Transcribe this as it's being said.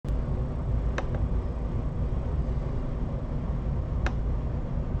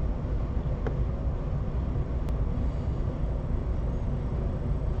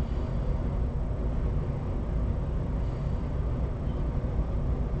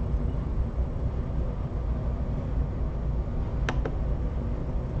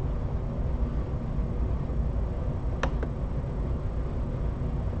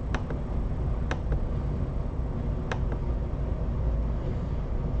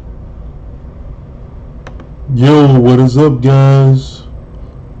Yo, what is up, guys?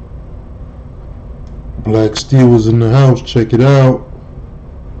 Black Steel is in the house. Check it out.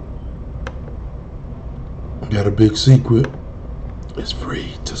 Got a big secret. It's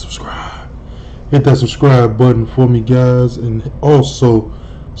free to subscribe. Hit that subscribe button for me, guys, and also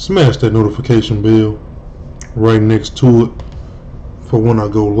smash that notification bell right next to it for when I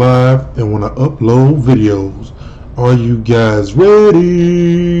go live and when I upload videos. Are you guys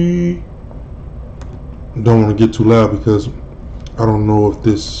ready? Don't want to get too loud because I don't know if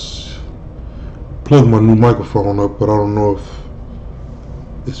this plug my new microphone up, but I don't know if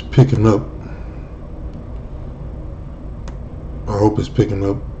it's picking up. I hope it's picking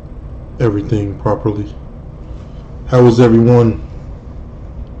up everything properly. How is everyone?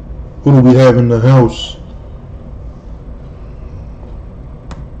 Who do we have in the house?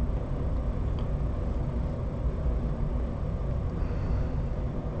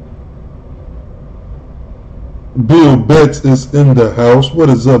 Bill Betts is in the house. What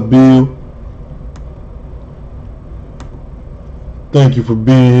is up, Bill? Thank you for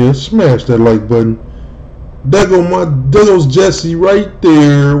being here. Smash that like button. There goes Jesse right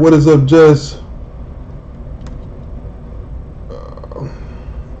there. What is up, Jess?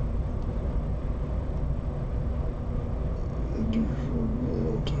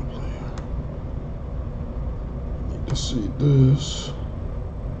 Need to see this.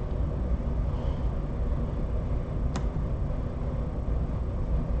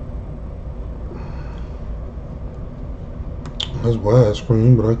 That's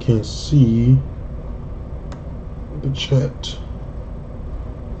widescreen, but I can't see the chat.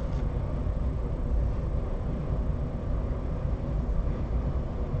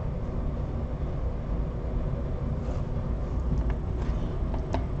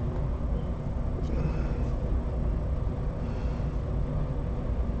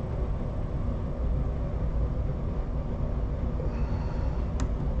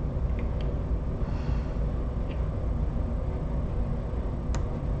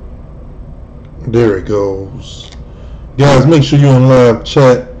 There it goes. Guys, make sure you're on live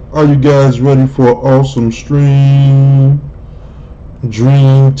chat. Are you guys ready for an awesome stream?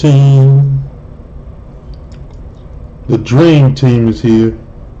 Dream team. The dream team is here.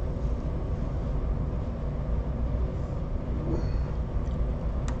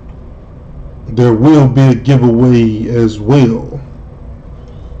 There will be a giveaway as well.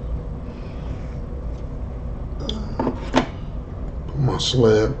 Put my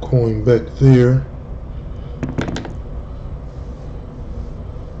slab coin back there.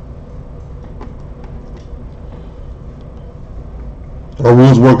 I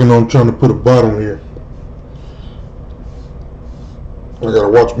was working on trying to put a bottom here. I gotta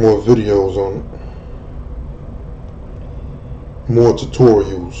watch more videos on it. More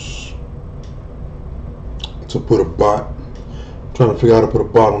tutorials to put a bot. I'm trying to figure out how to put a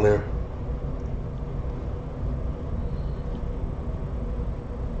bot on there.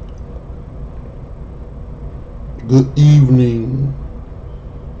 Good evening.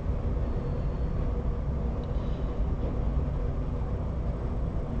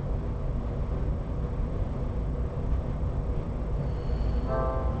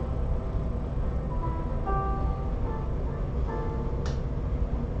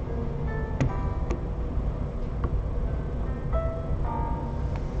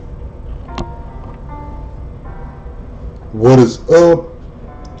 What is up?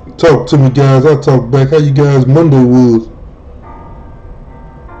 Talk to me, guys. I'll talk back. How you guys Monday was?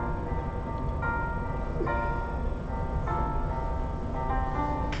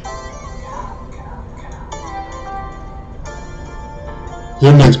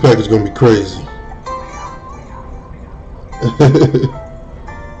 Your next pack is gonna be crazy.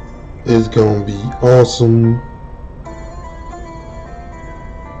 It's gonna be awesome.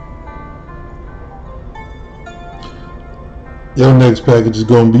 Your next package is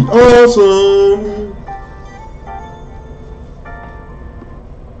gonna be awesome.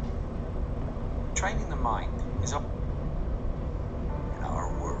 Training the mind is up in our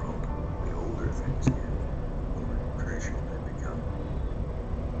world. The older things get, the more crazy they become.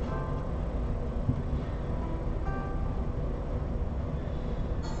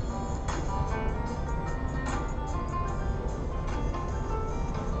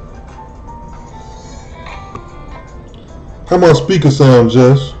 How my speaker sound,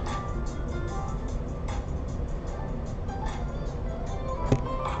 Jess?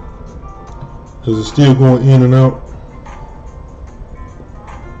 Is it still going in and out?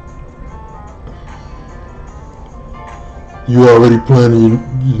 You already planning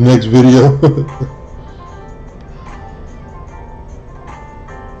your next video?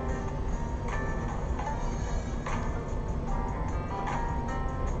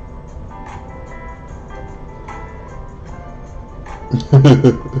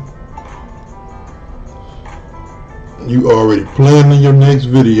 You already planning your next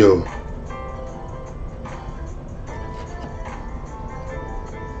video.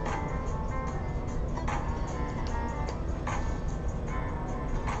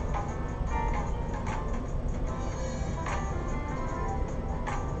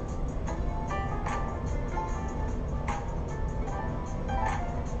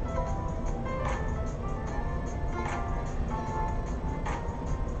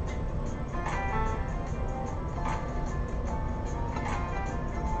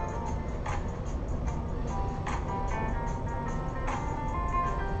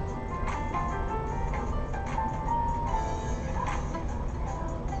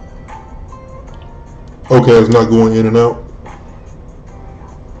 Okay, it's not going in and out.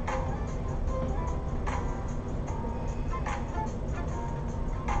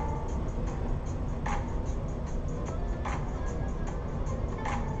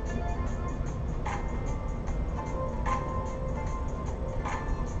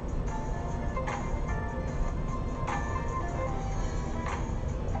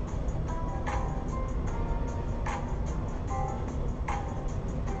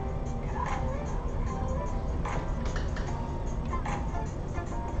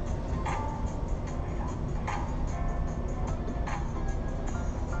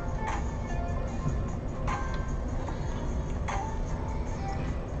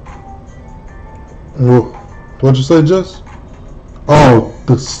 Well, what'd you say, Jess? Oh,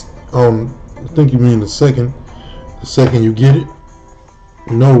 I think you mean the second you get it.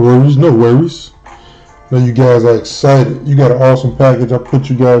 No worries, no worries. Now you guys are excited. You got an awesome package. I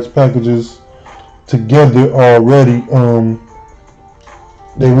put you guys packages together already.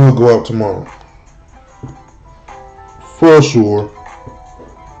 They will go out tomorrow. For sure.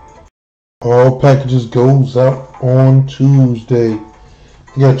 All packages goes out on Tuesday.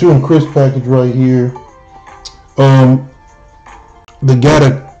 I got you and Chris package right here. The guy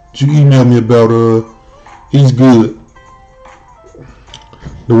that you emailed me about, he's good.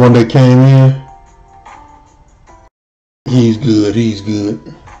 The one that came in, he's good. He's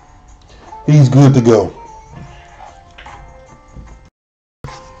good. He's good to go.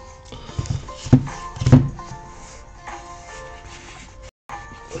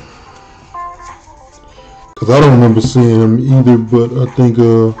 Cause I don't remember seeing him either, but I think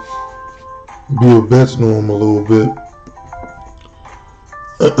Bill Betts knew him a little bit.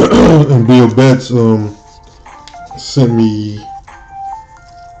 And Bill Betts sent me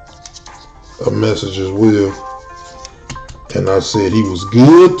a message as well, and I said he was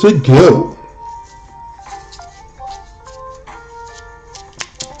good to go.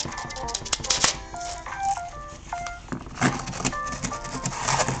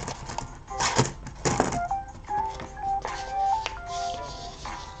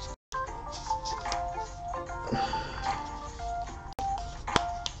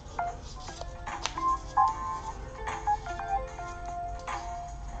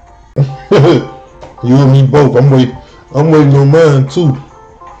 You and me both. I'm waiting on mine too.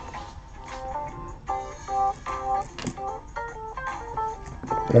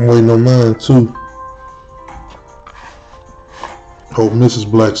 I'm waiting on mine too. Hope Mrs.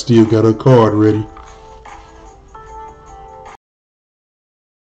 Black still got her card ready.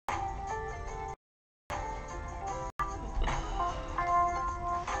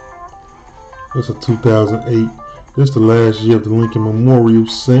 That's a 2008. This is the last year of the Lincoln Memorial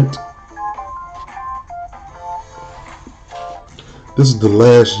sent. This is the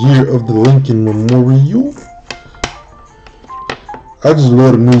last year of the Lincoln Memorial. I just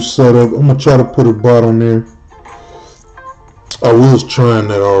love the new setup. I'm gonna try to put a bot on there. I was trying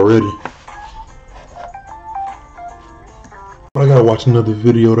that already. But I gotta watch another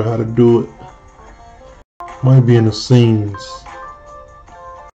video to how to do it. Might be in the scenes.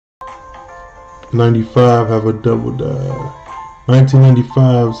 95 have a double die.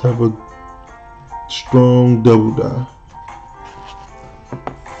 1995s have a strong double die.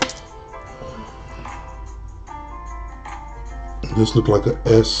 This look like a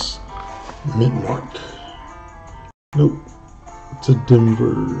S mint mark. Nope. It's a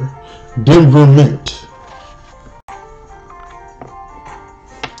Denver mint.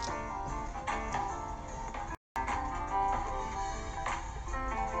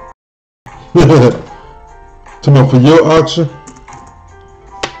 Come on, for your auction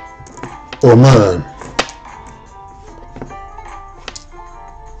or mine?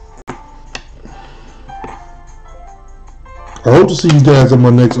 I hope to see you guys at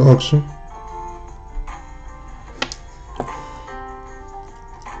my next auction.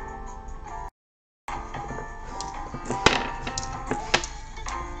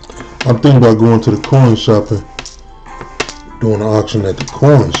 thinking about going to the coin shop and doing an auction at the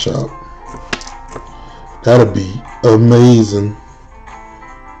coin shop. That'd be amazing.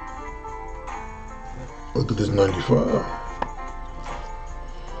 Look at this 95.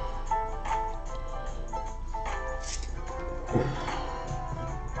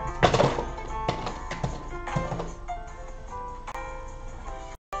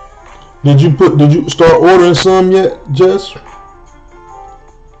 Did you start ordering some yet, Jess?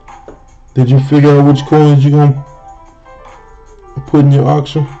 Did you figure out which coins you're gonna put in your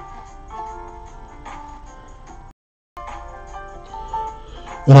auction?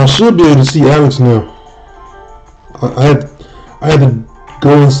 And I should be able to see Alex now. I had to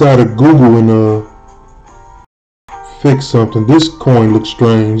go inside of Google and fix something. This coin looks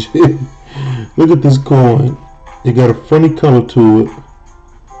strange. Look at this coin. It got a funny color to it.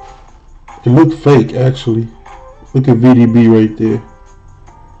 It looked fake, actually. Look at VDB right there.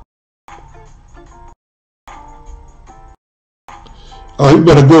 Oh, you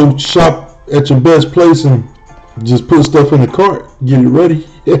better go shop at your best place and just put stuff in the cart. Get it ready.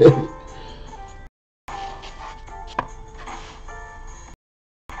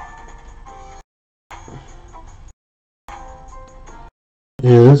 Yeah,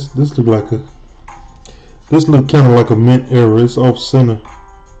 this look kind of like a mint error. It's off center.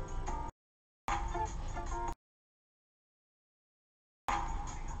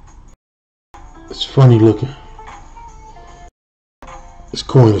 It's funny looking. This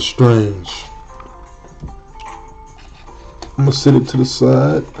coin is strange. I'm gonna set it to the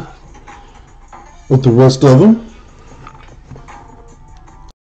side with the rest of them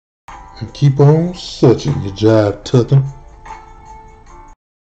and keep on searching, you jive tucking.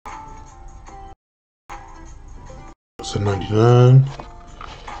 It's a 99.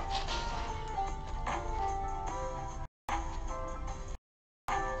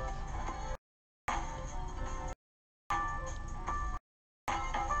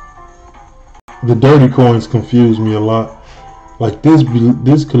 The dirty coins confuse me a lot. Like this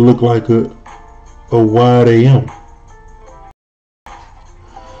could look like a wide AM,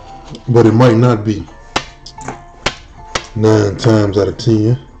 but it might not be. 9 times out of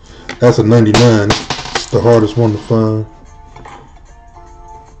 10. That's a 99. It's the hardest one to find.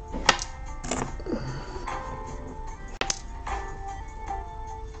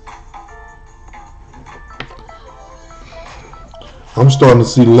 I'm starting to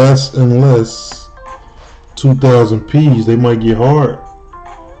see less and less 2000Ps. They might get hard.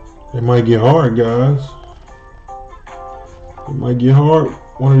 They might get hard, guys. It might get hard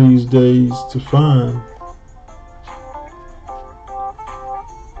one of these days to find.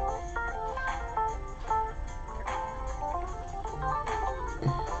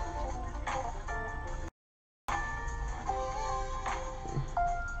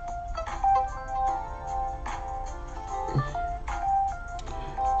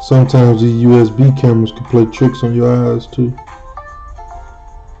 Sometimes these USB cameras can play tricks on your eyes too.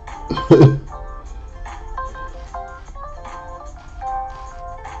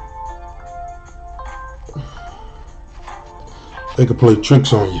 They can play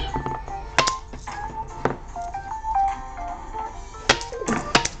tricks on you.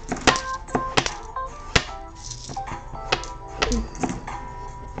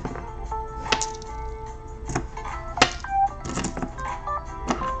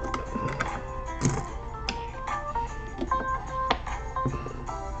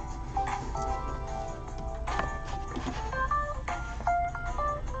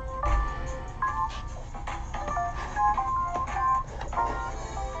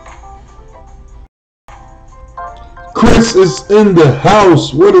 Chris is in the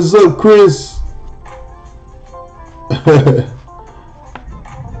house. What is up, Chris?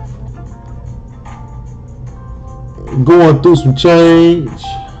 Going through some change.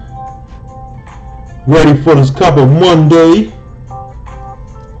 Ready for this cup of Monday.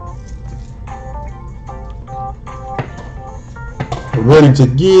 Ready to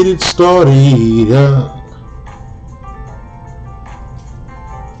get it started.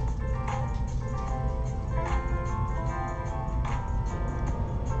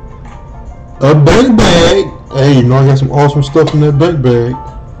 A bank bag. Hey, you know I got some awesome stuff in that bank bag.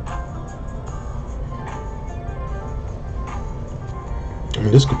 I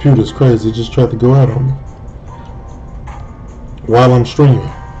mean, this computer is crazy. It just tried to go out on me while I'm streaming.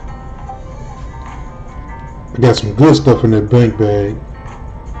 I got some good stuff in that bank bag,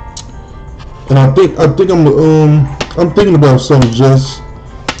 and I think I'm thinking about something. Jess,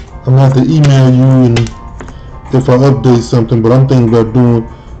 I'm gonna have to email you and if I update something. But I'm thinking about doing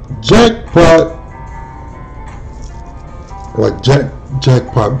jackpot, like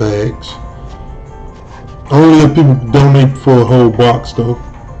jackpot bags. Only if people donate for a whole box, though.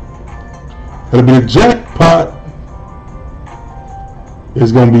 That'll be a jackpot.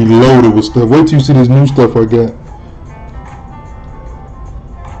 It's gonna be loaded with stuff. Wait till you see this new stuff I got.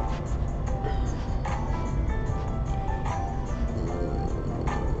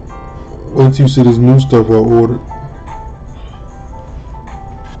 Wait till you see this new stuff I ordered.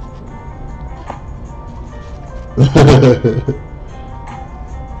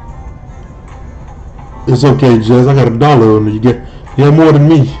 It's okay, Jess. I got $1 on you. You got more than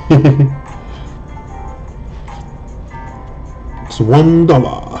me. It's $1.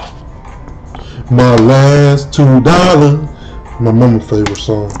 My last $2. My mama's favorite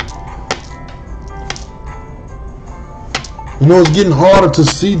song. You know, it's getting harder to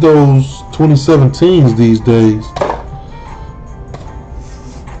see those 2017s these days.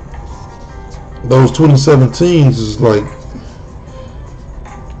 Those 2017s is like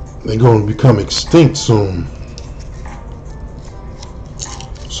they're going to become extinct soon.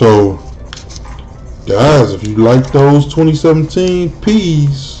 So, guys, if you like those 2017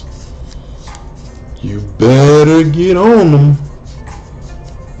 P's, you better get on them,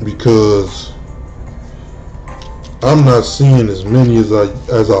 because I'm not seeing as many as I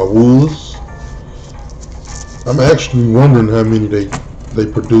was. I'm actually wondering how many they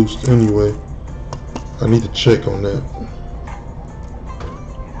produced anyway. I need to check on that.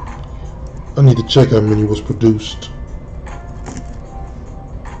 I need to check how many was produced.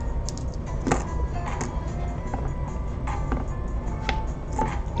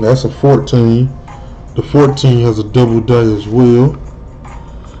 That's a 14. The 14 has a double die as well.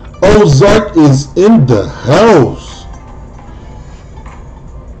 Ozark is in the house.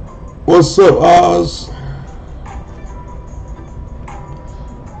 What's up, Oz?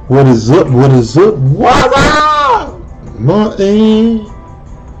 What is up? What is up? What up? Martin.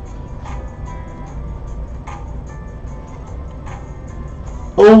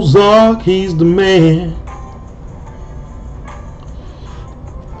 Ozark, he's the man.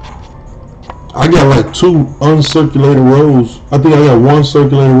 I got like 2 uncirculated rows. I think I got 1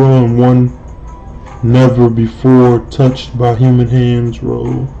 circulated row and 1 never before touched by human hands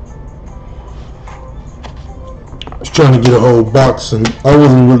row. I was trying to get a whole box, and I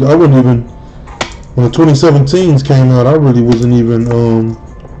wasn't even, when the 2017s came out, I really wasn't even, I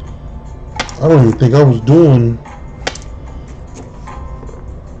don't even think I was doing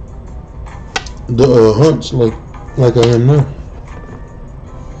the hunts like I am now.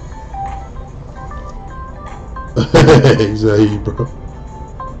 Exactly, bro.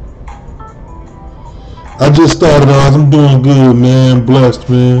 I just started off. I'm doing good, man. Blessed,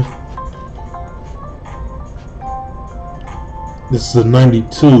 man. This is a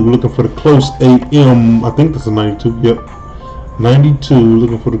 92. Looking for the close AM. I think this is a 92. Yep, 92.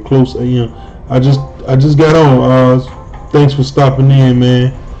 Looking for the close AM. I just got on, Oz. Thanks for stopping in,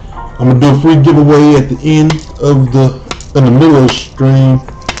 man. I'm gonna do a free giveaway at the end of in the middle of the stream.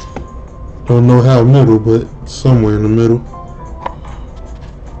 Don't know how middle, but somewhere in the middle.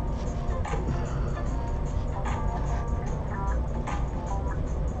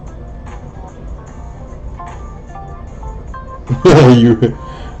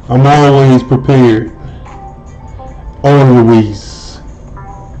 I'm always prepared. Always.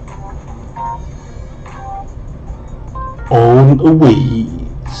 Always.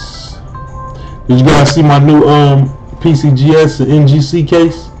 Did you guys see my new PCGS and NGC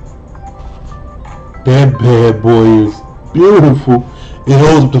case? That bad boy is beautiful. It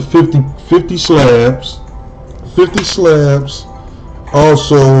holds up to 50 slabs. 50 slabs.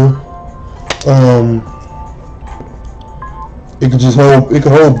 Also, it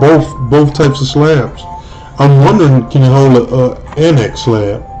can hold both types of slabs. I'm wondering, can it hold a annex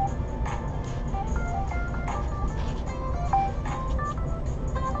slab?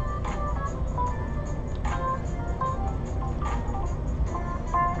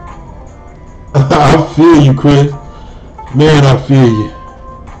 I feel you, Chris. Man, I feel you.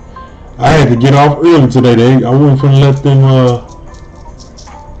 I had to get off early today. I wasn't gonna let them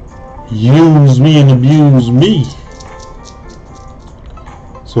use me and abuse me.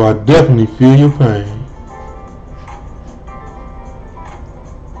 So I definitely feel your pain.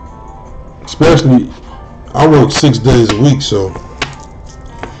 Especially, I work 6 days a week, so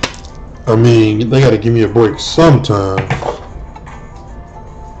I mean, they gotta give me a break sometime.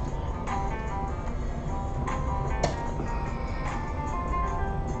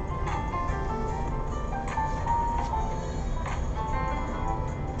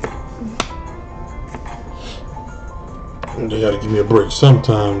 They gotta give me a break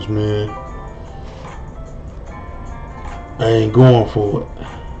sometimes, man. I ain't going for it.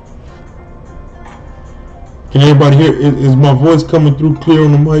 Can everybody hear? Is my voice coming through clear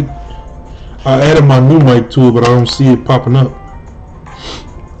on the mic? I added my new mic to it, but I don't see it popping up.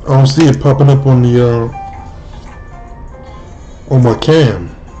 I don't see it popping up on the on my cam.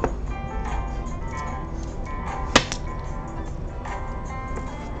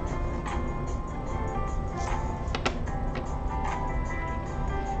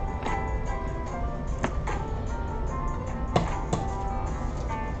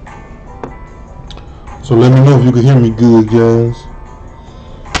 So let me know if you can hear me good, guys.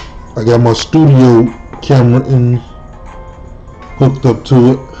 I got my studio camera hooked up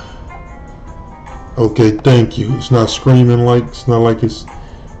to it. Okay, thank you. It's not screaming like it's not like it's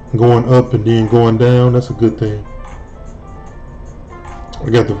going up and then going down. That's a good thing. I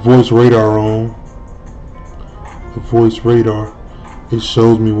got the voice radar on. The voice radar, it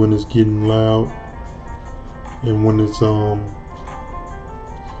shows me when it's getting loud and when it's low.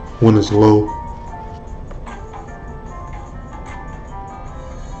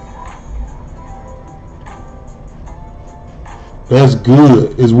 That's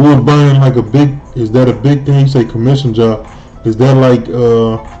good. Is wood burning like a big? Is that a big thing? You say commission job. Is that like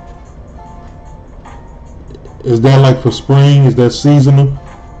Is that like for spring? Is that seasonal?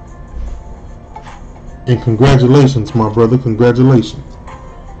 And congratulations, my brother. Congratulations.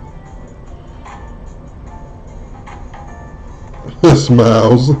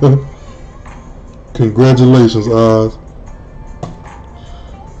 Smiles. Congratulations, Oz.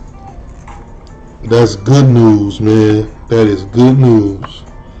 That's good news, man. That is good news.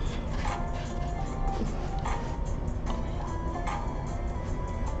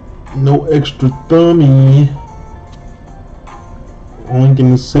 No extra thummy.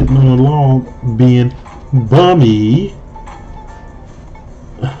 Lincoln is sitting on a log being bummy.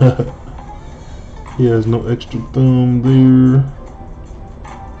 He has no extra thumb there.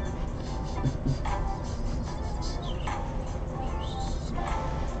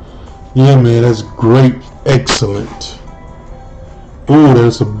 Yeah, man, that's great. Excellent. Oh,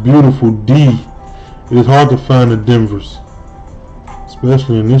 that's a beautiful D. It is hard to find the Denvers,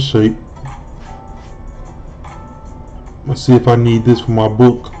 especially in this shape. Let's see if I need this for my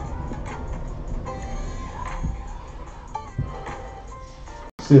book.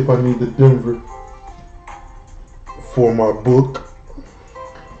 See if I need the Denver for my book.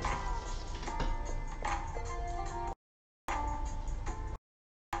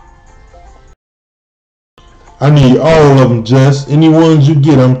 I need all of them, Jess. Any ones you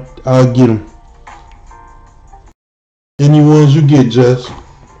get, I'll get them. Any ones you get, Jess.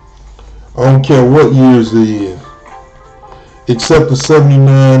 I don't care what years it is. Except the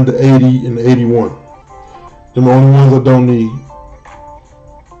 79, the 80, and the 81. Them the only ones I don't need.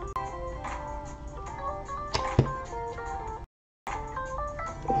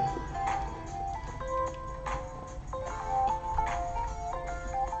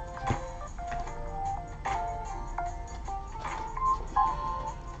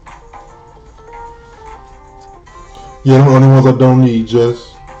 Yeah, them the only ones I don't need, Jess.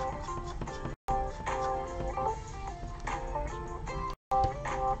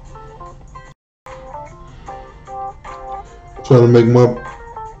 Trying to make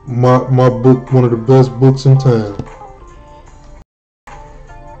my book one of the best books in town.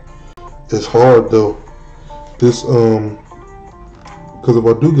 It's hard though. This because if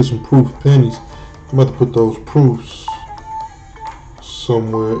I do get some proof pennies, I'm about to put those proofs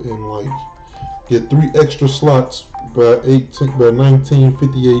somewhere in like get 3 extra slots by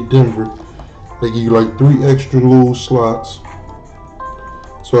 1958 Denver. They give you like 3 extra little slots.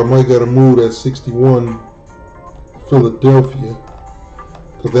 So I might gotta move that 61 Philadelphia,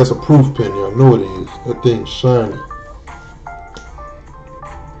 because that's a proof penny. I know it is. That thing's shiny.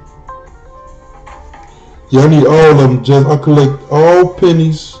 Yeah, I need all of them, Jeff. I collect all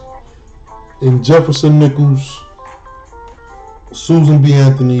pennies in Jefferson Nichols, Susan B.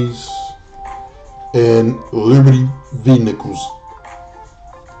 Anthony's, and Liberty V. Nichols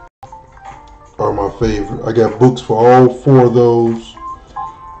are my favorite. I got books for all 4 of those.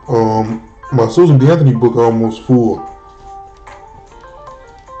 My Susan B. Anthony book almost full.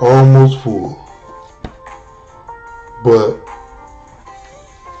 Almost full. But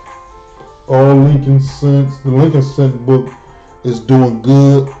all Lincoln Cents, the Lincoln Cent book is doing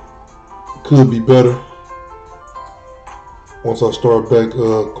good. Could be better once I start back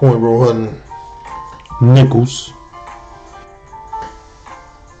coin roll hunting nickels.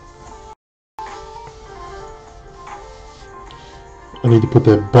 I need to put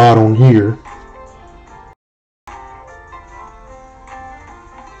that bot on here.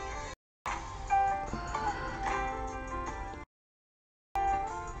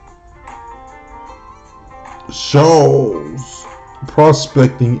 GAWs,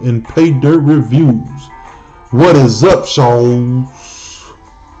 prospecting and pay dirt reviews. What is up, GAWs?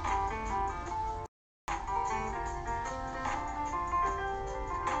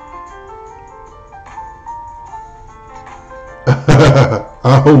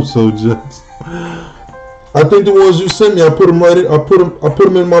 I hope so, Jess. I think the ones you sent me, I put them right in. I put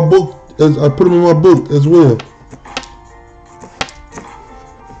them in my book. I put them in my book as well.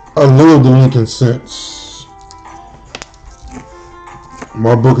 I love the Lincoln Sense.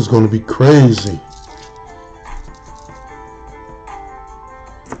 My book is going to be crazy.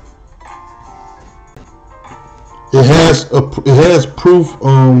 It has proof.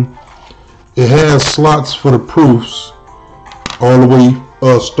 It has slots for the proofs all the way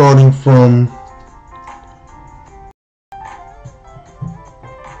starting from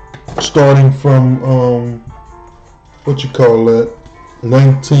what you call that,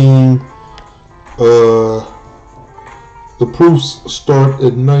 19 the proofs start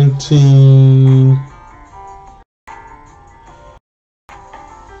at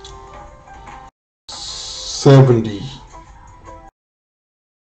 1970,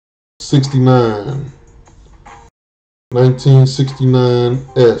 69,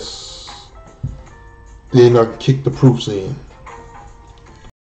 1969S. Then I can kick the proofs in.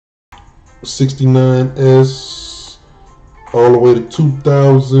 69S all the way to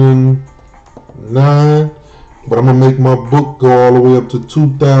 2009, but I'm gonna make my book go all the way up to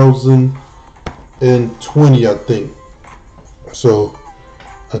 2020, I think. So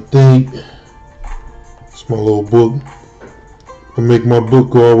I think it's my little book. I make my book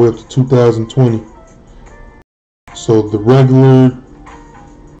go all the way up to 2020. So the regular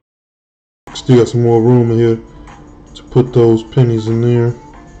still got some more room in here to put those pennies in there.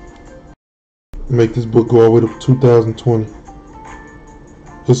 Make this book go all the way to 2020.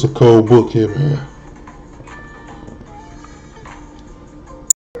 It's a cold book here, man.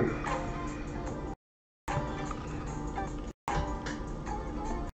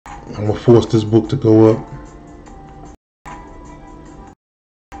 I'm gonna force this book to go up.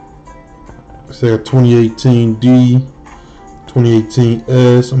 It's like a 2018D,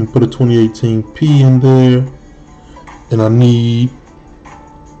 2018S. I'm gonna put a 2018P in there, and I need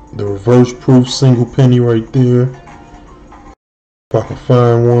the reverse proof single penny right there. If I can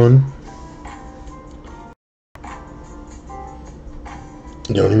find one.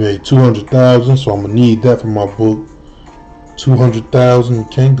 You only made 200,000, so I'm gonna need that for my book. 200,000, you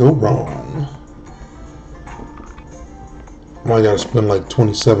can't go wrong. I gotta spend like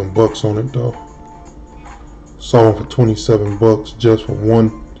 27 bucks on it though. Sold for 27 bucks just for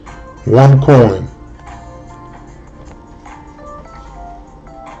one coin.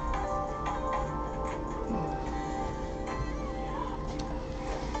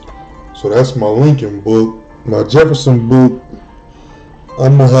 So that's my Lincoln book. My Jefferson book,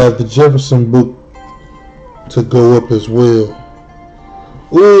 I'm gonna have the Jefferson book to go up as well.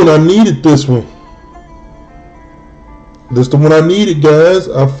 Ooh, and I needed this one. This is the one I needed, guys.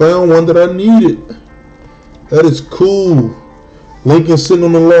 I found one that I needed. That is cool. Lincoln sitting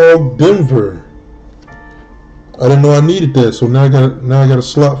on the log, Denver. I didn't know I needed that, so now I got a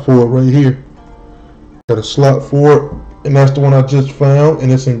slot for it right here. Got a slot for it. And that's the one I just found,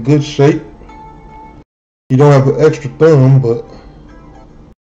 and it's in good shape. You don't have an extra thumb, but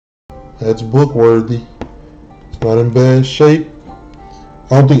that's book worthy. It's not in bad shape.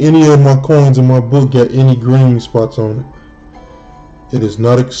 I don't think any of my coins in my book got any green spots on it. It is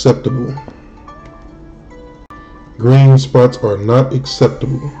not acceptable. Green spots are not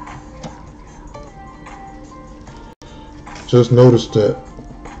acceptable. Just noticed that.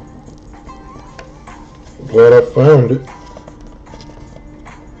 Glad I found it.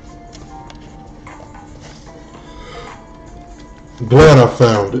 Glad I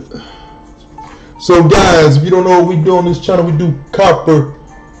found it. So guys, if you don't know what we do on this channel, we do Copper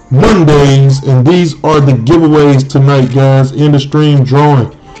Mondays, and these are the giveaways tonight, guys. In the stream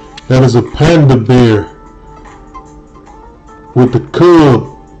drawing, that is a panda bear with the cub.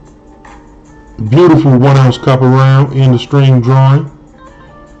 Beautiful 1 ounce copper round in the stream drawing.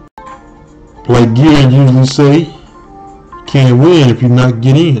 Like Gear usually say, can't win if you not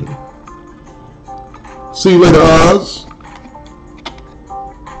get in. See you later, Oz.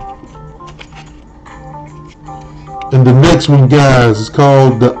 And the next one, guys, is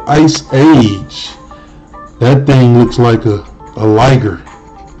called the Ice Age. That thing looks like a liger.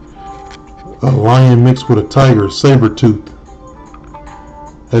 A lion mixed with a tiger, saber tooth.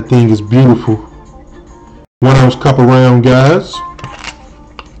 That thing is beautiful. 1 ounce copper round, guys.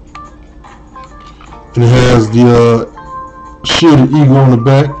 And it has the shielded eagle on the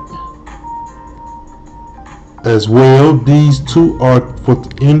back. as well. These two are for the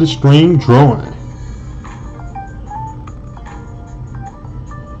end of stream drawing.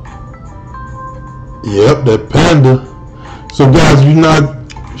 Yep, that panda. So guys, if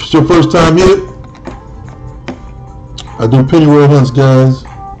it's your first time here, I do penny roll hunts, guys,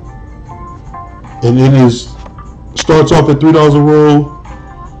 and starts off at $3 a roll.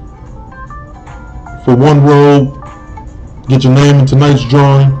 For one roll, get your name in tonight's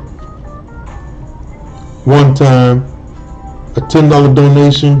drawing one time. A $10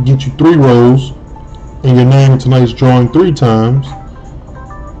 donation, get you 3 rolls and your name in tonight's drawing 3 times,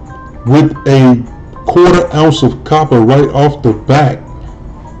 with a quarter-ounce of copper right off the back.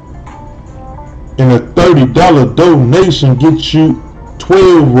 And a $30 donation gets you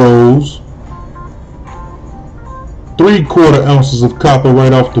 12 rolls, 3/4 ounces of copper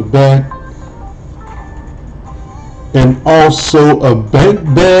right off the back, and also a bank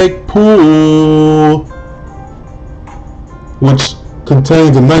bag pool, which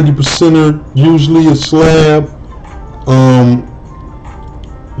contains a 90%er, usually a slab.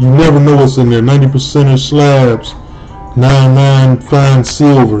 You never know what's in there. 90%er slabs, 99 fine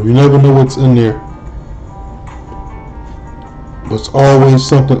silver. You never know what's in there. There's always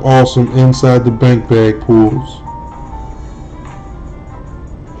something awesome inside the bank bag pools.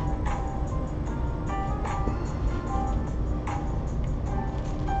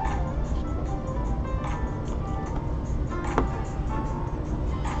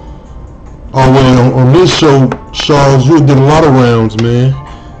 Oh well, on this show, Charles, you'll get a lot of rounds, man.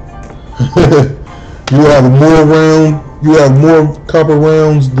 You have more copper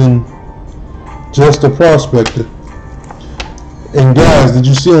rounds than just a prospector. And guys, did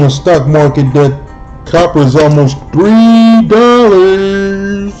you see on the stock market that copper is almost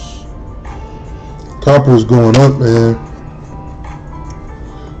 $3? Copper is going up, man.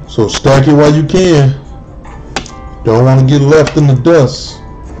 So stack it while you can. Don't want to get left in the dust.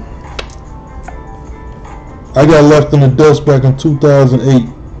 I got left in the dust back in 2008.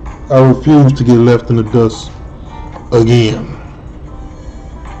 I refuse to get left in the dust again.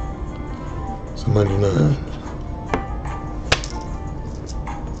 It's 99.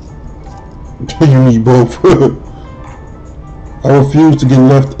 You need both. I refuse to get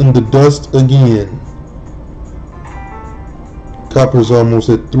left in the dust again. Copper's almost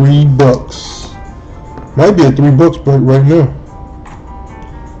at $3. Might be at $3 right now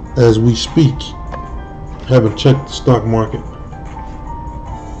as we speak. Haven't checked the stock market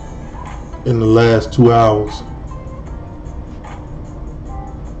in the last 2 hours.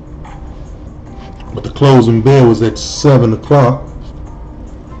 But the closing bell was at 7 o'clock.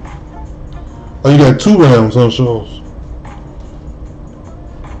 Oh, you got 2 rounds, huh, Charles?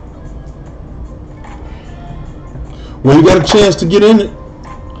 Well, you got a chance to get in it.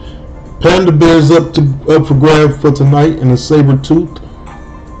 Panda Bear's up for grab for tonight in a saber tooth.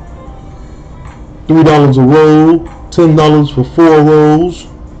 $3 a roll, $10 for 4 rolls,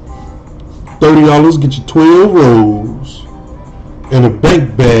 $30 get you 12 rolls, and a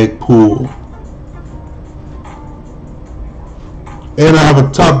bank bag pool. And I have a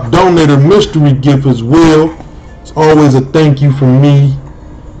top donator mystery gift as well. It's always a thank you from me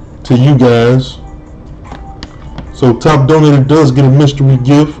to you guys. So top donator does get a mystery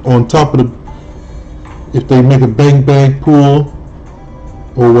gift on top of if they make a bank bag pool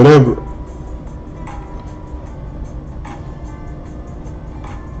or whatever.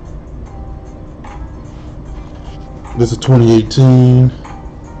 This is 2018.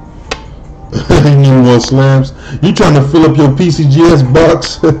 You need more slabs. You trying to fill up your PCGS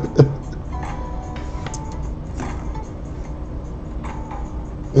box?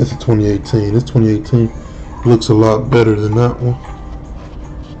 This is 2018. This 2018 looks a lot better than that one.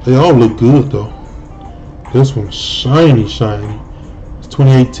 They all look good though. This one's shiny, shiny. It's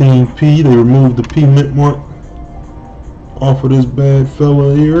 2018 P. They removed the P mint mark off of this bad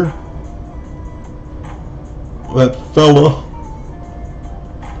fella here. That fella.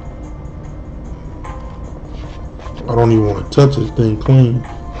 I don't even want to touch this thing clean.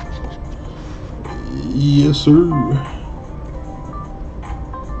 Yes, sir.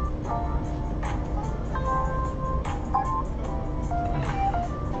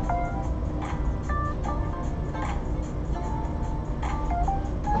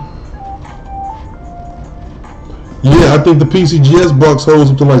 Yeah, I think the PCGS box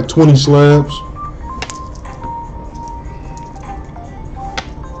holds up to like 20 slabs.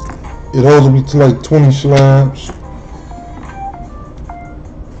 It holds up to like 20 slabs.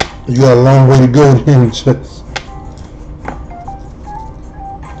 You got a long way to go here in the chest.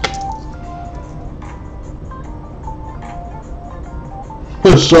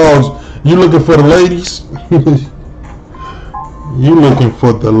 Charles, You looking for the ladies? You looking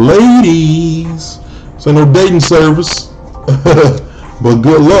for the ladies? It's no dating service, but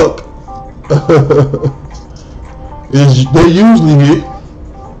good luck. They usually hit.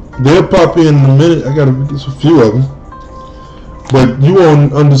 They'll pop in a minute. I gotta get a few of them, but you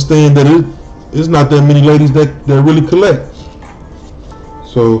won't understand that it's not that many ladies that really collect.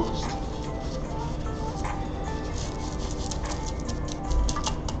 So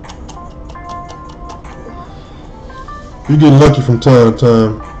you get lucky from time to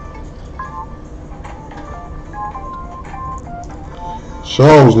time.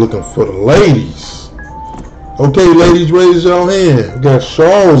 Shaw's looking for the ladies. Okay, ladies, raise your hand. We got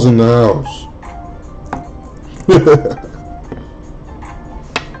Shaw's in the house.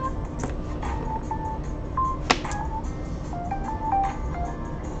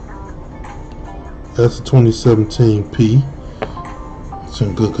 That's a 2017 P. It's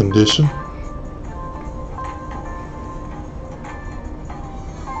in good condition.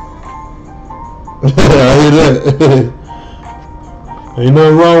 I hear that. Ain't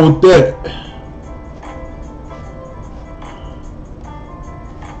nothing wrong with that.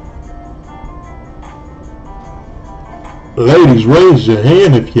 Ladies, raise your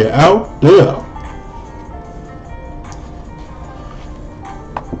hand if you're out there.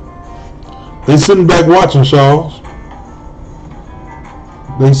 They sitting back watching, Charles.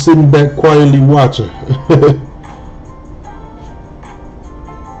 They sitting back quietly watching.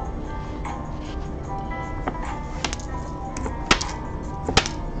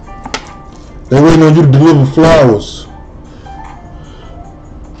 They waiting on you to deliver flowers.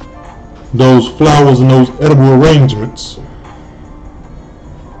 Those flowers and those edible arrangements.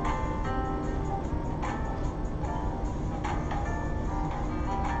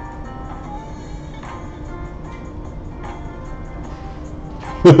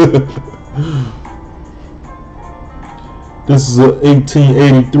 This is a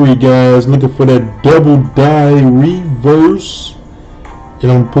 1883, guys. Looking for that double die reverse.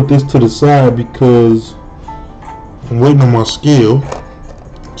 And I'm gonna put this to the side because I'm waiting on my scale.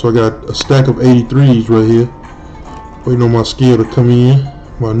 So I got a stack of 83s right here. Waiting on my scale to come in.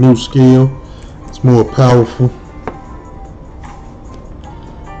 My new scale. It's more powerful.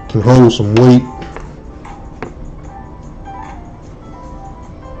 Can hold some weight.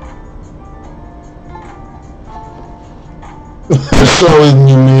 So isn't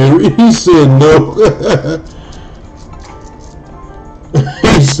he, Mary? He said no.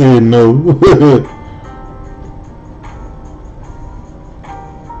 He said no.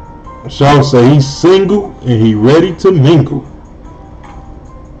 Shaw say he's single and he ready to mingle.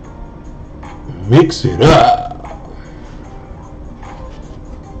 Mix it up.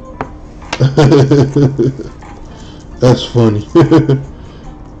 That's funny.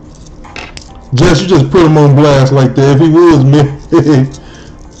 Jess, you just put him on blast like that. If he was married,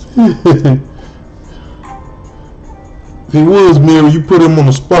 if he was married, you put him on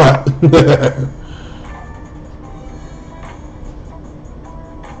the spot.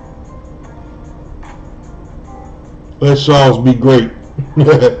 Let Shaw's be great.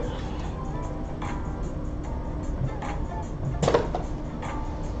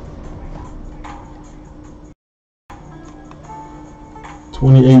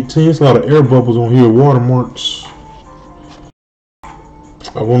 2018. It's a lot of air bubbles on here, watermarks.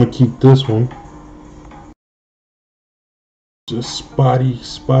 I want to keep this one. Just spotty.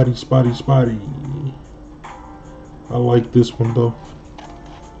 I like this one though.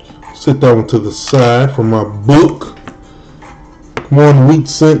 Set that one to the side for my book. Come on, wheat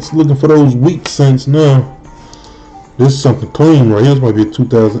cents. Looking for those wheat cents now. This is something clean right here. This might be a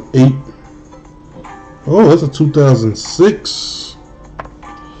 2008. Oh, that's a 2006.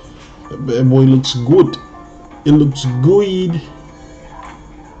 That bad boy looks good. It looks good.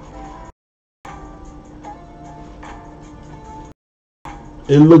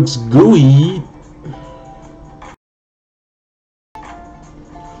 It looks gooey.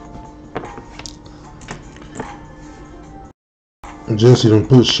 Jesse done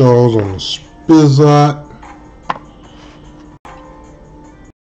put Shaw's on the Spizzot.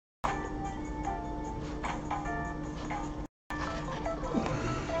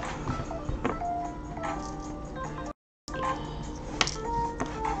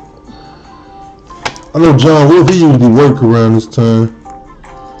 I know John Wolf, he usually work around this time.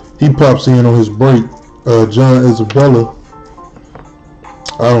 He pops in on his break. John Isabella.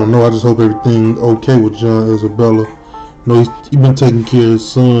 I don't know. I just hope everything okay with John Isabella. No, he's been taking care of his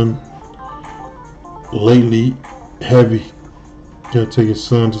son lately. Heavy. Gotta take his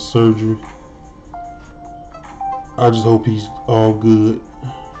son to surgery. I just hope he's all good.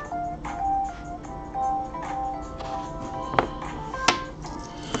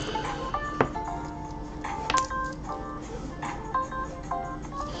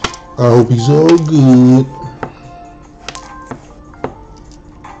 I hope he's all good.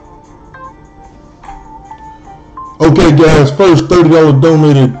 Okay, guys, first $30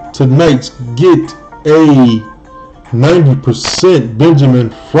 donated tonight's get a 90%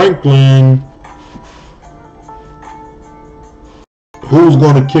 Benjamin Franklin. Who's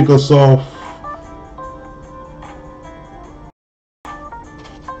going to kick us off?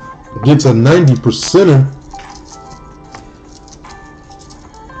 Gets a 90%er.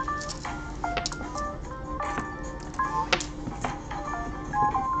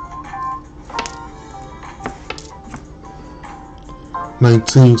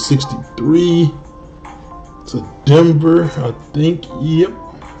 $1963 to Denver, I think. Yep.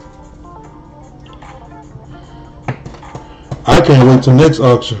 I can't wait till next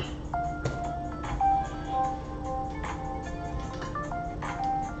auction.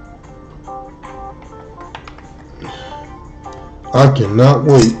 I cannot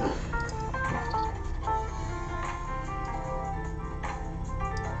wait.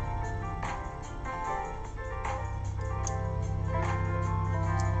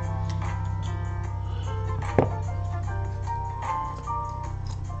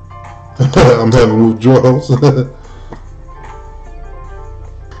 I'm having withdrawals.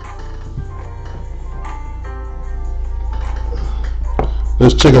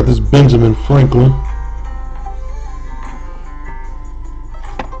 Let's check out this Benjamin Franklin.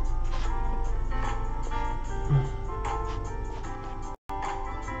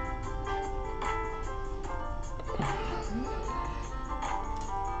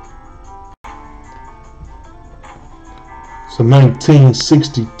 So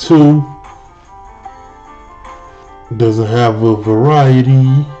 1962. Doesn't have a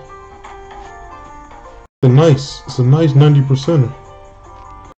variety. It's a nice 90%er.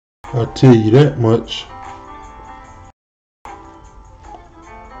 I'll tell you that much.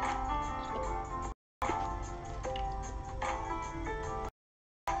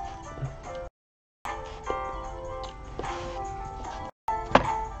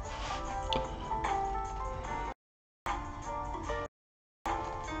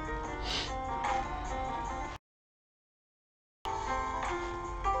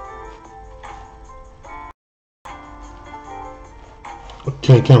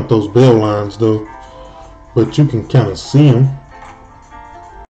 Can't count those bell lines though, but you can kind of see them.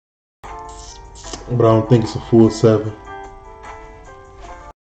 But I don't think it's a full 7.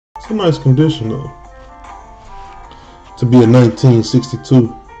 It's a nice condition though, to be a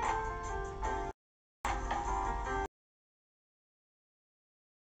 1962.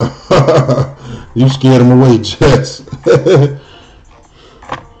 You scared him away, Jess.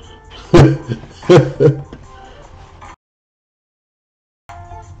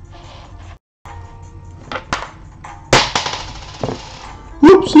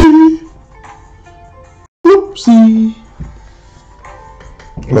 Whoopsie! Whoopsie!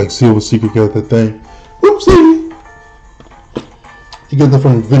 Like Silver Secret got that thing. Whoopsie! You get that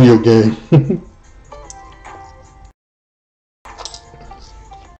from a video game.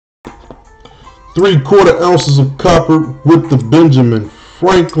 3/4 ounces of copper with the Benjamin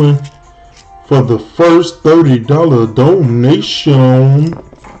Franklin for the first $30 donation.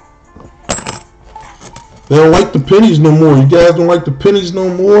 They don't like the pennies no more. You guys don't like the pennies no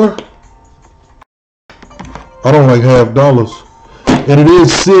more? I don't like half dollars. And it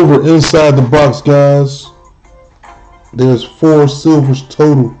is silver inside the box, guys. There's 4 silvers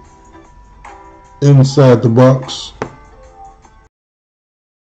total inside the box.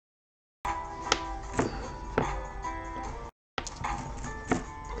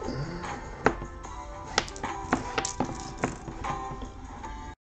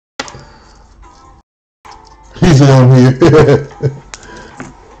 He's on here.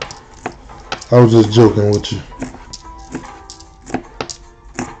 I was just joking with you.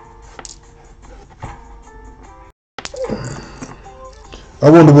 I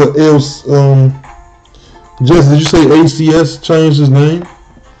wonder what else. Jess, did you say ACS changed his name?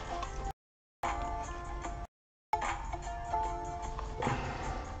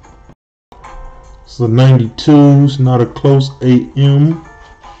 So 92's not a close AM.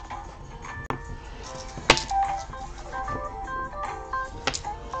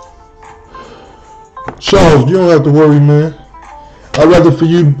 Charles, you don't have to worry, man. I'd rather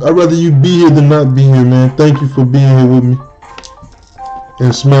you be here than not be here, man. Thank you for being here with me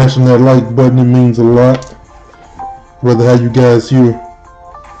and smashing that like button. It means a lot. Rather have you guys here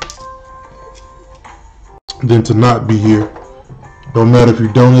than to not be here. Don't matter if you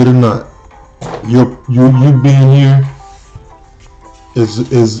donate or not. You being here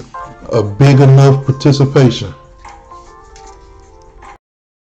is a big enough participation.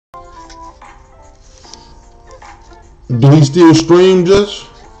 Do he still stream, Judge?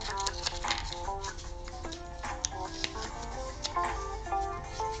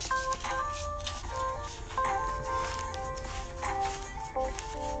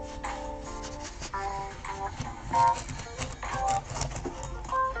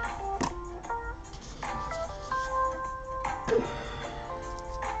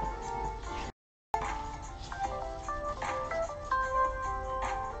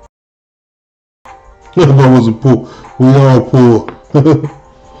 If I wasn't poor, we all poor.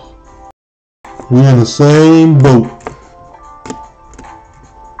 We in the same boat.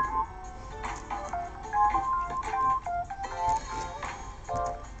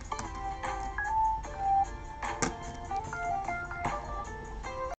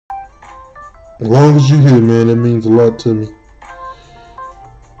 As long as you're here, man, that means a lot to me.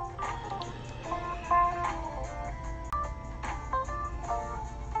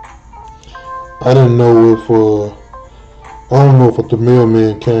 I didn't know if I don't know if the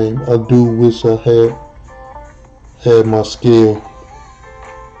mailman came. I do wish I had my scale.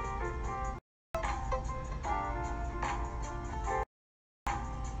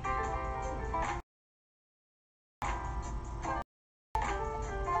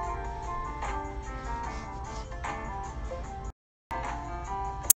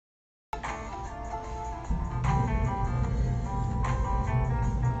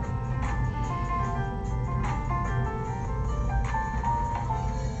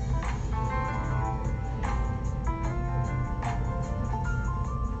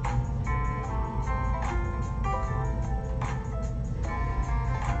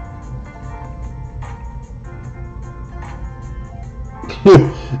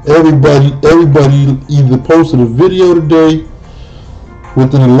 Everybody either posted a video today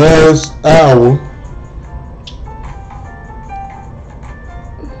within the last hour.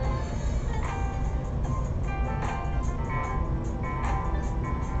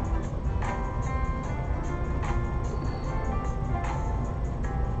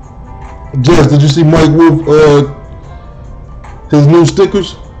 Jess, did you see Mike Wolf his new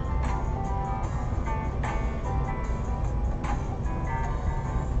stickers?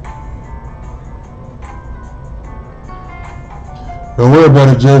 Don't worry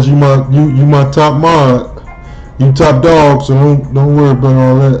about it, Jess. You my top mod. You top dog, so don't worry about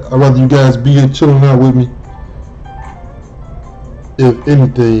all that. I'd rather you guys be here chilling out with me. If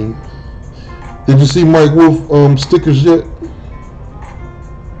anything. Did you see Mike Wolf stickers yet?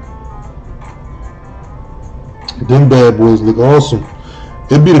 Them bad boys look awesome.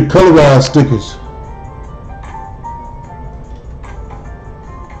 It'd be the colorized stickers.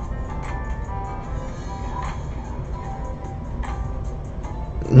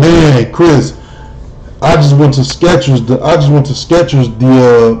 Man, Chris, I just went to Skechers.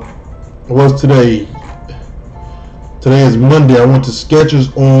 What's today? Today is Monday. I went to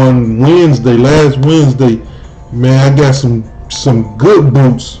Skechers on Wednesday, last Wednesday. Man, I got some good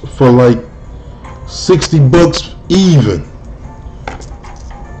boots for like $60 even.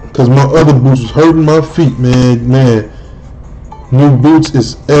 Cause my other boots was hurting my feet, man. New boots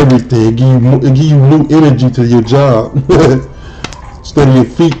is everything. It give you new energy to your job. Instead of your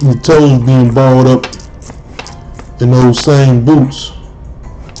feet and your toes being balled up in those same boots.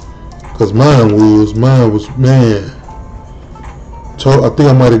 Cause mine was, man. I think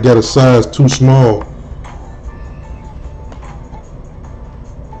I might have got a size too small.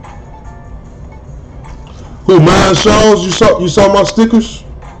 Who, mine, Shaw's? You saw my stickers?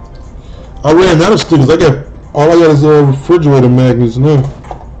 I ran out of stickers. All I got is refrigerator magnets now.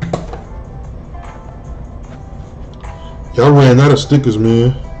 Y'all ran out of stickers,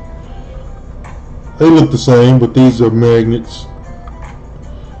 man. They look the same, but these are magnets.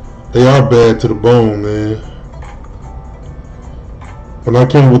 They are bad to the bone, man. When I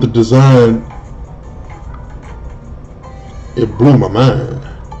came with the design, it blew my mind.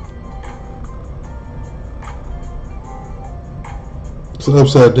 It's an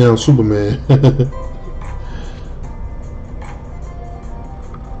upside down Superman.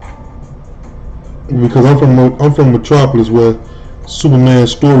 Because I'm from Metropolis, where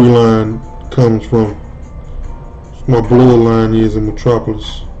Superman's storyline comes from. My bloodline is in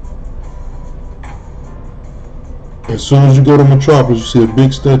Metropolis. As soon as you go to Metropolis, you see a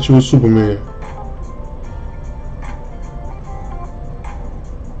big statue of Superman.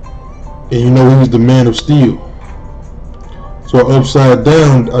 And you know he's the Man of Steel. So I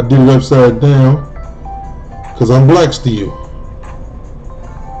did it upside down because I'm Black Steel.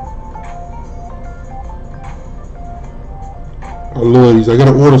 I love these. I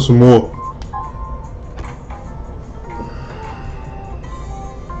gotta order some more.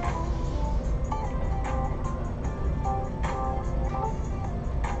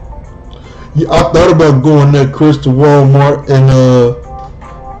 I thought about going that Chris to Walmart, and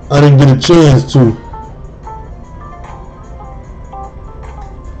I didn't get a chance to.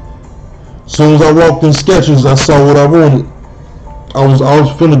 As soon as I walked in Skechers, I saw what I wanted. I was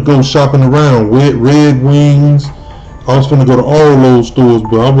finna go shopping around. Red Wings. I was finna go to all those stores,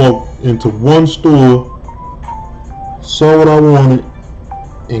 but I walked into one store, saw what I wanted,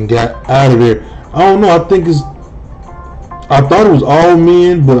 and got out of there. I don't know. I thought it was all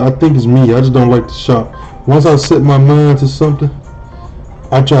men, but I think it's me. I just don't like to shop. Once I set my mind to something,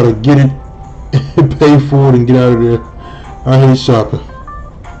 I try to get it, pay for it, and get out of there. I hate shopping.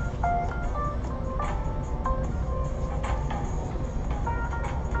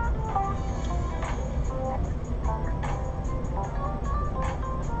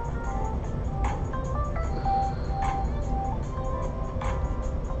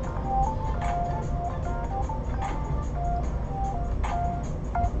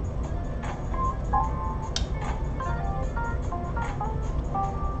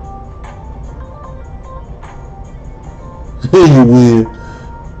 You win.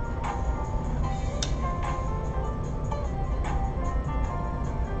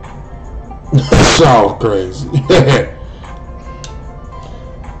 It's all crazy.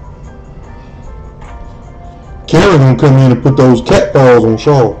 Karen gonna come in and put those cat paws on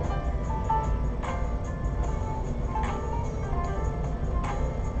Shaw.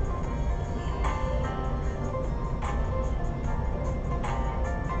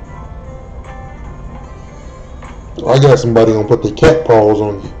 I got somebody gonna put the cat paws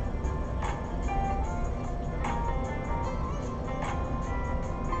on you.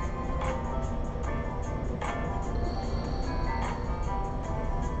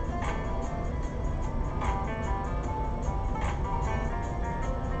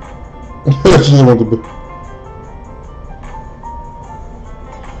 She want to be.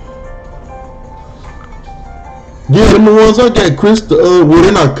 Yeah, them the ones I got, Chris. Well,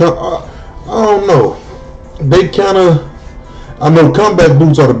 they're not. I don't know. They kind of. I know combat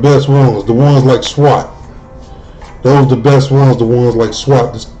boots are the best ones. The ones like SWAT. Those the best ones. The ones like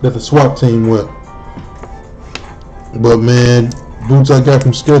SWAT that the SWAT team wear. But man, boots I got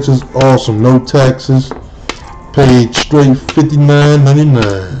from Skechers, awesome. No taxes. Paid straight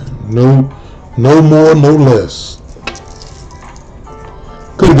 $59.99. No more, no less.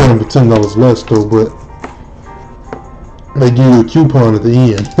 Could have got them for $10 less though, but they give you a coupon at the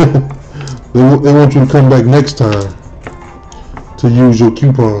end. They want you to come back next time to use your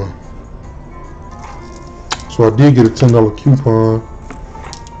coupon. So I did get a $10 coupon,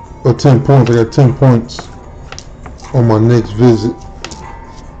 or 10 points. I got 10 points on my next visit.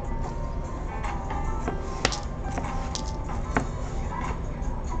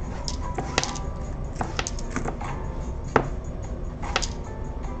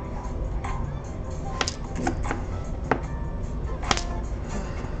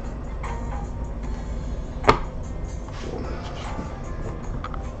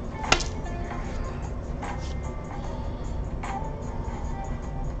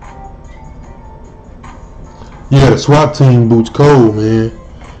 Yeah, the SWAT team boots cold, man.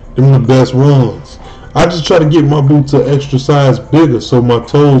 Them the best ones. I just try to get my boots an extra size bigger so my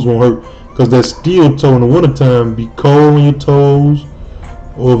toes won't hurt. Cause that steel toe in the wintertime be cold on your toes.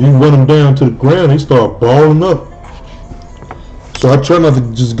 Or if you run them down to the ground, they start balling up. So I try not to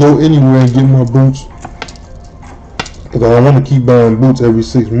just go anywhere and get my boots. Cause I want to keep buying boots every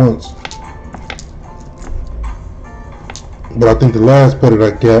 6 months. But I think the last pair that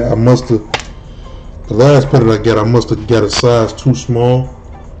I got, I must have got a size too small.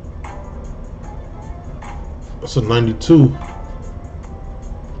 That's a 92.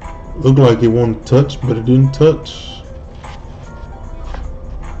 Looked like it wanted to touch, but it didn't touch.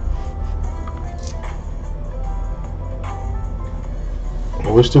 I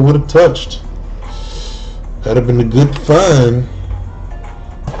wish it would have touched. That'd have been a good find.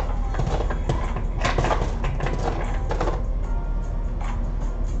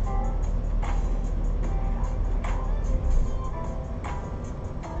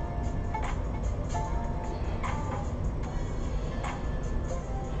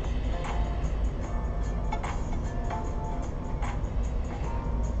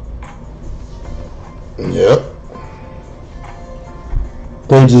 Yep.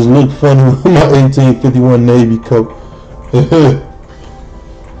 They just look funny with my 1851 Navy coat.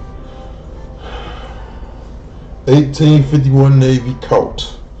 1851 Navy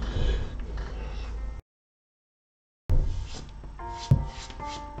coat.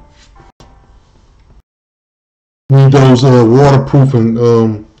 Need those waterproof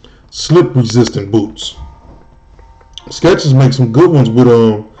and slip resistant boots. Skechers make some good ones with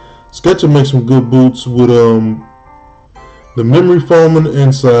Skechers makes some good boots with the memory foam on the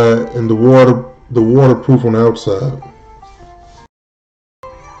inside and the waterproof on the outside.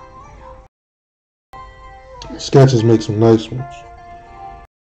 Skechers make some nice ones.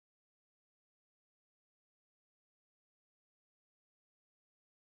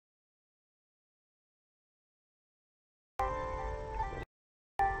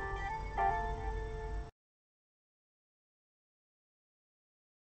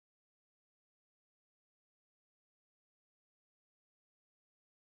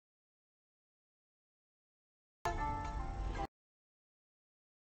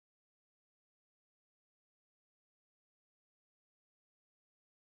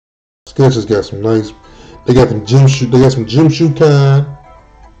 Skechers got some nice. They got some gym shoe. They got some gym shoe kind.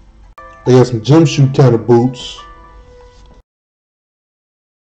 They got some gym shoe kind of boots.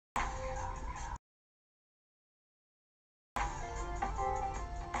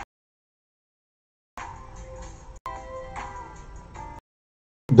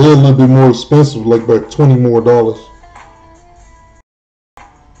 They're a little bit more expensive, like by $20 more.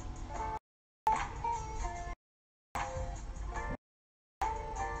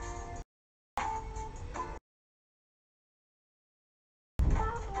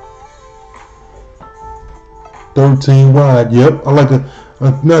 $13 wide. Yep, I like a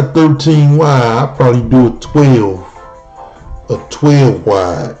not 13 wide. I probably do a 12. A 12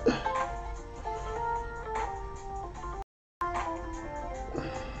 wide.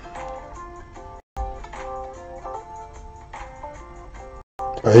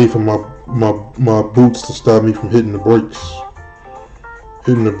 I hate for my boots to stop me from hitting the brakes.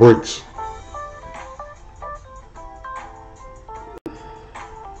 Hitting the brakes.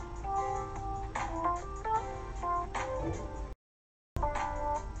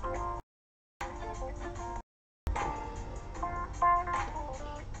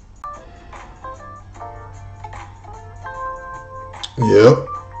 Yep.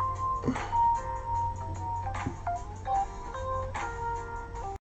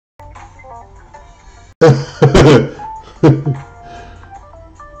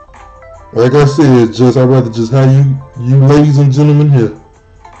 Like I said, I'd rather just have you ladies and gentlemen here.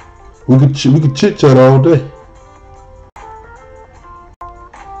 We could chit chat all day.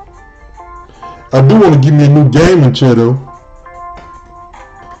 I do want to give me a new gaming chair though.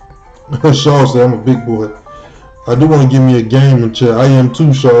 Shaw said I'm a big boy. I do want to give me a gaming chair. I am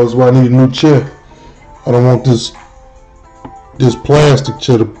too, Shaw. That's why I need a new chair. I don't want this plastic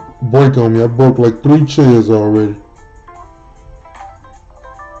chair to break on me. I broke like 3 chairs already.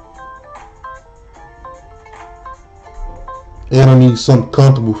 And I need something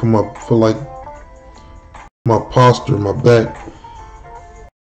comfortable for my posture, my back.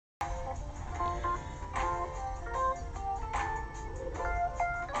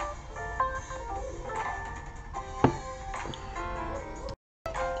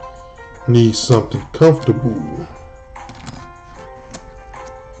 Need something comfortable.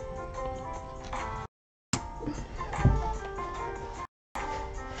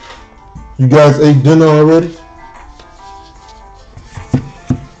 You guys ate dinner already?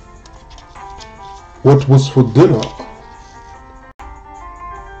 What was for dinner?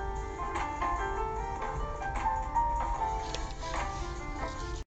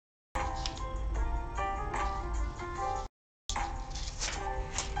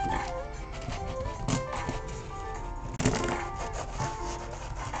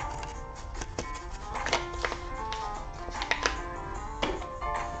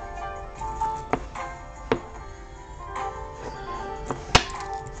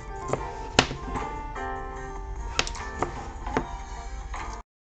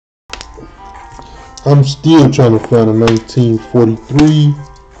 I'm still trying to find a 1943.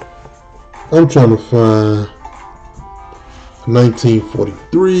 I'm trying to find a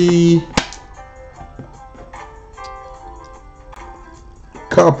 1943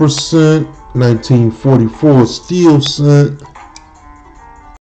 copper cent, 1944 steel cent.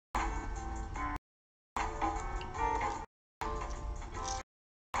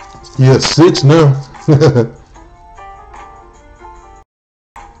 Yeah, 6 now.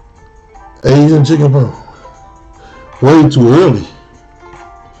 Asian chicken bone. Way too early.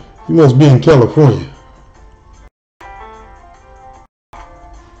 You must be in California.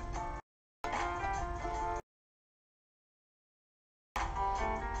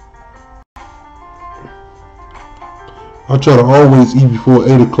 I try to always eat before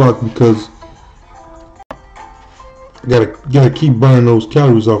 8 o'clock because I gotta keep burning those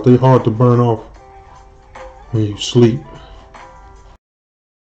calories off. They're hard to burn off when you sleep.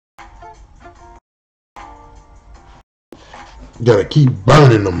 Gotta keep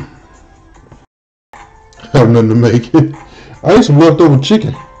burning them. have nothing to make it. I ate some leftover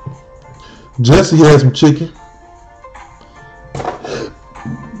chicken. Jesse had some chicken.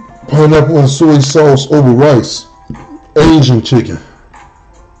 Pineapple and soy sauce over rice. Asian chicken.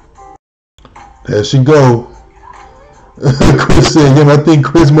 There she go. Chris said, yeah, I think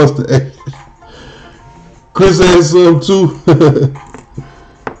Chris must have ate. Chris had some too.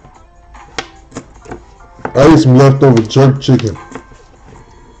 I ate some leftover jerk chicken.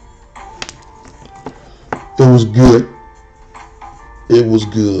 It was good. It was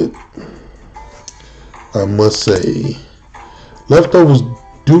good. I must say. Leftovers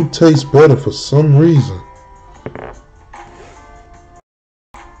do taste better for some reason.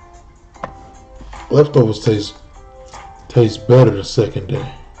 Leftovers taste better the second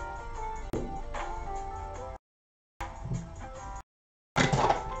day.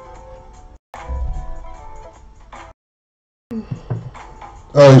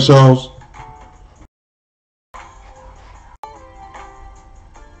 Alright, Charles.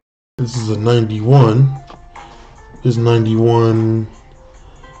 This is a 91. This 91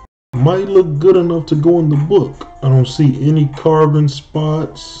 might look good enough to go in the book. I don't see any carbon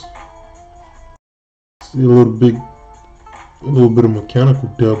spots. See a little bit of mechanical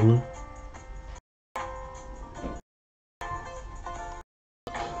doubling.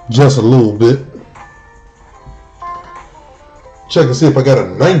 Just a little bit. Check and see if I got a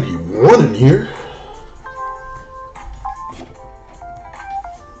 91 in here.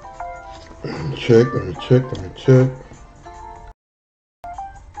 Let me check.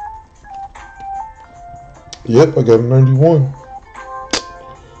 Yep, I got a 91.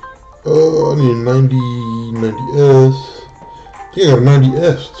 I need a 90S. I think I got a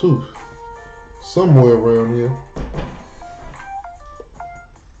 90S too. Somewhere around here.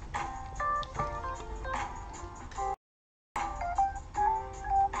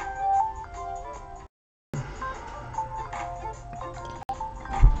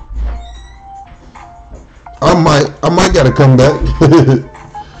 I might gotta come back. I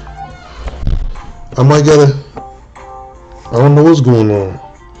don't know what's going on.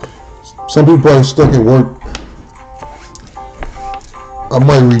 Some people probably stuck at work. I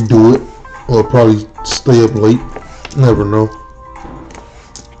might redo it, or probably stay up late. Never know.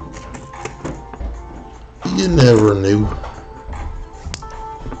 You never knew.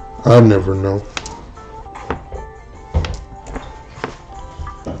 I never know.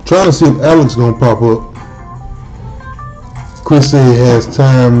 Trying to see if Alex gonna pop up. Chris said he has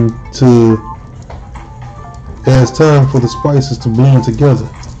time for the spices to blend together.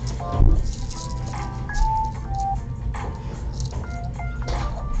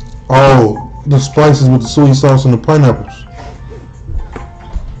 Oh, the spices with the soy sauce and the pineapples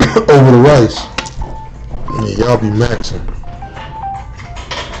over the rice. Yeah, y'all be maxing.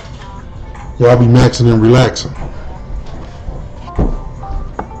 Y'all be maxing and relaxing.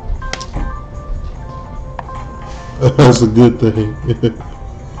 That's a good thing.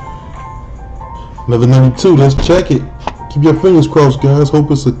 Another 92. Let's check it. Keep your fingers crossed, guys. Hope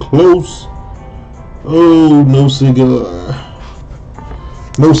it's a close. Oh, no cigar.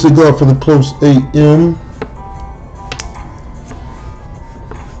 No cigar for the close AM.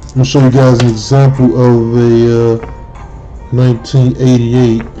 I'm gonna show you guys an example of a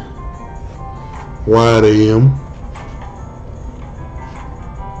 1988 wide AM.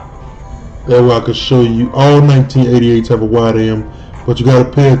 That way I can show you all 1988s have a wide AM, but you gotta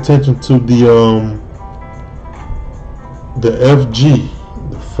pay attention to the FG,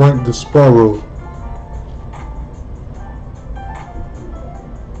 the Frank Gasparro.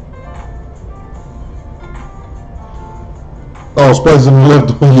 Oh, spices in the left.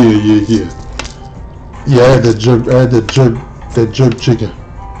 Yeah. Yeah, I had that jerk chicken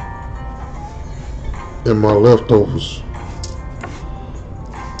in my leftovers.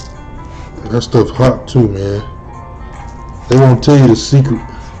 That stuff hot too, man. They won't tell you the secret,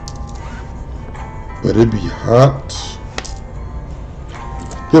 but it be hot.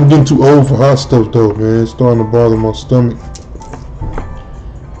 I'm getting too old for hot stuff though, man. It's starting to bother my stomach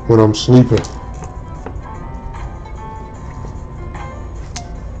when I'm sleeping.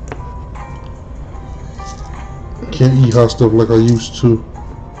 Can't eat hot stuff like I used to.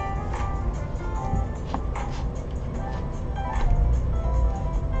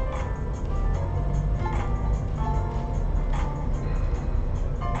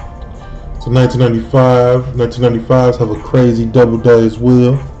 So 1995. 1995s have a crazy double day as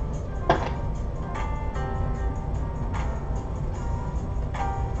well.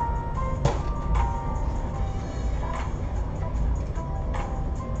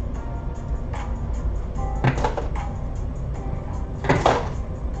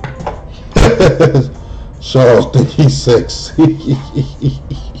 Charles think he's sexy.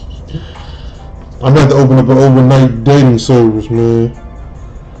 I'm gonna have to open up an overnight dating service, man.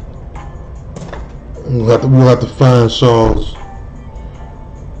 We'll have to find Charles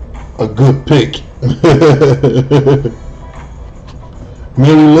a good pick.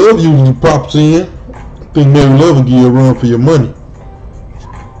 Mary Love usually pops in. I think Mary Love will give you a run for your money.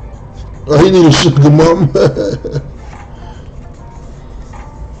 Oh, he need a sugar mama.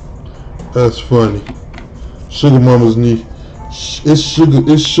 That's funny. Sugar mamas need. It's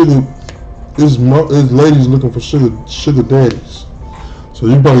ladies looking for sugar daddies. So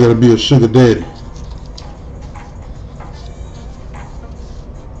you probably gotta be a sugar daddy.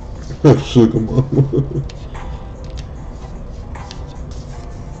 Sugar mama.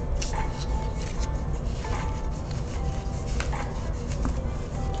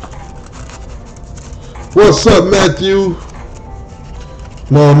 What's up, Matthew?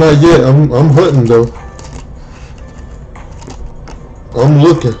 No, not yet. I'm hunting though. I'm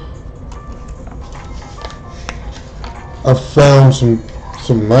looking. I found some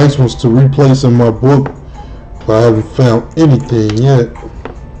nice ones to replace in my book, but I haven't found anything yet.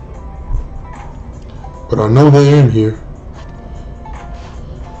 But I know they're in here.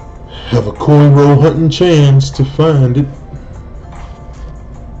 Have a coin roll hunting chance to find it.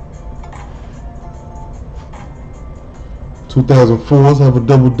 (2004s) have a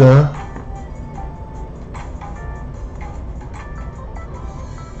double die.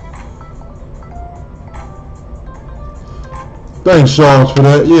 Thanks, Charles, for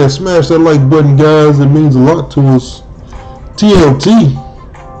that. Yeah, smash that like button, guys. It means a lot to us. TLT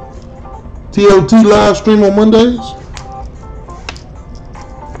live stream on Mondays.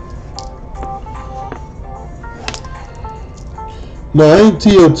 No, I ain't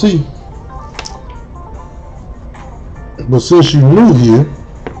TLT. But since you're new here,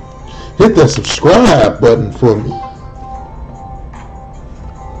 hit that subscribe button for me.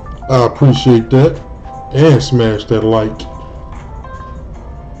 I appreciate that. And smash that like.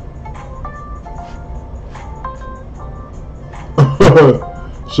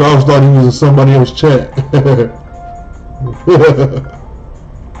 Charles thought he was in somebody else's chat.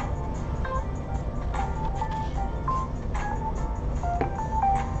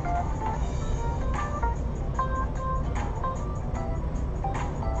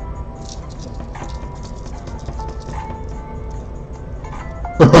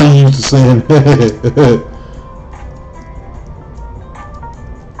 I'm used to saying that.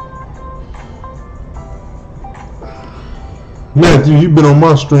 Matthew, you've been on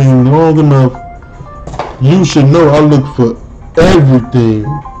my stream long enough. You should know I look for everything.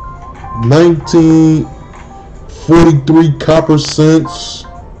 1943 copper cents.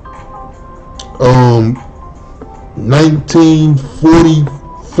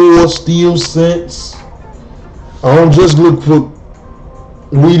 1944 steel cents. I don't just look for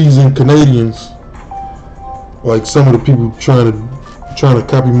Wheaties and Canadians like some of the people trying to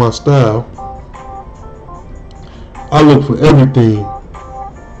copy my style. I look for everything.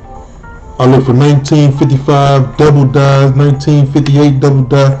 I look for 1955 double dies, 1958 double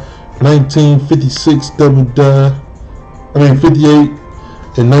die, 1956 double die. 58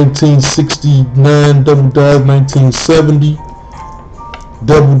 and 1969 double dies, 1970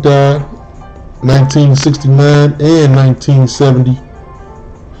 double die, 1969 and 1970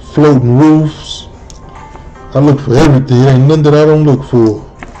 floating roofs. I look for everything. There ain't none that I don't look for.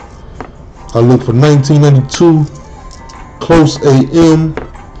 I look for 1992 close AM,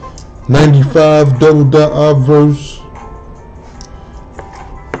 95 double dot obverse.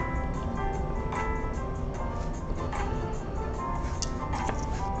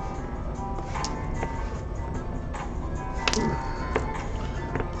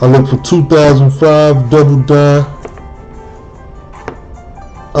 I look for 2005 double die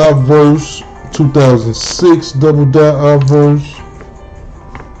obverse, 2006 double die obverse.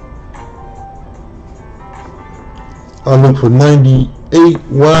 I look for 98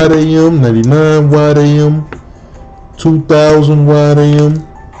 wide AM, 99 wide AM, 2000 wide AM.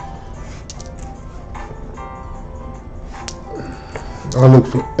 I look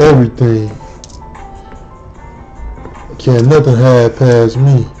for everything. Can't nothing hide past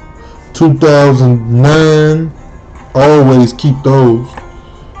me. 2009, always keep those.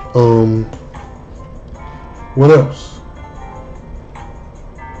 What else?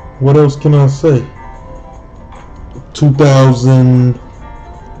 What else can I say? 2000.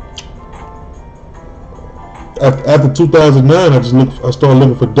 After 2009, I started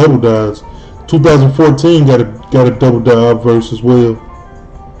looking for double dies. 2014 got a double die obverse as well.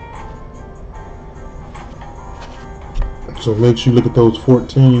 So make sure you look at those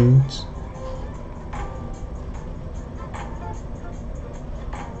 14s.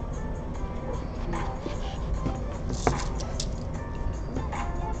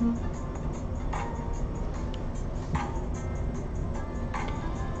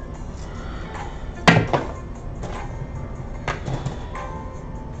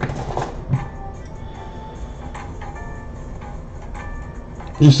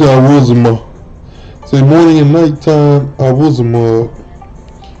 You said I was a mug. Say morning and nighttime, I was a mug.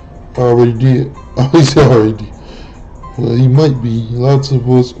 I already did. Oh, he said I already did. Well, he might be. Lots of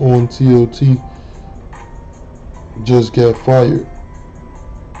us on TOT just got fired.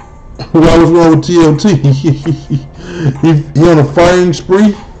 What was wrong with TOT? he on a firing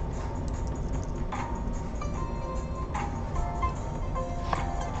spree?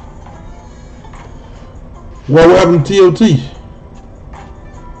 What happened to TOT?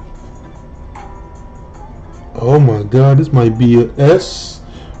 Oh my god, this might be a S,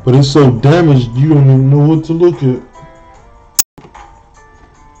 but it's so damaged you don't even know what to look at.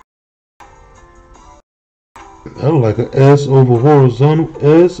 I don't like an S over horizontal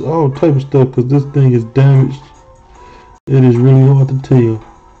S, all type of stuff, because this thing is damaged. It is really hard to tell.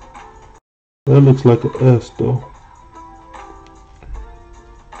 That looks like an S though.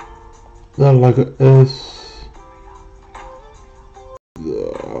 That like an S.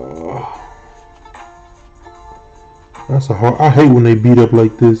 That's a hard. I hate when they beat up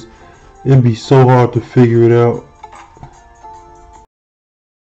like this. It'd be so hard to figure it out.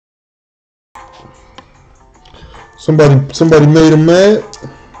 Somebody made him mad.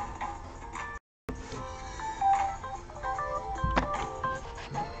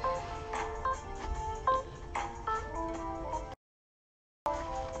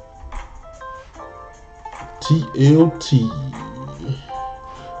 TLT.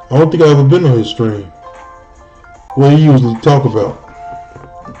 I don't think I've ever been on his stream. What he usually talk about.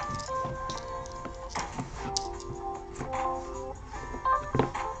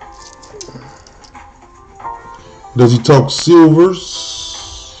 Does he talk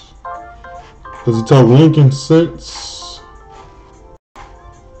silvers? Does he talk Lincoln cents?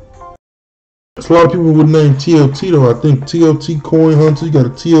 There's a lot of people with the name TLT though. I think TLT Coin Hunter. You got a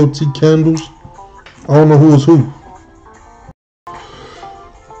TLT Candles. I don't know who is who.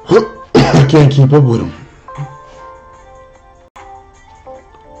 I can't keep up with him.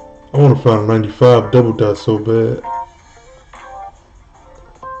 I want to find a 95 double dot so bad.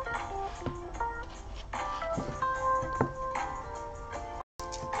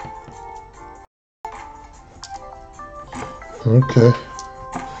 Okay.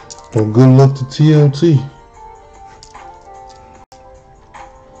 Well, good luck to TLT.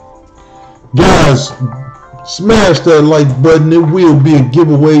 Guys, smash that like button. It will be a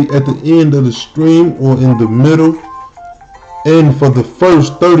giveaway at the end of the stream or in the middle. And for the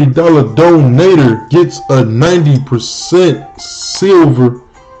first $30 donator gets a 90% silver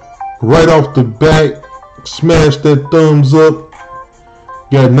right off the bat. Smash that thumbs up.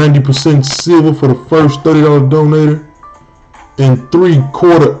 Got 90% silver for the first $30 donator. And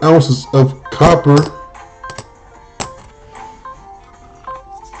 3/4 ounces of copper.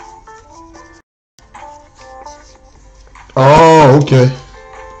 Oh, okay.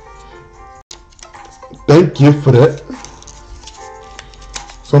 Thank you for that.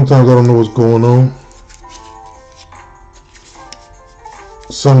 Sometimes I don't know what's going on.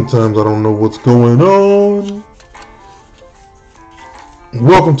 Sometimes I don't know what's going on.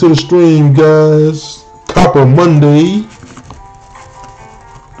 Welcome to the stream, guys. Copper Monday.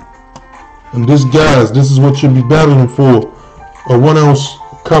 And this, guys, this is what you'll be battling for. A 1 ounce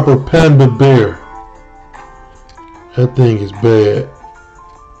copper panda bear. That thing is bad.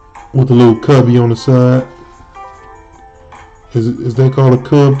 With a little cubby on the side. Is that called a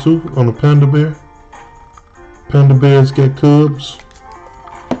cub too on a panda bear? Panda bears got cubs.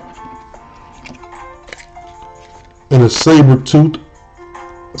 And a saber-tooth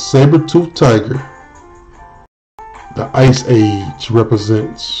tiger. The Ice Age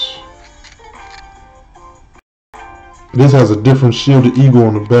represents. This has a different shielded eagle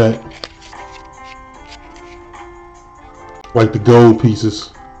on the back. Like the gold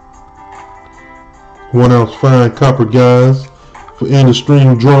pieces. 1 ounce fine copper, guys. For end of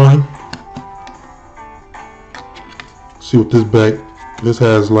stream drawing. See what this back. This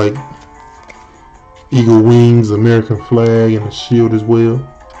has like eagle wings, American flag, and a shield as well.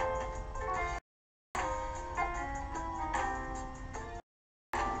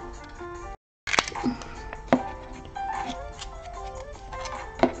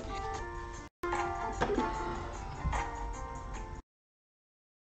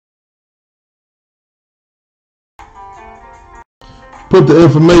 Put the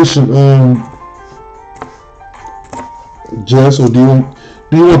information Jess, or do you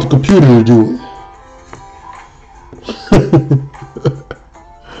want the computer to do it?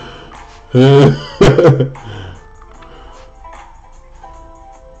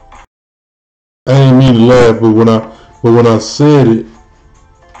 I didn't mean to laugh, but when I said it,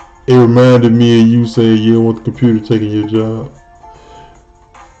 it reminded me of you saying you don't want the computer taking your job.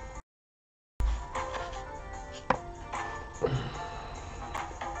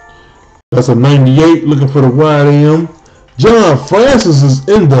 That's a 98. Looking for the wide AM. John Francis is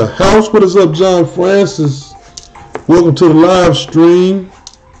in the house. What is up, John Francis? Welcome to the live stream.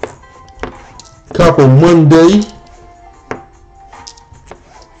 Copper Monday.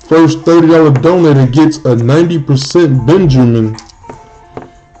 First $30 donator gets a 90%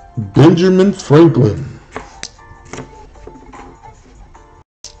 Benjamin Franklin.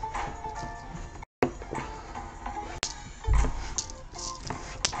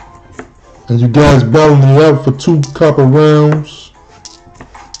 And you guys battling it out for 2 copper rounds.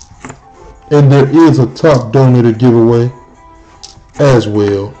 And there is a top donator giveaway as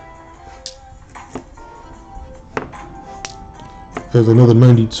well. There's another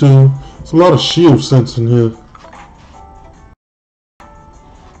 92. There's a lot of shield sense in here.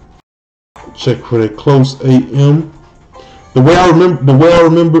 Check for that close AM. The way I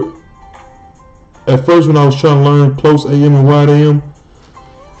remember at first when I was trying to learn close AM and wide AM,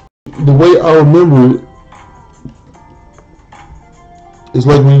 the way I remember it is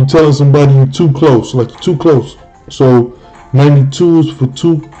like when you're telling somebody you're too close, like you're too close. So 92 is for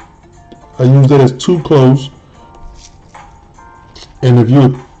too. I use that as too close. And if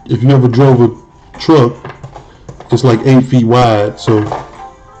you ever drove a truck, it's like 8 feet wide. So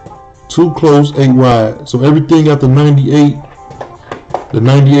too close, 8 wide. So everything after 98, the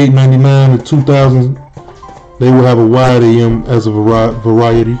 98, 99, the 2000, they will have a wide AM as a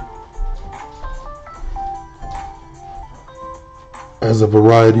variety. As a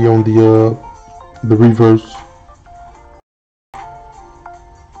variety on the reverse.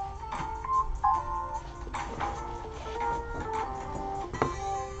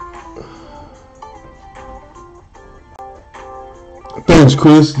 Thanks,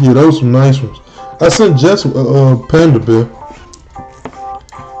 Chris. Yeah, those some nice ones. I sent Jess Panda Bear.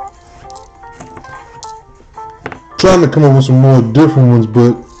 Trying to come up with some more different ones,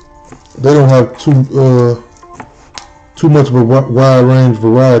 but they don't have too much of a wide range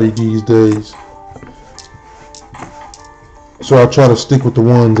variety these days. So I try to stick with the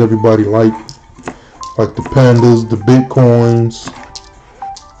ones everybody like the pandas, the bitcoins.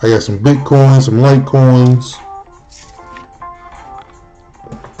 I got some bitcoins, some litecoins.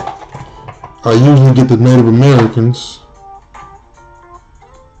 I usually get the Native Americans.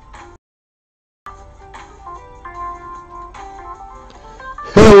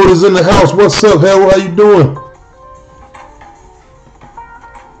 Harold is in the house. What's up, Harold? How you doing?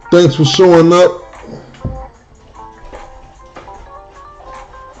 Thanks for showing up.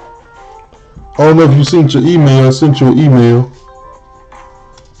 I don't know if you sent your email. I sent you an email.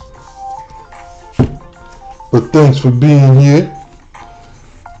 But thanks for being here.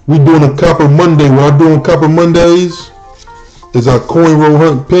 We doing a Copper Monday. What I do on Copper Mondays is I coin roll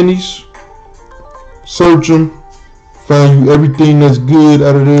hunt pennies, search them, find you everything that's good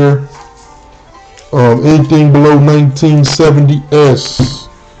out of there. Anything below 1970s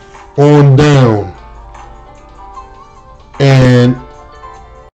on down. And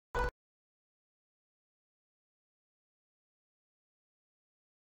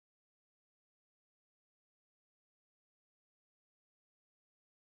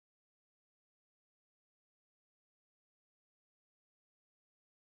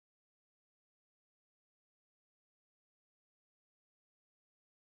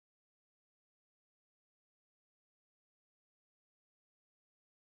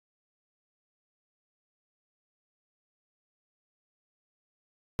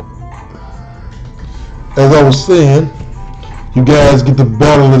as I was saying, you guys get to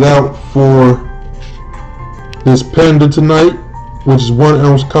battle it out for this panda tonight, which is 1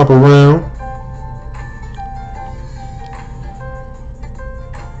 ounce copper round.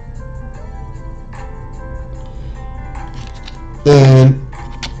 And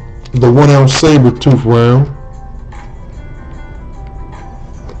the 1 ounce saber tooth round.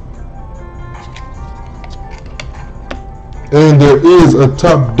 And there is a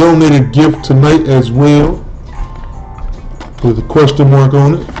top donated gift tonight as well, with a question mark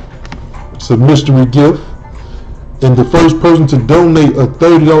on it. It's a mystery gift. And the first person to donate a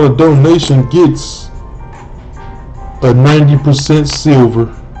 $30 donation gets a 90% silver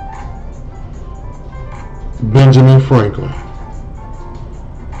Benjamin Franklin.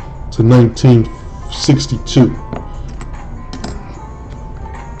 It's a 1962.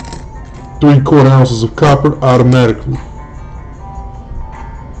 3/4 ounces of copper automatically.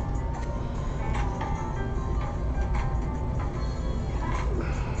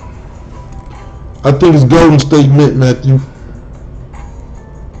 I think it's Golden State Mint, Matthew.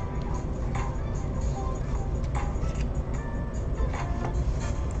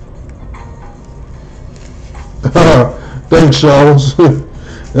 Thanks, Charles.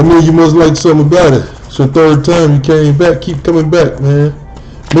 That means you must like something about it. It's your third time you came back. Keep coming back, man.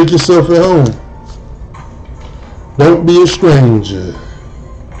 Make yourself at home. Don't be a stranger.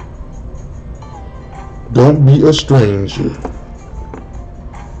 Don't be a stranger.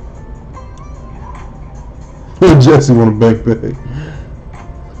 Jesse want a backpack.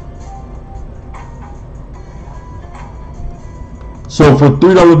 So for a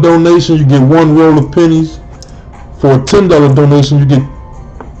 $3 donation, you get one roll of pennies. For a $10 donation, you get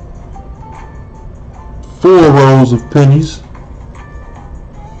 4 rolls of pennies.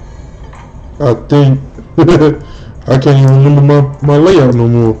 I think I can't even remember my layout no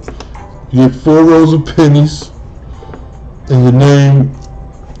more. You get 4 rolls of pennies and your name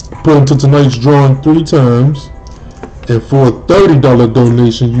put into tonight's drawing 3 times. And for a $30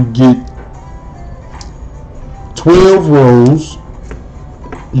 donation, you get 12 rolls.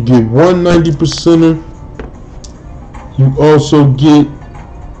 You get 190%er. You also get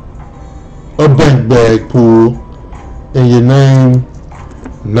a bank bag pull and your name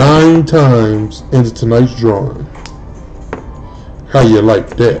 9 times into tonight's drawing. How you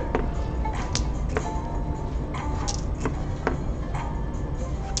like that?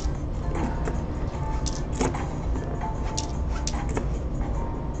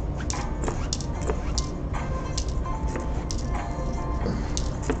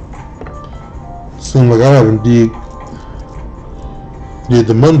 Seems like I haven't did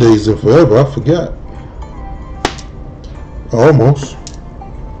the Mondays in forever. I forgot. Almost.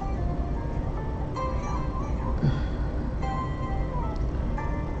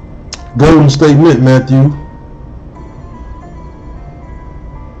 Golden State Mint, Matthew.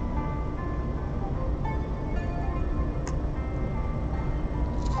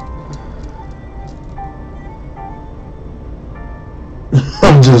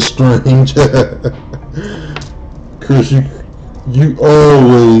 I'm just strange. Chris, you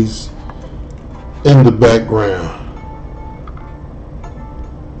always in the background.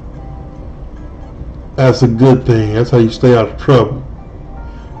 That's a good thing. That's how you stay out of trouble.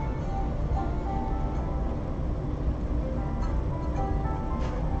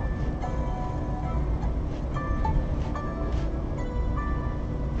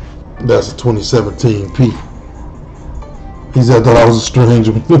 That's a 2017 P. He said I thought I was a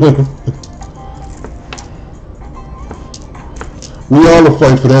stranger. We all will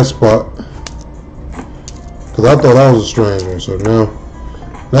fight for that spot. Cause I thought I was a stranger, so now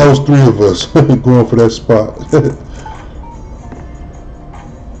it's 3 of us going for that spot.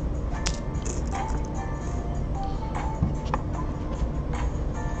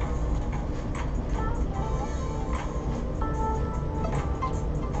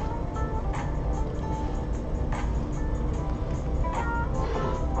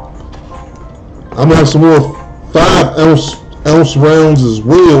 I'm gonna have some more 5-ounce rounds as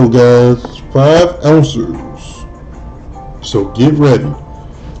well, guys. 5 ounces. So get ready.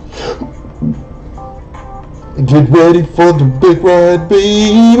 Get ready for the big ride,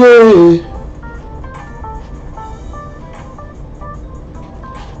 baby.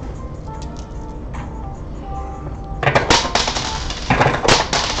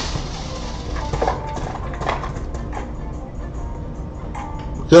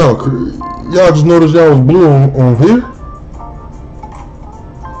 Y'all just noticed y'all was blue on here?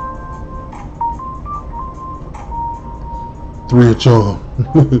 Three of charm.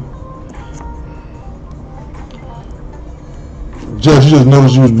 Judge, you just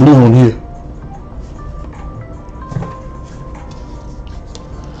noticed you was blue on here.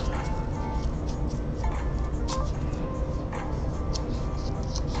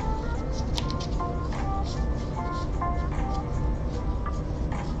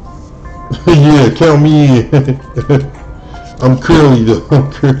 Yeah, count me in. I'm curly though.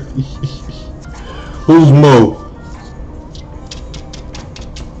 I'm curly. Who's Mo?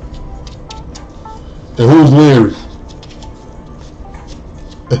 And who's Larry?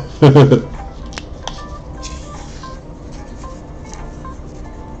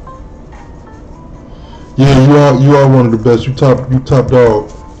 Yeah, you are one of the best. You top dog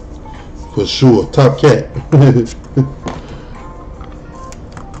for sure. Top cat.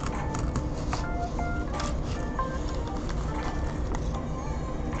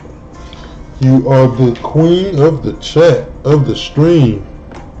 You are the queen of the chat, of the stream.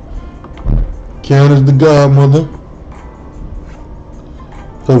 Karen is the godmother.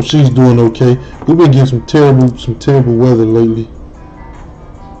 Hope she's doing okay. We've been getting some terrible weather lately.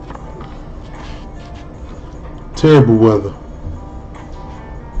 Terrible weather.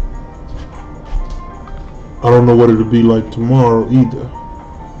 I don't know what it'll be like tomorrow either.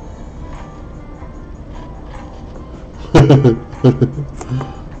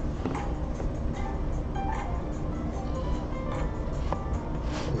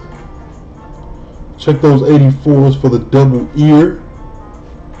 Check those 84s for the double ear.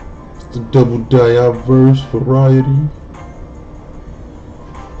 It's the double diverse variety.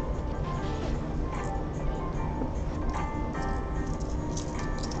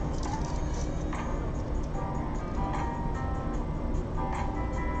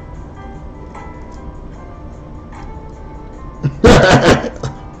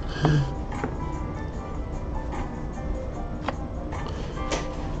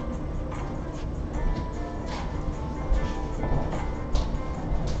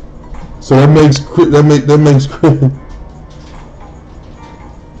 So that makes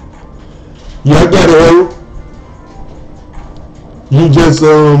yeah, I got it, Harold. You just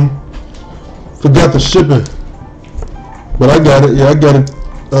forgot the shipping, but I got it. Yeah, I got it.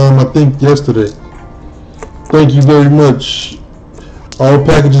 I think yesterday. Thank you very much. All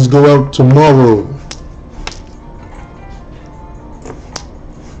packages go out tomorrow.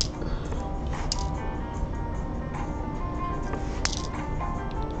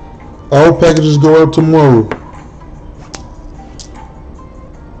 All packages go out tomorrow.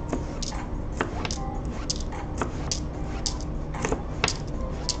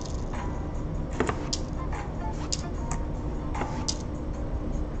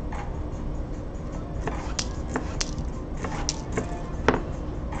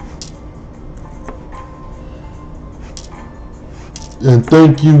 And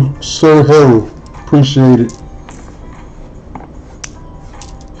thank you, Sir Harold. Appreciate it.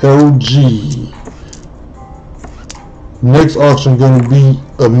 Harold G. Next auction gonna be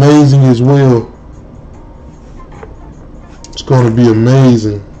amazing as well. It's gonna be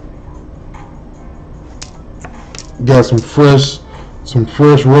amazing. Got some fresh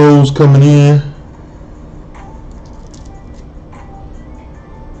rolls coming in.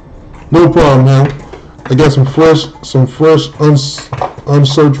 No problem, Harold. I got some fresh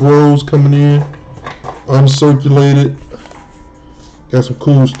unsearched rolls coming in, uncirculated. Got some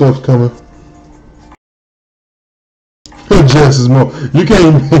cool stuff coming. Jess is more. You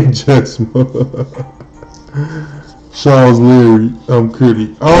can't make Jess more. Charles Leary, I'm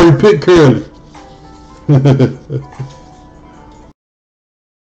Curly. I already picked Curly.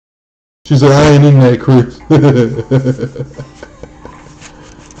 She said, I ain't in that, Chris.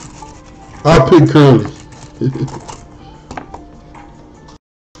 I picked Curly.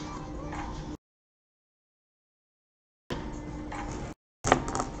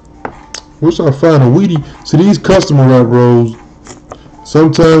 Wish I find a Wheatie. See, these customer wrap rolls,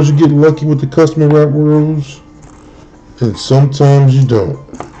 sometimes you get lucky with the customer wrap rolls, and sometimes you don't.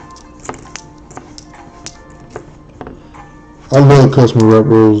 I love customer wrap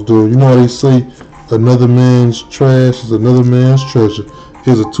rolls, though. You know how they say, another man's trash is another man's treasure.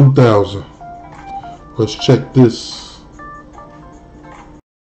 Here's a 2000. Let's check this.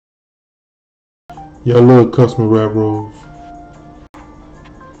 Yeah, I love customer wrap rolls.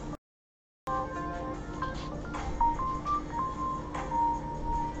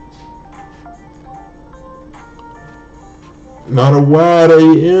 Not a wide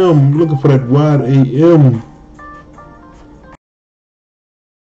AM. Looking for that wide AM.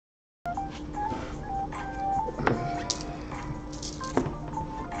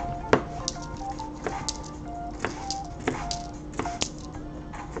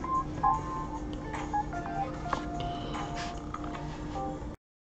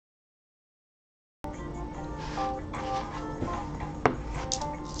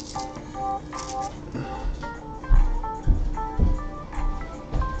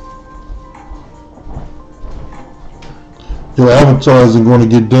 Your avatar isn't going to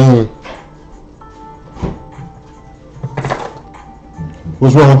get done.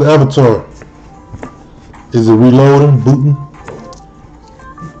 What's wrong with the avatar? Is it reloading, booting?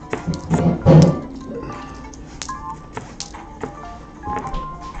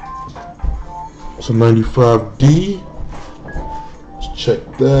 It's a 95D. Let's check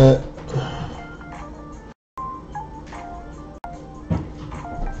that.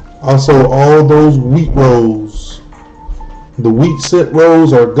 I sold all those wheat rolls. The wheat scent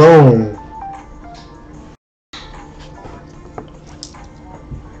rolls are gone.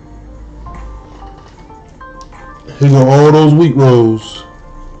 Here go all those wheat rolls.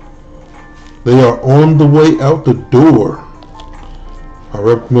 They are on the way out the door. I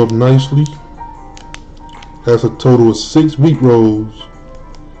wrapped them up nicely. That's a total of 6 wheat rolls.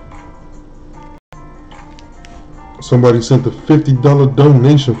 Somebody sent a $50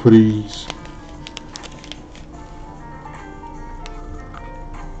 donation for these.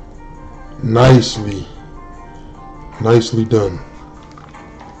 Nicely done.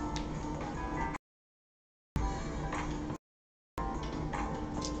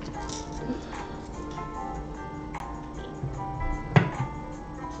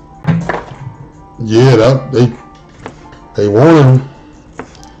 Yeah, they wanted them,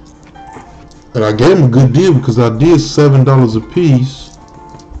 and I gave them a good deal because I did $7 a piece.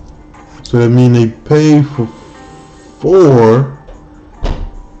 So that means they paid for 4.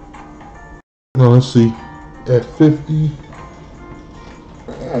 Now let's see, at 50.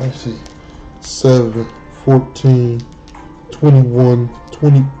 Let's see, 7, 14, 21,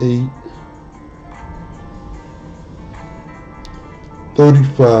 28,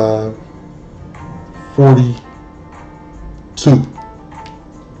 35, 42.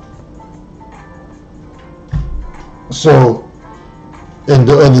 So, and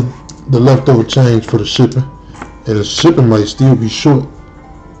the leftover change for the shipping, and the shipping might still be short.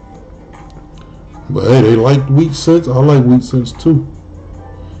 But hey, they like wheat cents. I like wheat cents too.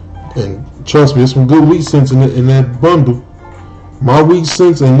 And trust me, there's some good wheat cents in that bundle. My wheat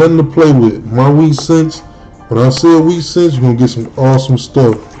cents ain't nothing to play with. My wheat cents, when I say wheat cents, you're gonna get some awesome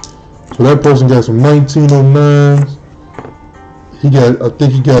stuff. So that person got some 1909s. I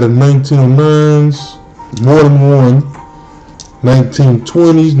think he got a 1909s, more than one.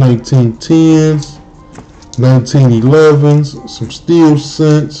 1920s, 1910s, 1911s, some steel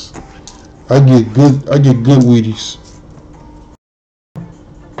cents. I get good Wheaties.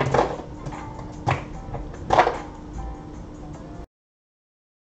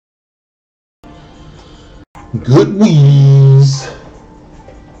 Good Wheaties.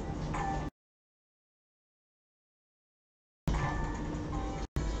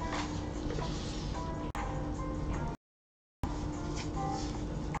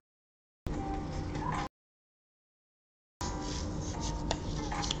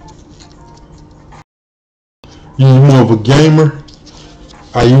 You're more of a gamer?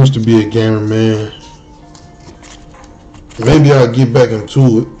 I used to be a gamer, man. Maybe I'll get back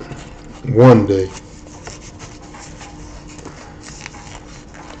into it one day.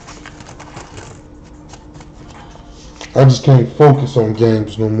 I just can't focus on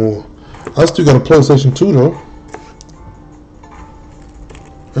games no more. I still got a PlayStation 2 though.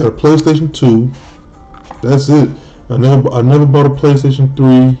 I had a PlayStation 2. That's it. I never bought a PlayStation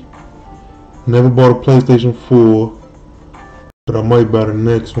 3. Never bought a PlayStation 4. But I might buy the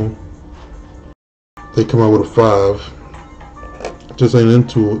next one. They come out with a 5. Just ain't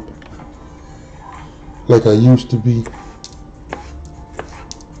into it like I used to be.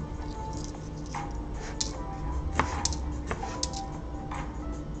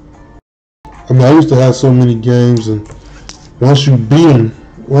 I mean, I used to have so many games, and once you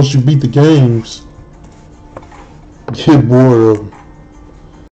beat the games, you get bored of them.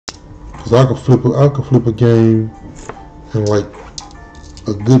 Cause I could flip a game in like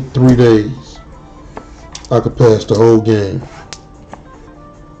a good 3 days. I could pass the whole game.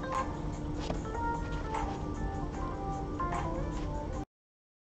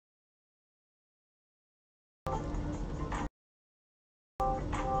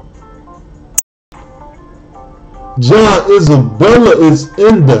 John Isabella is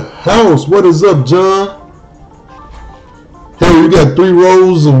in the house. What is up, John? Hey, you got 3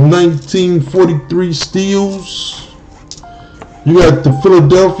 rows of 1943 steels. You got the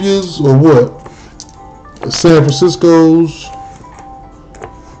Philadelphia's or what? The San Francisco's.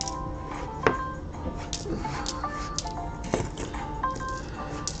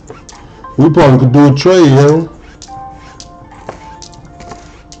 We probably could do a trade, yo.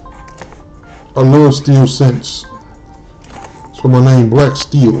 I love steel cents. So my name Black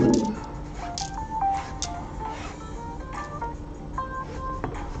Steel.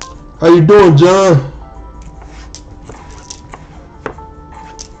 How you doing, John?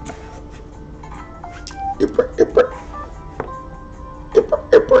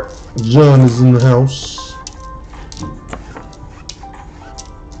 John is in the house.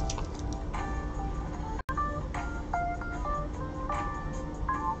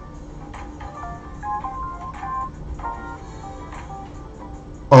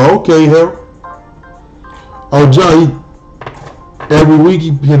 Oh, okay, hell. Oh, John, every week he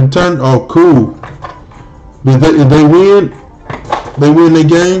can turn. Oh, cool. If they win, they win their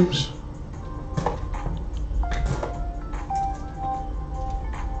games.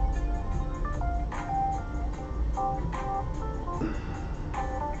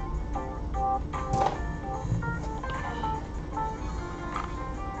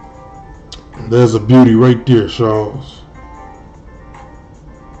 There's a beauty right there, Charles.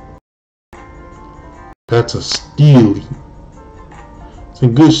 That's a steely. It's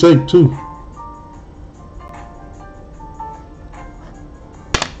in good shape too.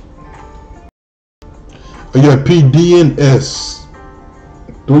 Oh, you got P, D, and S.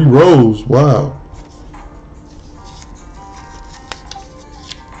 3 rows. Wow.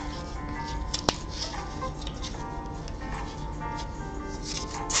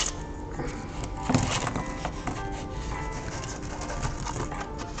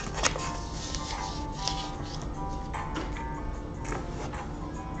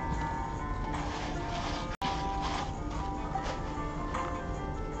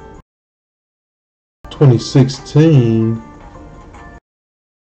 2016.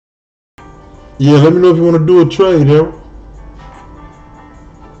 Yeah, let me know if you want to do a trade, Harold.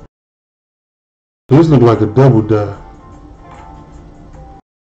 This look like a double die.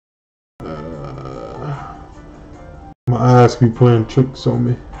 My eyes be playing tricks on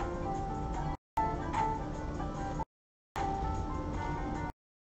me.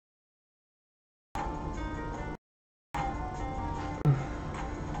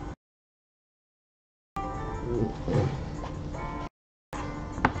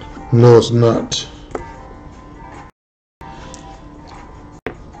 No, it's not.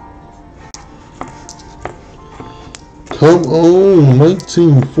 Come on,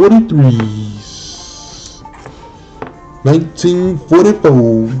 1943s.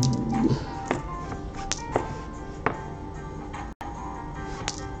 1944.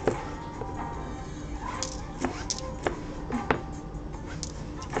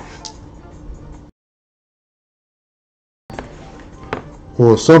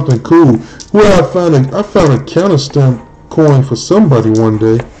 Or something cool. Well, I found a counter stamp coin for somebody one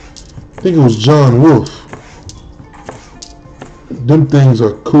day. I think it was John Wolfe. Them things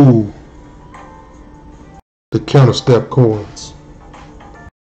are cool. The counter stamp coins.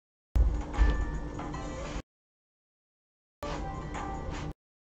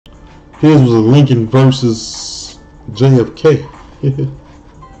 His was a Lincoln versus JFK.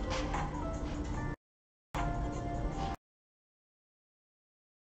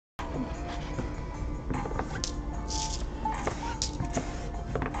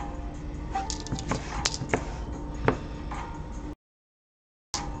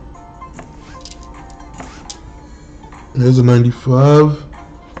 There's a 95.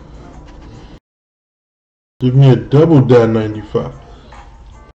 Give me a double die 95.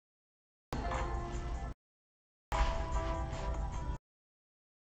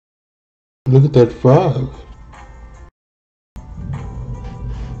 Look at that 5.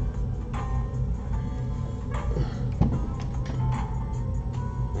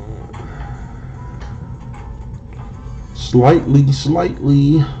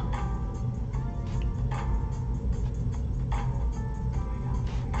 Slightly.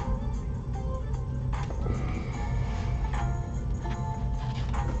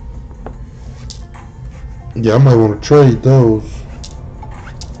 Yeah, I might want to trade those.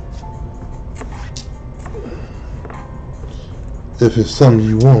 If it's something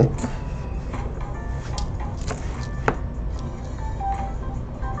you want.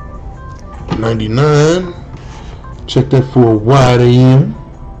 $99. Check that for a wide AM.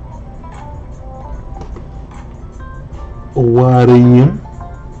 A wide AM.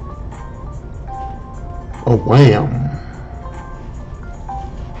 A wham.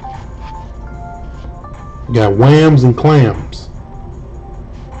 Got whams and clams.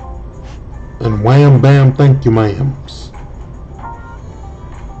 And wham bam thank you ma'ams.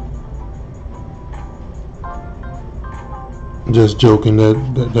 Just joking,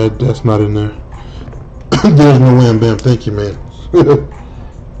 that's not in there. There's no wham bam thank you ma'ams.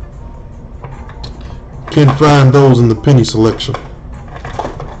 Can't find those in the penny selection.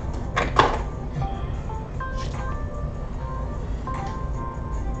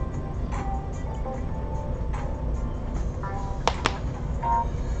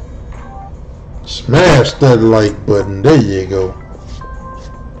 Smash that like button. There you go.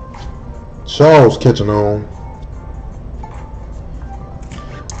 Charles catching on.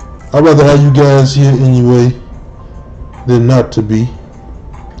 I'd rather have you guys here anyway than not to be.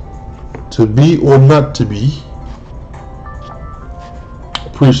 To be or not to be.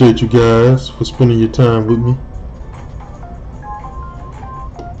 Appreciate you guys for spending your time with me.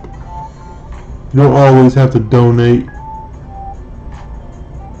 You don't always have to donate.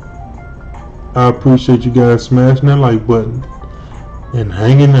 I appreciate you guys smashing that like button and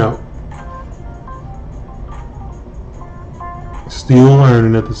hanging out. Still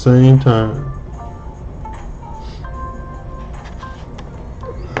learning at the same time.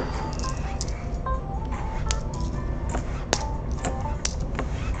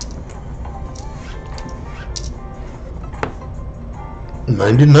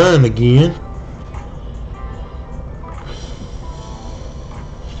 $99 again.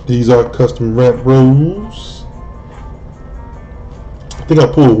 These are custom wrap rolls. I think I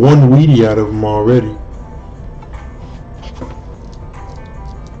pulled one Wheatie out of them already.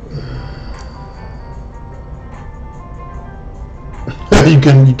 You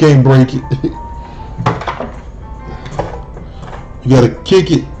can't break it. You gotta kick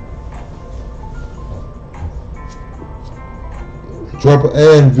it. Drop an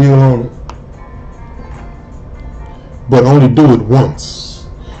anvil on it. But only do it once.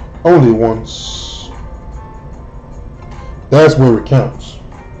 Only once. That's where it counts.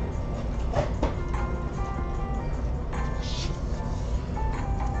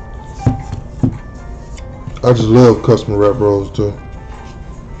 I just love custom wrap rolls too.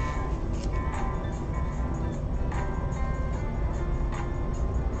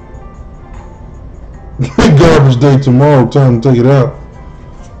 Garbage day tomorrow, time to take it out.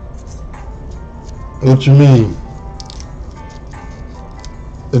 What you mean?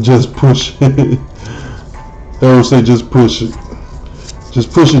 Just push it. I would say just push it.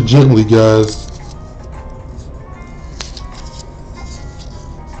 Just push it gently, guys.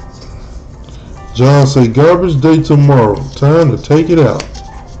 John say garbage day tomorrow, time to take it out.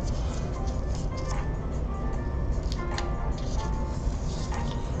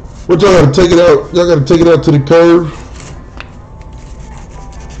 What y'all gotta take it out? Y'all gotta take it out to the curb.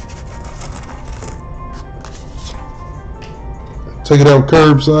 Take it out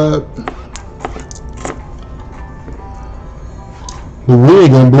curbside. The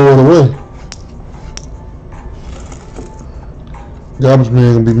wind gonna blow it away. Garbage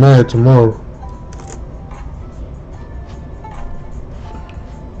man gonna be mad tomorrow.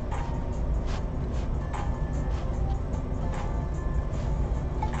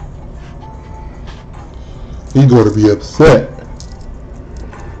 He's gonna be upset.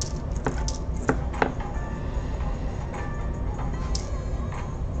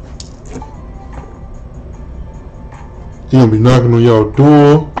 He gonna be knocking on y'all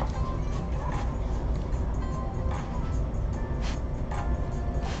door.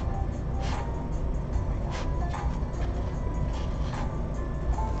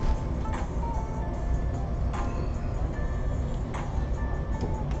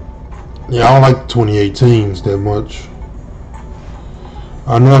 Yeah, I don't like the 2018s that much.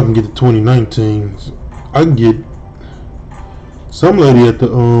 I know I can get the 2019s. I can get some lady at the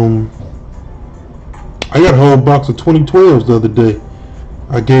I got a whole box of 2012s the other day.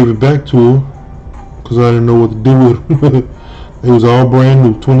 I gave it back to her because I didn't know what to do with them. It was all brand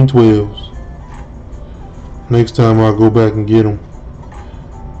new 2012s. Next time I'll go back and get them.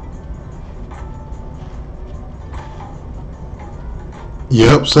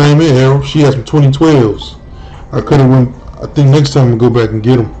 Yep, same here, Harold. She has some 2012s. I could have went. I think next time I'll go back and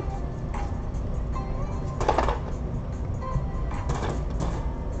get them.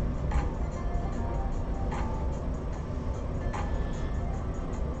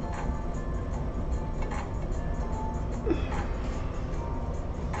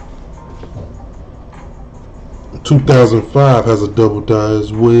 $2005 has a double die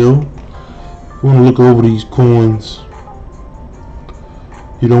as well. You want to look over these coins.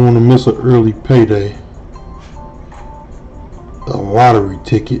 You don't want to miss an early payday. A lottery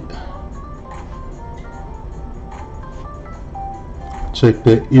ticket. Check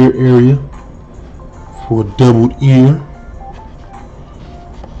that ear area for a doubled ear.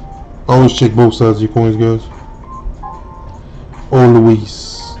 Always check both sides of your coins, guys. Or Luis.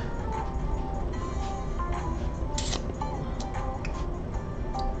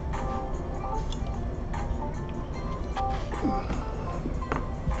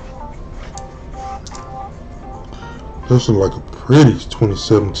 This looks like a pretty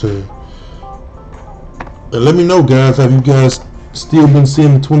 2017. And let me know, guys, have you guys still been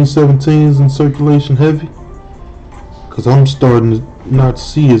seeing the 2017s in circulation heavy? Because I'm starting to not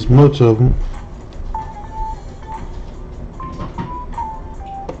see as much of them.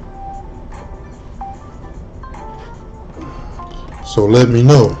 So let me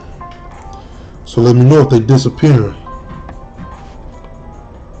know. So let me know if they disappearing.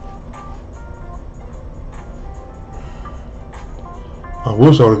 I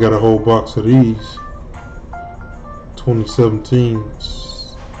wish I would have got a whole box of these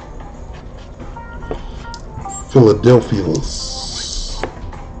 2017s. Philadelphia's.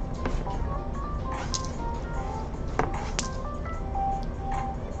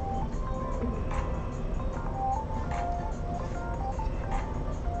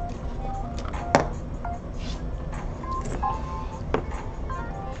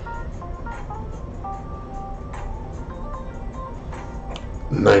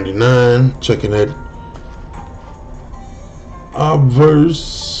 $99, checking that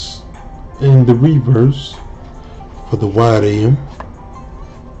obverse and the reverse for the wide AM,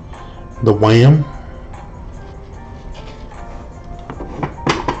 the wham.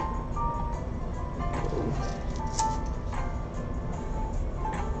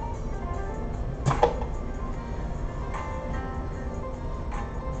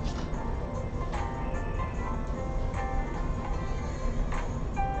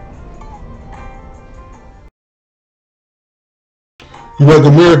 You like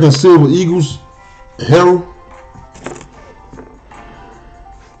American Silver Eagles, Harold?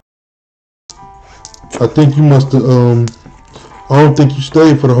 I think you must have, I don't think you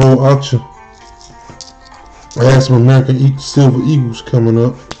stayed for the whole auction. I had some American Silver Eagles coming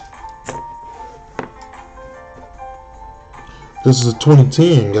up. This is a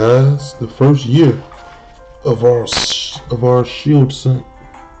 2010, guys. The first year of our shield set.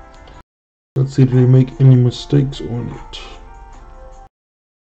 Let's see if they make any mistakes on it.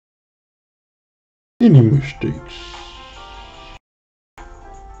 Any mistakes?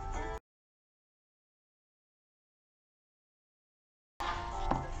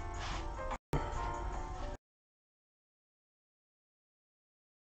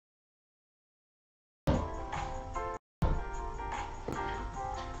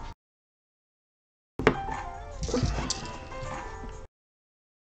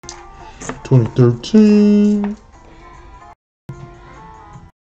 (2013).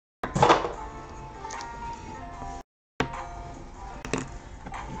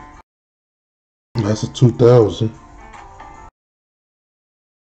 That's a 2000.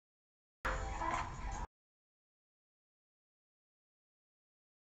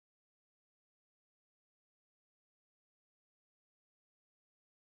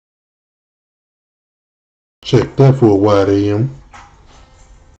 Check that for a wide AM.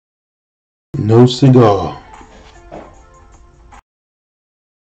 No cigar.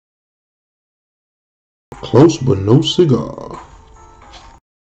 Close, but no cigar.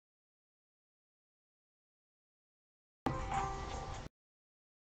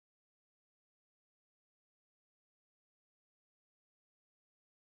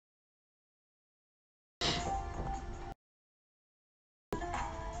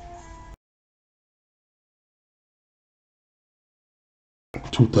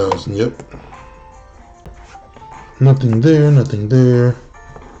 $2,000. Yep. Nothing there. Nothing there.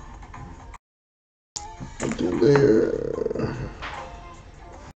 Nothing there.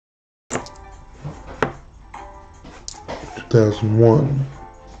 2001.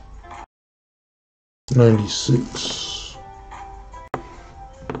 96.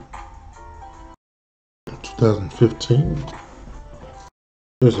 2015.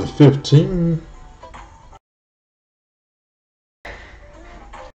 There's a 15.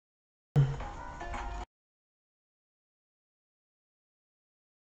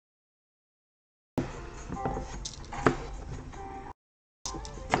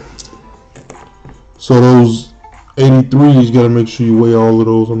 So those 83s, you gotta make sure you weigh all of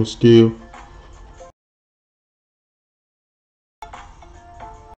those on the scale.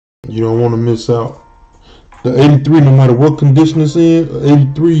 You don't want to miss out. The 83, no matter what condition it's in,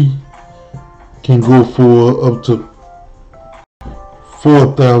 83 can go for up to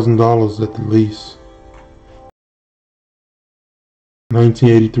 $4,000 at the least.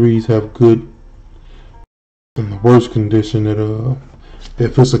 1983s have good in the worst condition that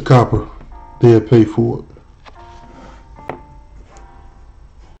if it's a copper, they'll pay for it.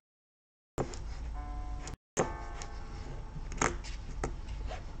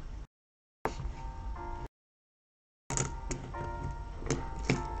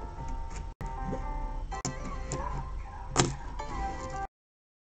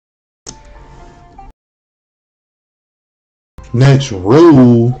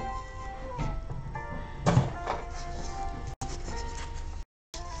 Natural.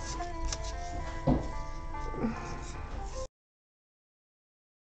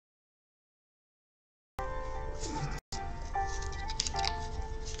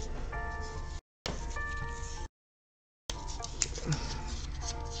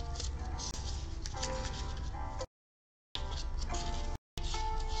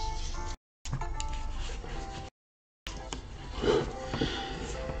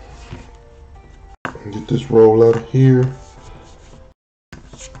 Get this roll out of here.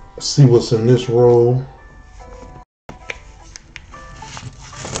 See what's in this roll.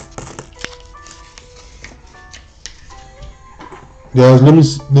 Guys, let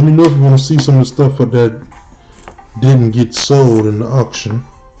me know if you want to see some of the stuff that didn't get sold in the auction.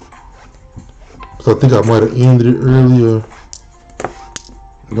 Cause I think I might have ended it earlier.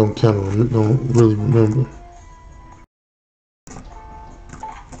 Don't really remember.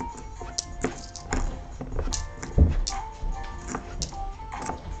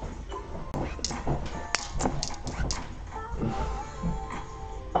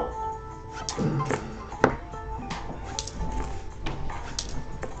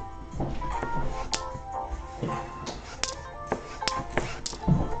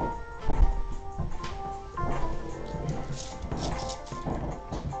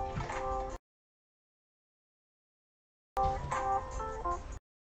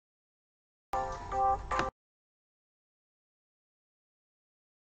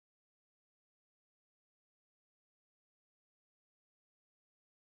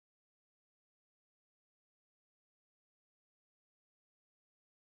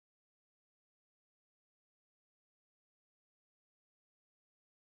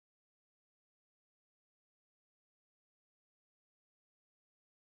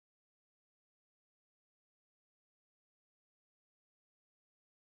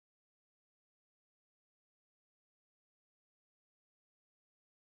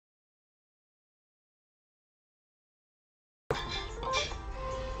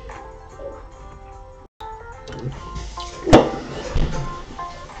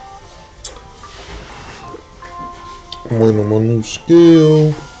 I'm waiting on my new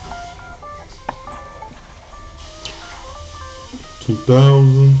skill.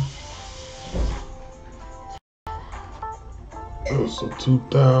 2000. So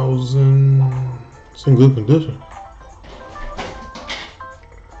 2000. It's in good condition.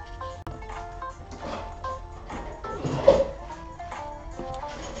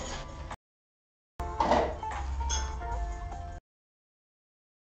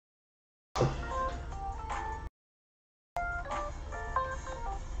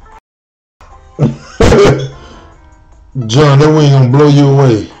 John, that way ain't gonna blow you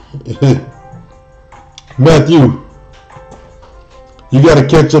away. Matthew, you gotta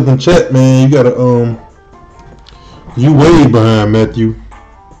catch up in chat, man. You gotta you way behind, Matthew.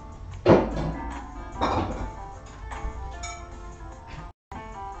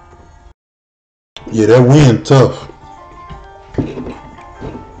 Yeah, that wind tough.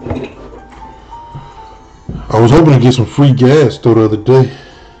 I was hoping to get some free gas though the other day.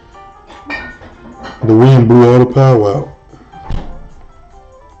 The wind blew all the power out.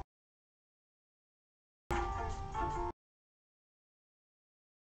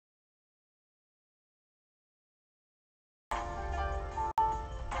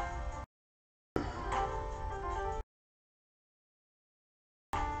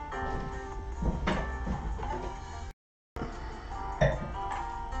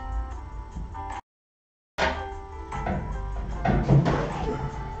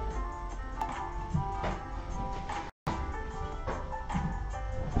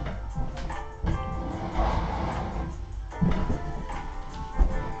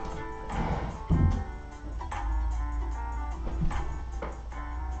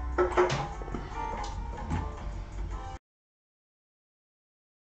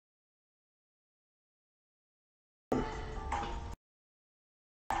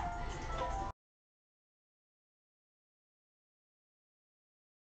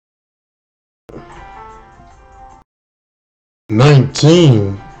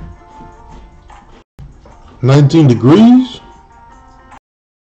 Nineteen degrees?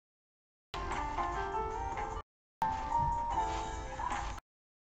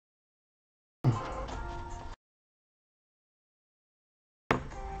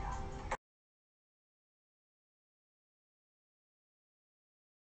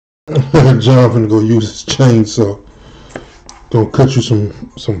 John finna go use his chainsaw. Gonna cut you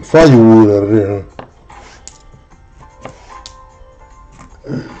some firewood out of there, huh?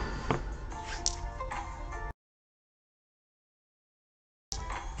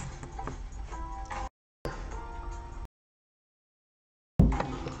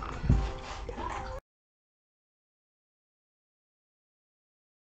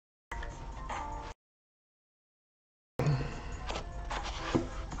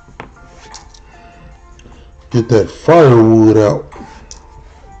 Get that firewood out.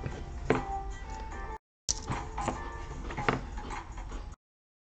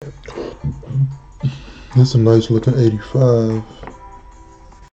 This is a nice looking 85.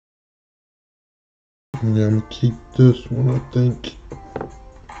 Yeah, I'm gonna keep this one, I think.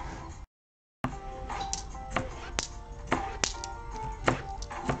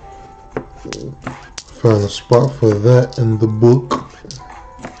 Found a spot for that in the book.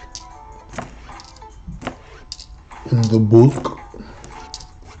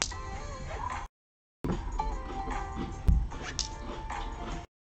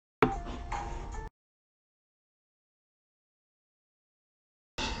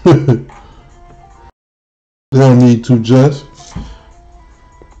 They don't need to, Jess.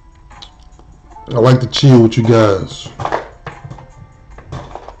 I like to chill with you guys.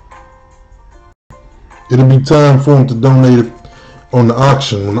 It'll be time for them to donate it on the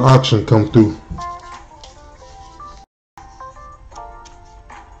auction when the auction comes through.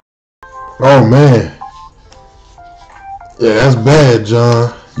 Oh man. Yeah, that's bad,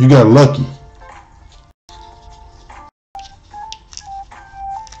 John. You got lucky.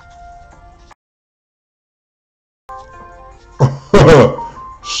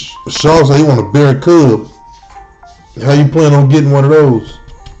 Shaw said he want a bear cub. How you plan on getting one of those?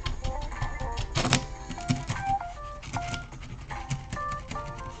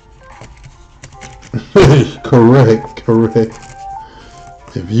 Correct.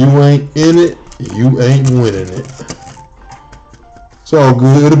 If you ain't in it, you ain't winning it. It's all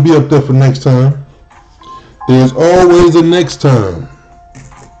good. It'll be up there for next time. There's always a next time.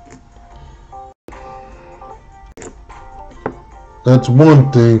 That's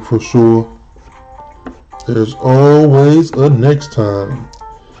one thing for sure. There's always a next time.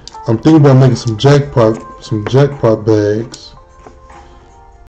 I'm thinking about making some jackpot bags.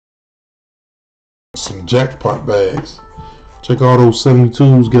 Some jackpot bags. Check all those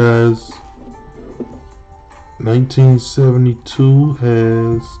 72s, guys. 1972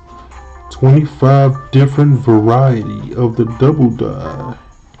 has 25 different variety of the double die,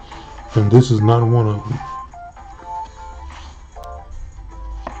 and this is not one of them.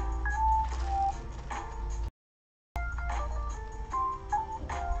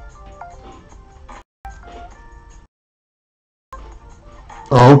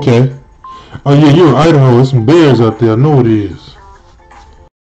 Oh, okay. Oh yeah, you're in Idaho. There's some bears out there. I know it is.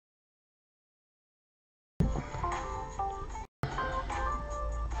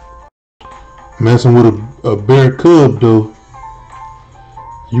 Messing with a bear cub though,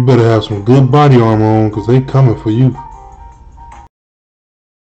 you better have some good body armor on, cause they coming for you.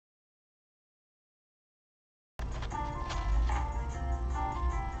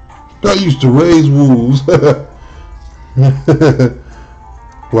 I used to raise wolves.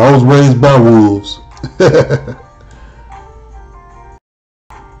 Well, I was raised by wolves.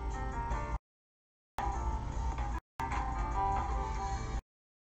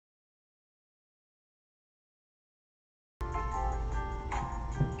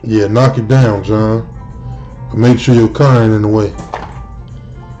 Yeah, knock it down, John. But make sure your car ain't in the way.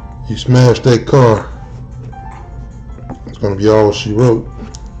 You smash that car, it's gonna be all she wrote.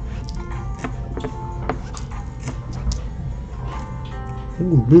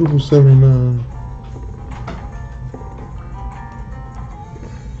 Ooh, beautiful 79.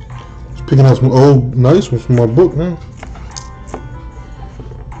 Just picking out some old nice ones from my book, man.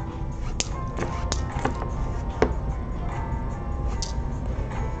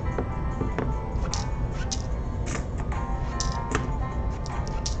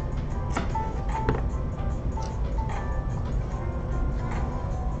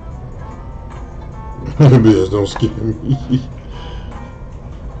 Bears don't scare me.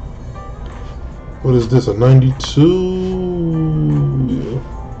 What is this, a 92? Yeah.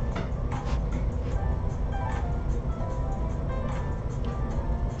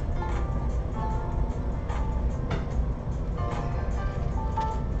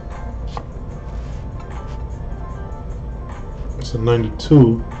 It's a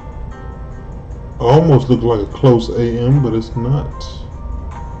 92. Almost look like a close AM, but it's not.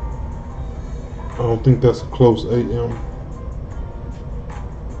 I don't think that's a close AM.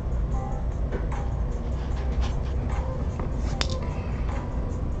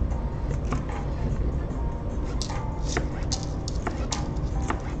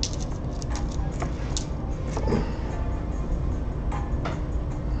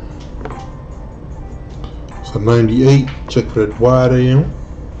 It's a 98. Check for that wide AM.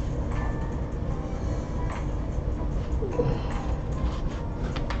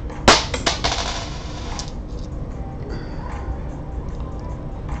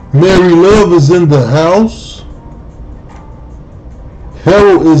 Mary Love is in the house.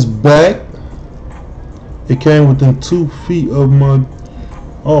 Harold is back. It came within 2 feet of my...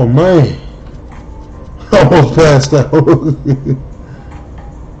 Oh man. I almost passed out.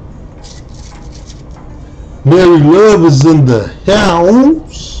 Mary Love is in the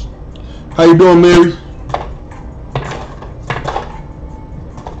house. How you doing, Mary?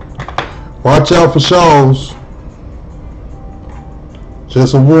 Watch out for Shaws.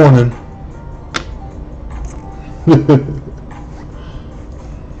 Just a warning.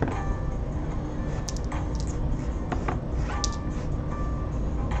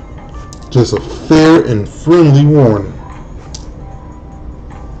 Just a fair and friendly warning.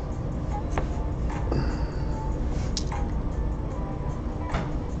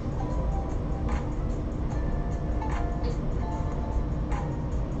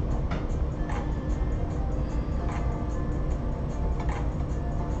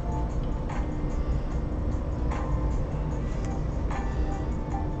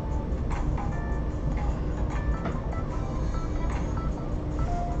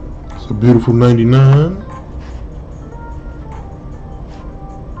 A beautiful 99.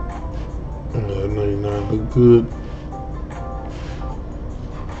 Yeah, 99 look good.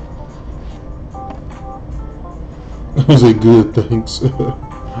 Was it good? Thanks.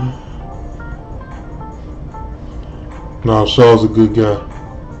 Nah, Shaw's a good guy.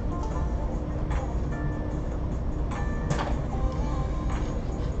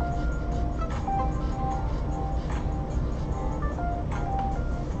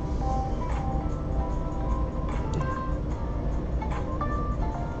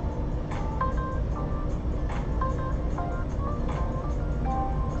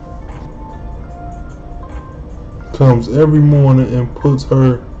 comes every morning and puts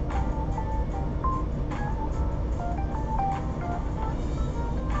her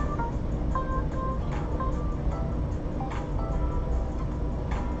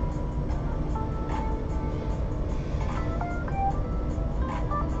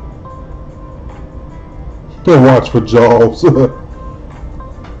watch for Jaws.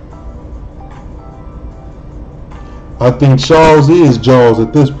 I think Charles is Jaws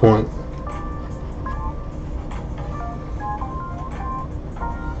at this point.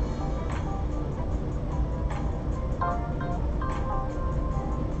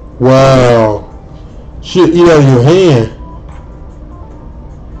 Wow. Shit, eat out of your hand.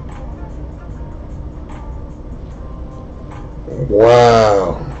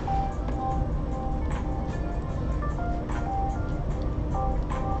 Wow.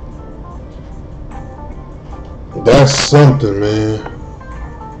 That's something, man.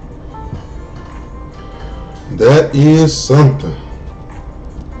 That is something.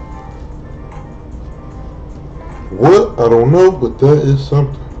 What? I don't know, but that is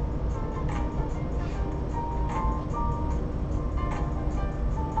something.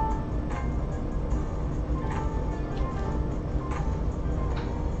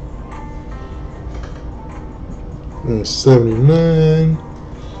 And 79.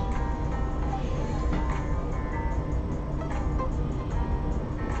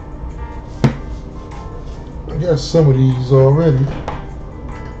 I got some of these already.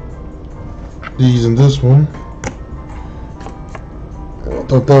 These and this one. I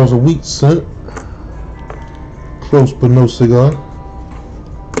thought that was a wheat scent. Close but no cigar.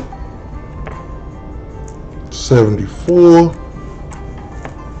 74.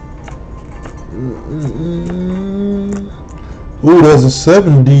 Ooh, there's a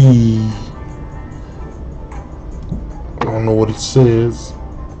 70. I don't know what it says.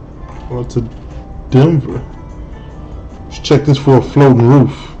 Oh, it's a Denver. Let's check this for a floating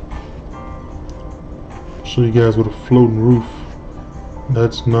roof. Show you guys what a floating roof.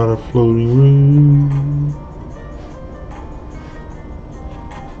 That's not a floating roof.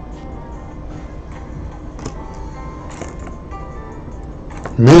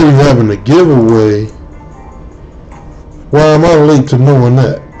 Maybe having a giveaway. Why am I late to knowing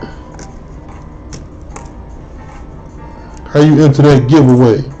that? How you enter that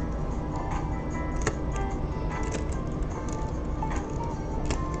giveaway?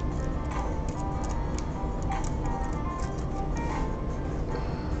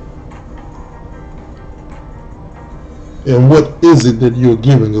 And what is it that you're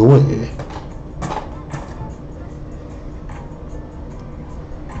giving away?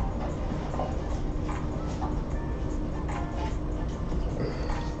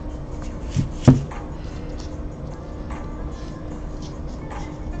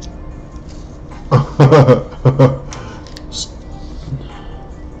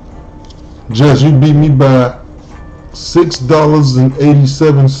 Jess, you beat me by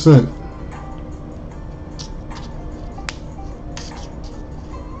 $6.87.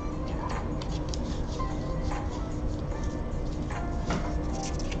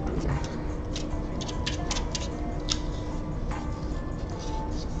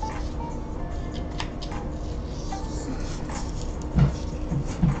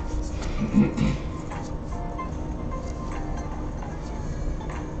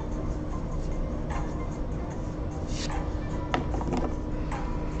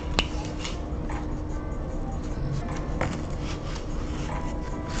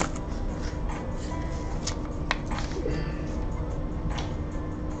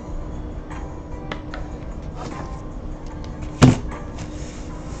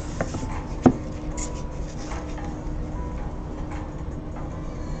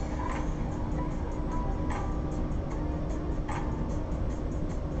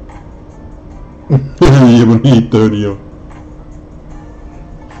 Yeah, we need 30 of them.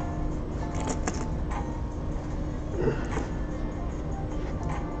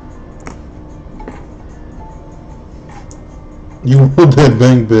 You want that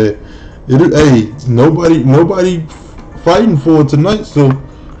bank bag? Hey, nobody fighting for it tonight, so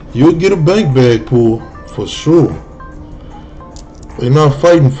you'll get a bank bag pull for sure. They're not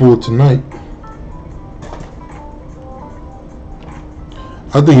fighting for it tonight.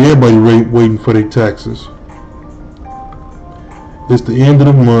 I think everybody waiting for their taxes. It's the end of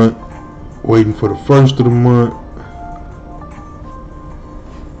the month, waiting for the first of the month.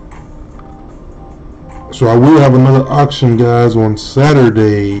 So I will have another auction, guys, on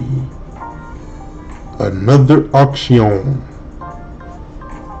Saturday. Another auction.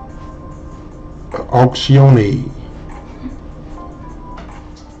 Auctione.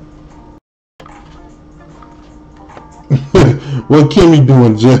 What Kimmy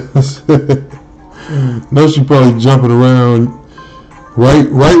doing, Jess? No, she probably jumping around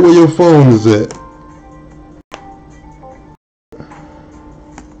right where your phone is at.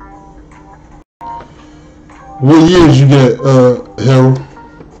 What years you got, Harold?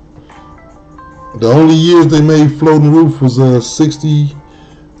 The only years they made floating roof was 69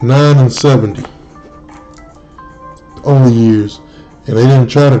 and 70. The only years. And they didn't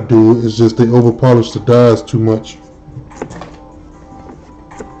try to do it, it's just they over polished the dies too much.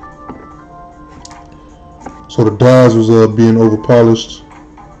 So the dies was being over polished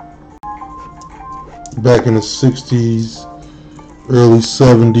back in the 60s, early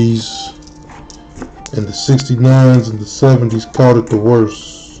 70s, and the 69s and the 70s caught it the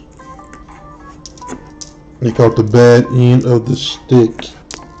worst. They caught the bad end of the stick.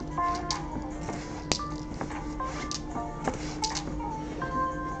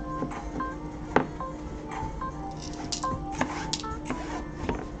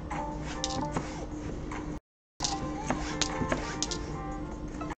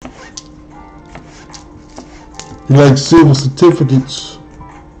 You like silver certificates?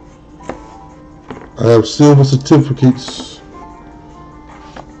 I have silver certificates.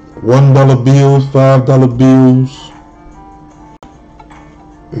 $1 bills, $5 bills.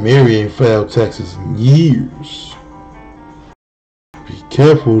 Mary ain't filed taxes in years. Be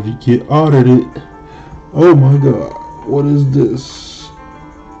careful to get audited. Oh my God, what is this?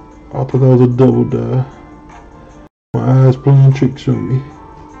 I thought that was a double die. My eyes playing tricks on me.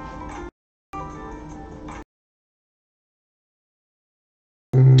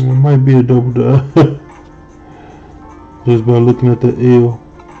 It might be a double die. Just by looking at the L.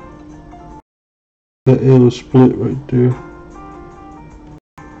 That L is split right there.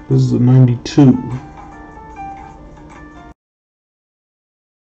 This is a 92.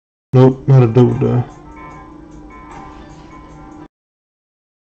 Nope, not a double die.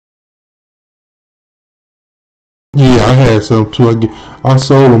 Yeah, I had some too. I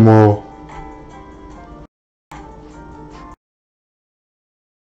sold them all.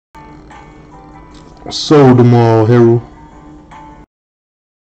 Sold them all, Harold.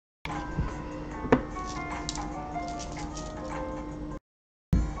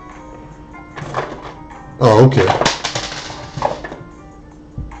 Oh, okay.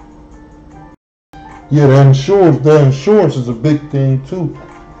 Yeah, the insurance is a big thing too.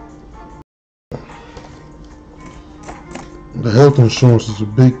 The health insurance is a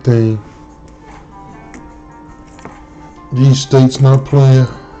big thing. These states not playing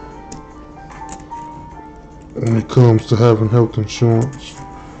when it comes to having health insurance.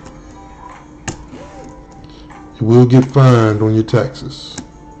 You will get fined on your taxes.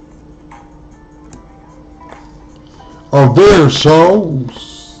 Oh, there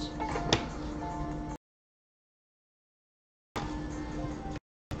shows.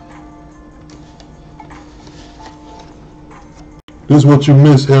 This is what you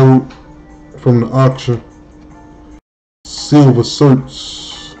missed, Harold, from the auction. Silver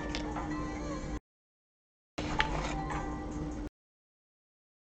certs.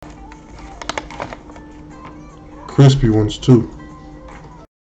 Crispy ones too.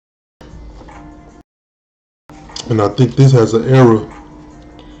 And I think this has an error.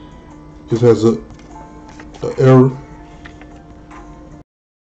 This has a error.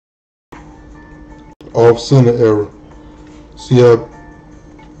 Off center error. See how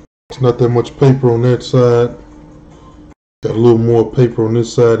it's not that much paper on that side. Got a little more paper on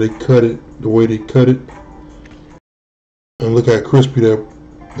this side. They cut it the way they cut it. And look how crispy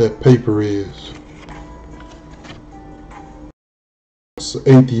that paper is. It's an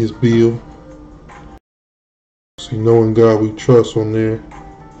atheist bill. See, knowing God we trust on there.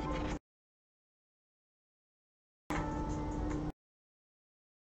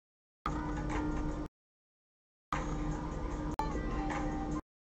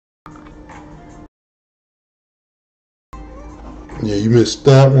 Yeah, you missed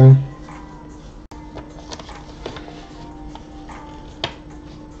that one.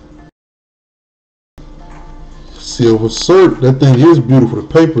 Silver cert. That thing is beautiful. The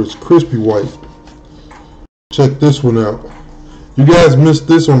paper is crispy white. Check this one out. You guys missed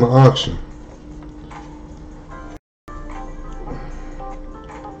this on the auction.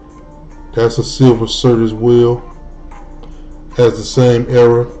 That's a silver cert as well. Has the same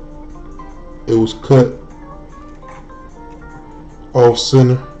error. It was cut off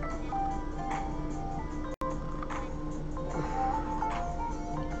center.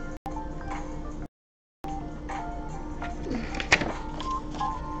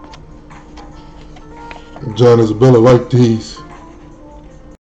 John Isabella like these.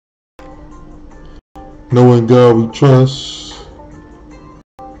 Knowing God we trust.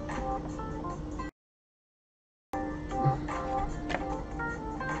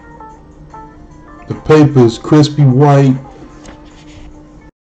 The paper is crispy white.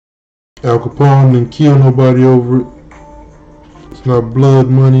 Al Capone didn't kill nobody over it. It's not blood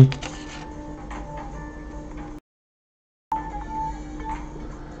money.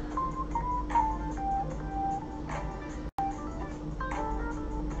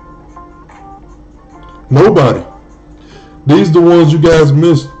 Nobody. These the ones you guys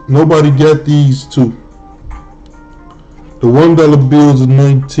missed. Nobody got these two. The $1 bills are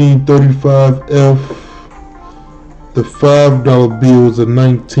 1935F. The $5 bills are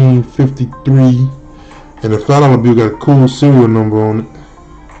 1953. And the $5 bill got a cool serial number on it.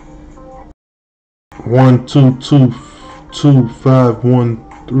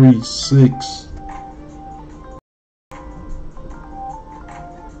 122253136.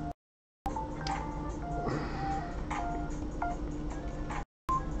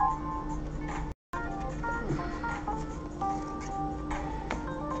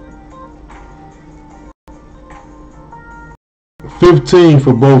 $15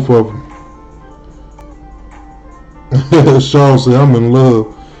 for both of them. Sean said, I'm in love.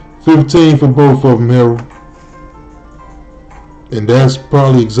 $15 for both of them, Harold. And that's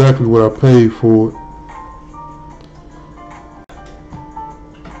probably exactly what I paid for it.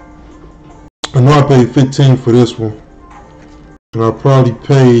 I know I paid $15 for this one. And I probably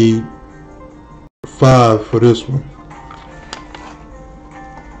paid $5 for this one.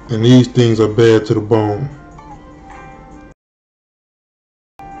 And these things are bad to the bone.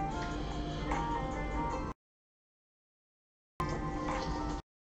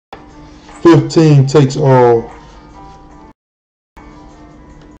 $15 takes all.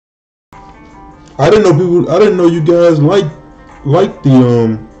 I didn't know you guys like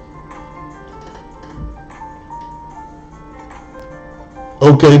the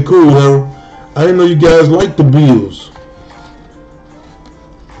Okay, cool, Harold. I didn't know you guys like the bills.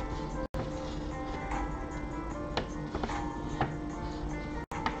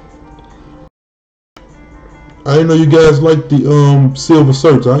 I didn't know you guys like the silver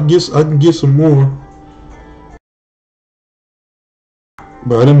certs. I guess I can get some more.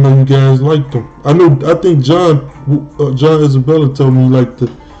 But I didn't know you guys liked them. I think John Isabella told me he liked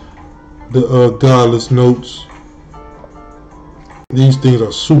the godless notes. These things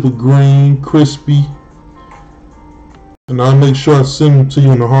are super green, crispy. And I'll make sure I send them to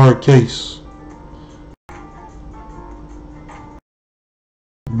you in a hard case.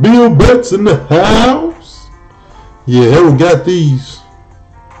 Bill Betts in the house. Yeah, Harold got these.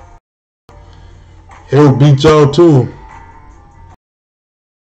 Harold beat y'all to them.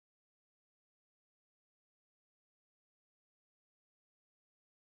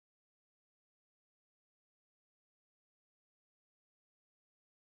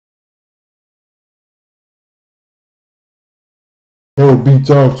 Harold beat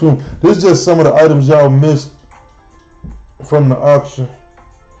y'all to them. This is just some of the items y'all missed from the auction.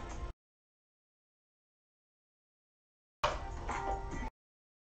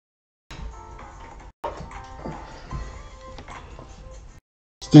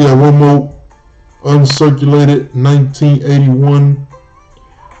 Still got one more uncirculated 1981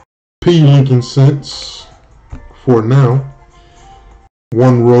 P. Lincoln cents for now.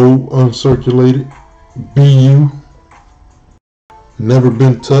 One row uncirculated BU. Never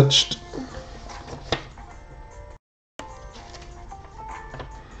been touched.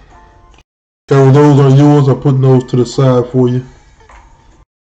 Carol, those are yours. I'm putting those to the side for you.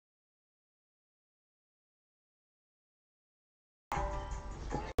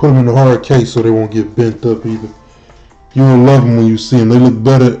 Put them in a hard case so they won't get bent up either. You'll love them when you see them. They look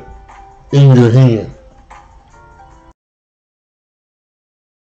better in your hand.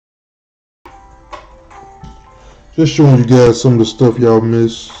 Just showing you guys some of the stuff y'all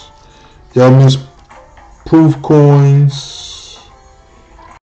miss. Y'all miss proof coins.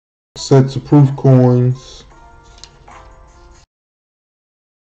 Sets of proof coins.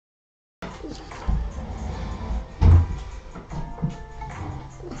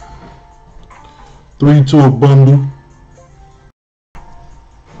 Three to a bundle.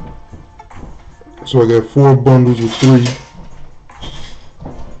 So I got 4 bundles with 3.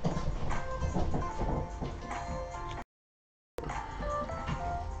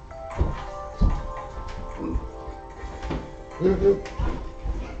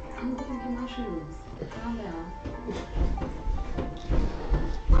 I'm looking for my shoes. Calm down.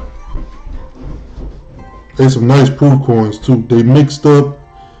 There's some nice proof coins too. They mixed up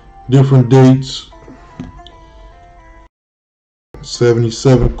different dates.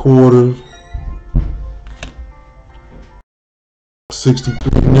 77 quarters,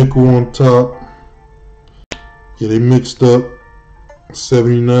 63 nickel on top. Yeah, they mixed up.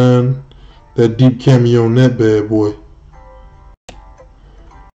 79. That deep cameo on that bad boy.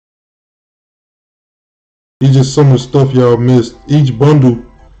 These just some of the stuff y'all missed. Each bundle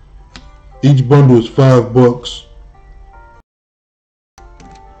is $5.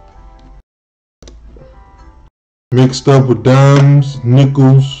 Mixed up with dimes,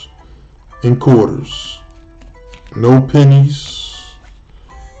 nickels, and quarters. No pennies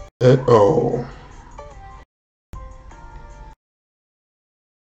at all.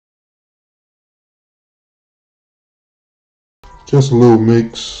 Just a little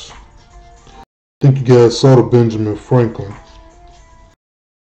mix. I think you guys saw the Benjamin Franklin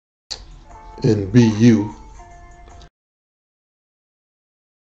in BU.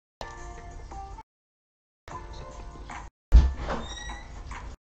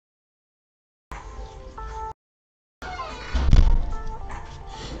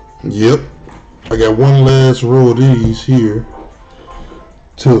 Yep, I got one last row of these here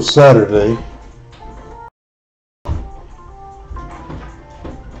till Saturday.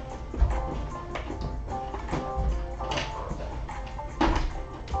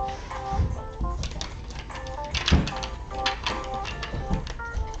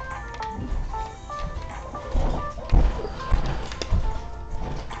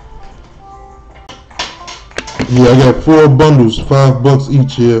 Yeah, I got 4 bundles, $5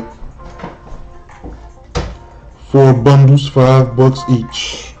 each here. 4 bundles, $5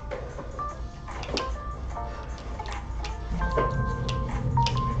 each.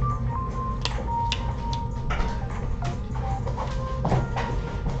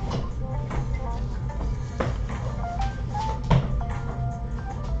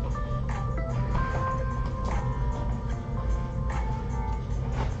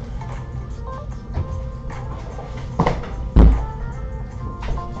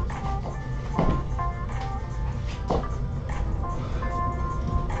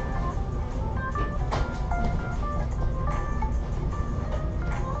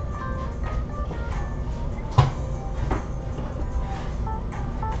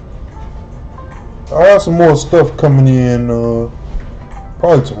 I have some more stuff coming in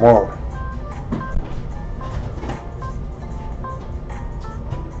probably tomorrow.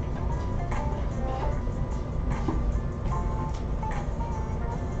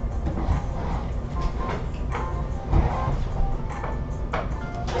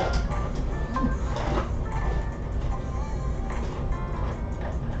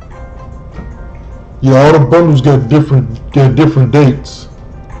 Yeah, all the bundles got different dates.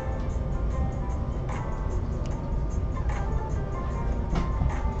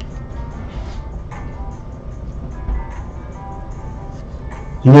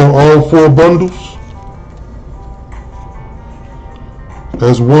 You want all 4 bundles?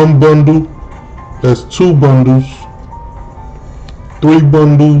 That's 1 bundle. That's 2 bundles. 3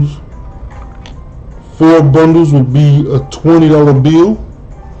 bundles. 4 bundles would be a $20 bill.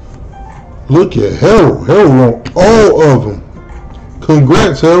 Look at Harold. Harold on all of them.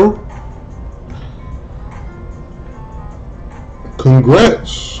 Congrats, Harold.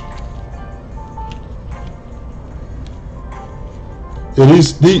 Congrats. Yeah, I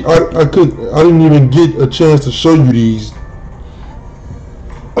didn't even get a chance to show you these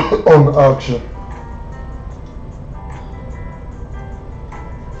on the auction.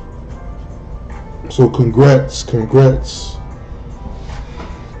 So congrats.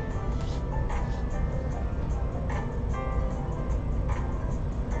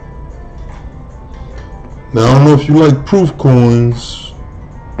 Now I don't know if you like proof coins.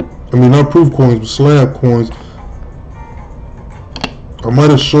 I mean, not proof coins, but slab coins. I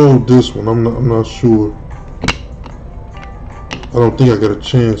might have showed this one. I'm not sure. I don't think I got a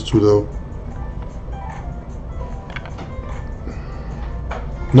chance to though.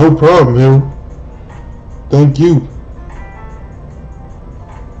 No problem, Harold. Thank you.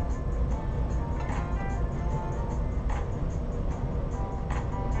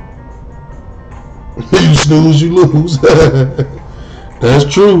 You snooze, you lose. That's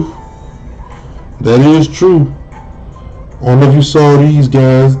true. That is true. I don't know if you saw these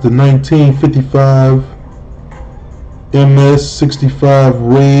guys, the 1955 MS65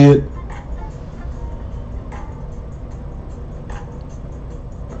 red.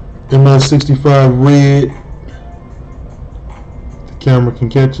 MS65 red. The camera can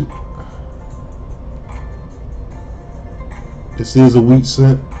catch it. This is a wheat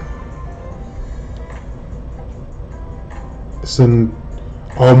cent. It's in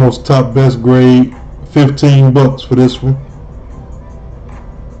almost top best grade. $15 for this one.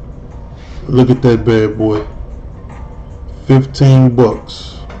 Look at that bad boy.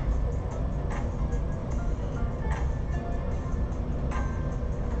 $15.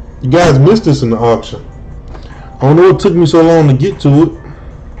 You guys missed this in the auction. I don't know what took me so long to get to it.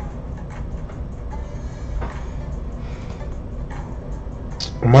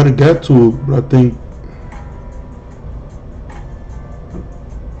 I might have got to it, but I think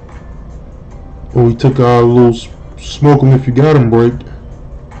when we took our little smoke 'em if you got 'em break.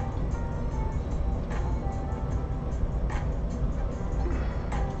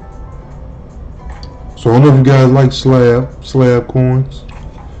 So I don't know if you guys like slab coins.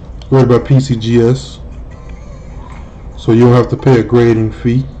 Graded by PCGS. So you don't have to pay a grading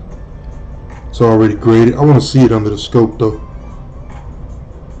fee. It's already graded. I want to see it under the scope though.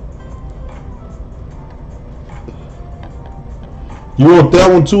 You want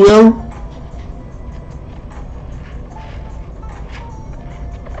that one too, Aaron?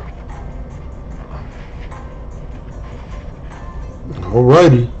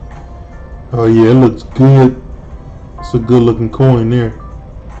 Alrighty. Oh yeah, it looks good. It's a good looking coin there.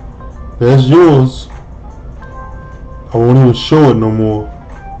 That's yours. I won't even show it no more.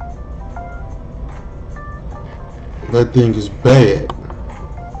 That thing is bad.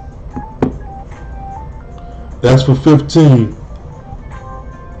 That's for 15.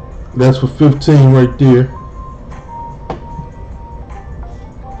 That's for 15 right there.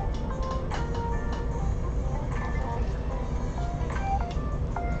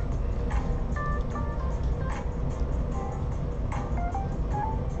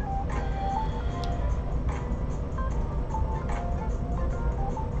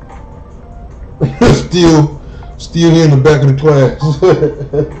 Still here in the back of the class.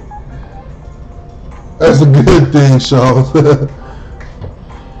 That's a good thing, Sean.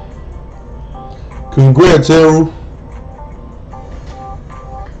 Congrats, Harold.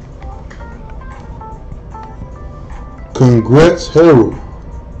 Congrats, Harold.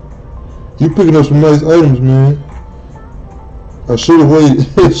 You picking up some nice items, man. I should have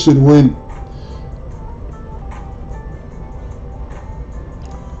waited. Should have waited.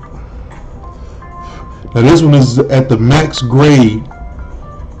 Now this one is at the max grade.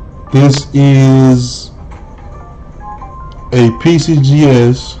 This is a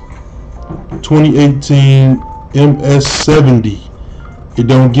PCGS 2018 MS70. It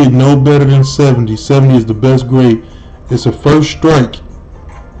don't get no better than 70. 70 is the best grade. It's a first strike.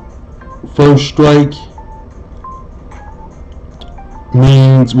 First strike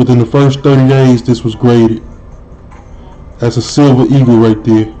means within the first 30 days this was graded. That's a silver eagle right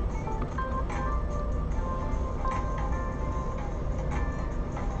there.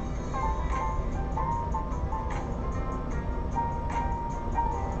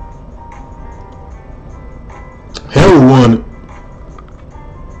 Harold won it.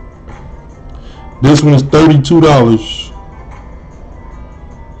 This one is $32.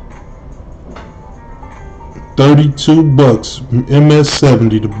 32 bucks.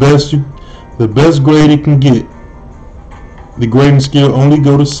 MS70, the best grade it can get. The grading scale only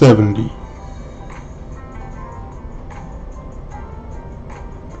go to 70.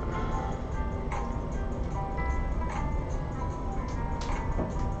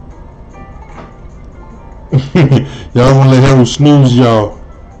 Y'all wanna let Harold snooze y'all.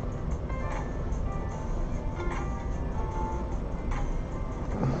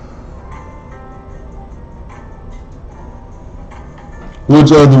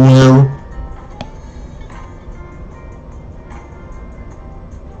 Which other one, Harold?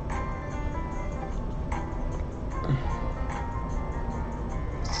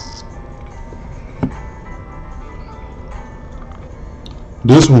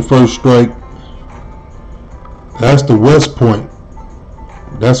 This one first strike. That's the West Point.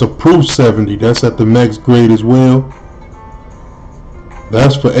 That's a proof 70. That's at the max grade as well.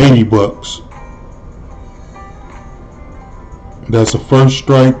 That's for 80 bucks. That's a first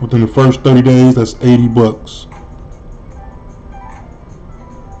strike within the first 30 days. That's 80 bucks.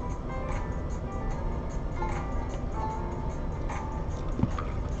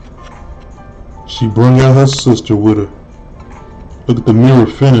 She brung out her sister with her. Look at the mirror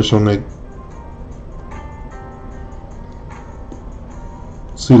finish on that.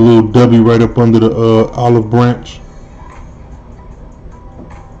 See a little W right up under the olive branch.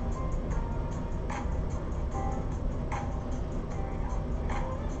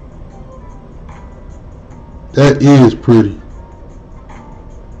 That is pretty.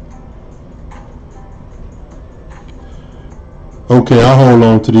 Okay, I'll hold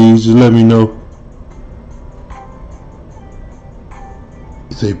on to these. Just let me know.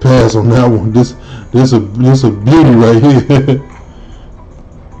 Say pass on that one. This a beauty right here.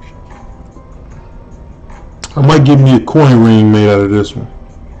 I might get me a coin ring made out of this one.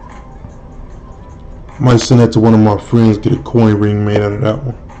 Might send that to one of my friends, get a coin ring made out of that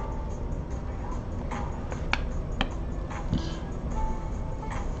one.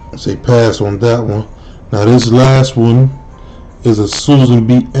 Say pass on that one. Now this last one is a Susan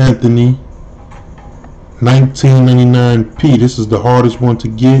B. Anthony 1999p. This is the hardest one to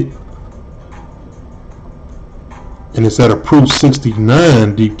get. And it's at a proof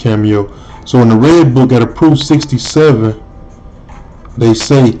 69 deep cameo. So in the red book at a proof 67, they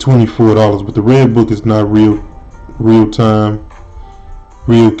say $24, but the red book is not real time,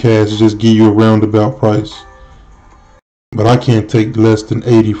 real cash. It just give you a roundabout price. But I can't take less than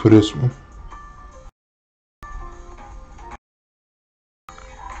 80 for this one.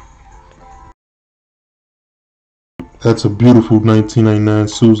 That's a beautiful 1999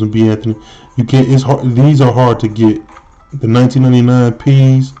 Susan B. Anthony. You can't. It's hard. These are hard to get. The 1999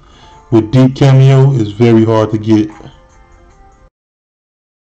 P's with deep cameo is very hard to get.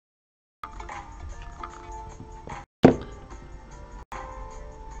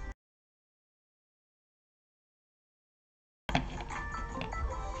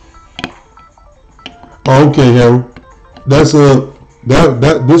 Okay, Harold. That's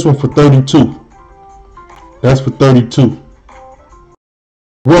this one for 32. That's for 32.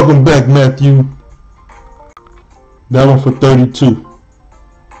 Welcome back, Matthew. That one for 32.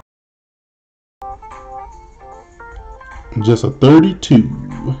 Just a 32.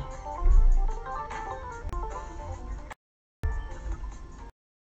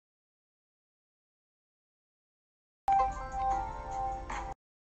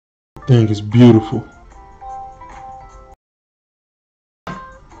 Thing is beautiful.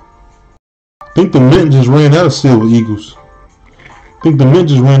 I think the mint just ran out of silver eagles.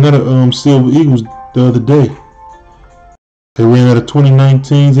 Silver eagles the other day. They ran out of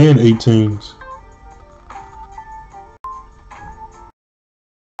 2019s and 18s.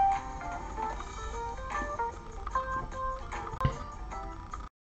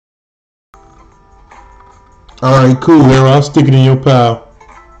 Alright, cool, Harold. I'll stick it in your pile.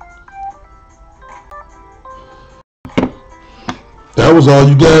 That was all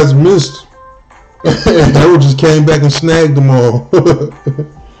you guys missed. Harold just came back and snagged them all.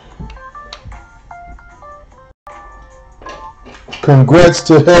 Congrats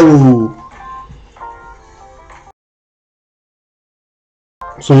to Harold.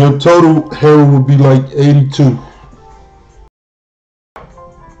 So your total, Harold, would be like 82.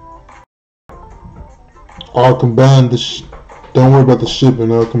 I'll combine the don't worry about the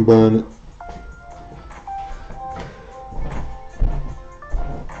shipping, I'll combine it.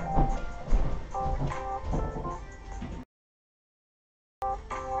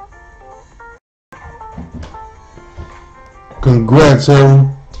 Congrats,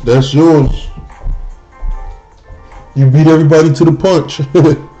 Harold. That's yours. You beat everybody to the punch.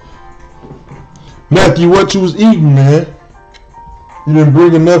 Matthew, what you was eating, man? You didn't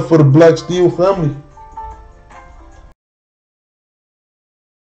bring enough for the Black Steel family.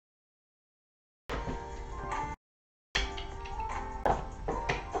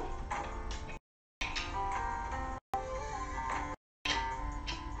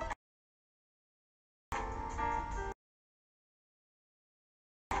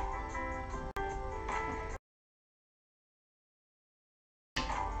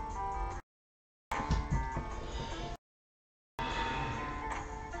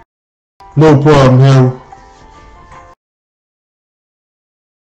 No problem, Harold.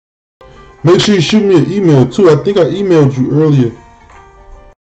 Make sure you shoot me an email too. I think I emailed you earlier.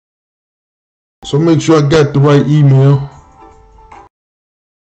 So make sure I got the right email.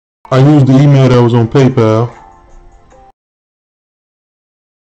 I used the email that was on PayPal.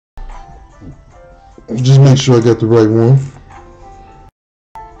 Just make sure I got the right one.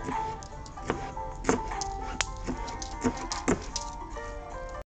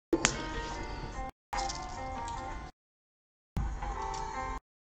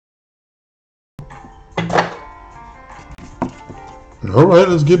 Alright,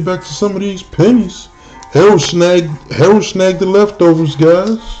 let's get back to some of these pennies. Harold snagged the leftovers,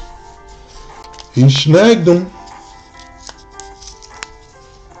 guys. He snagged them.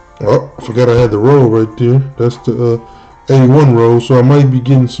 Oh, I forgot I had the roll right there. That's the 81 roll, so I might be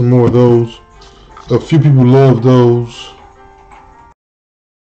getting some more of those. A few people love those.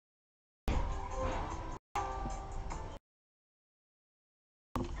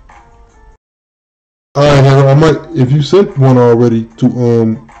 Alright, Harold, I might, if you sent one already to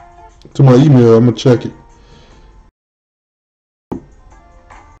my email, I'm gonna check it.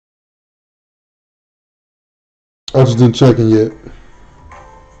 I just didn't check it yet.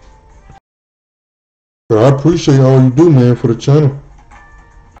 But I appreciate all you do, man, for the channel.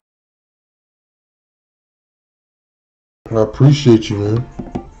 I appreciate you, man.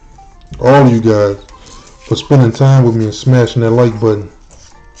 All of you guys for spending time with me and smashing that like button.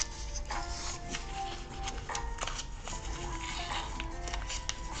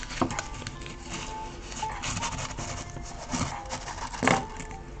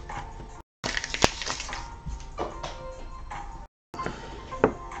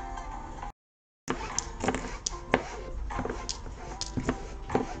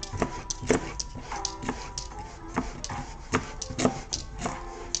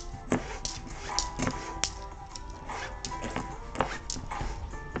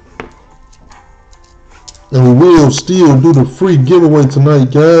 And we will still do the free giveaway tonight,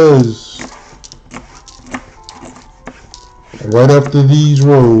 guys. Right after these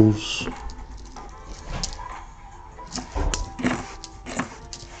rolls.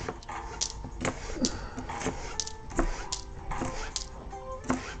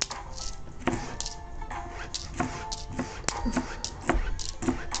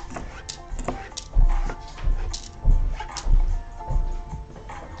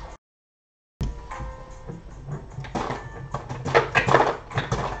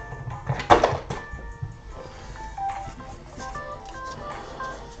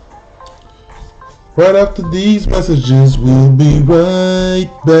 Right after these messages, we'll be right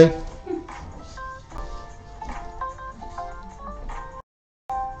back.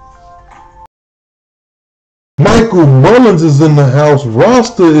 Michael Mullins is in the house.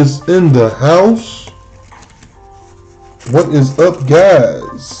 Rasta is in the house. What is up,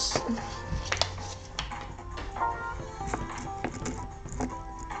 guys?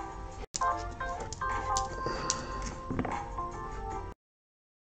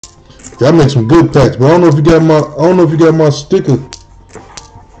 Y'all make some good packs, but I don't know if you got my sticker.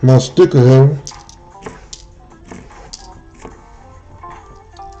 My sticker here.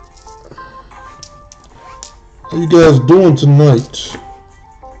 How you guys doing tonight?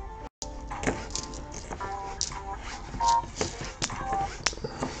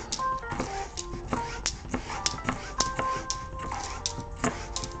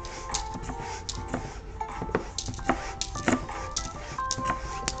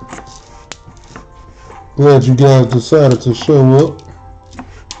 Glad you guys decided to show up.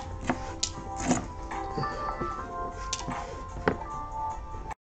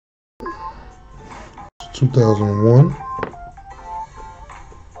 It's 2001.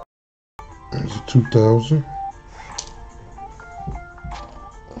 It's 2000.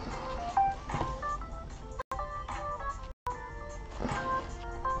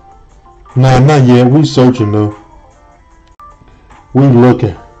 Nah, not yet. We searching though. We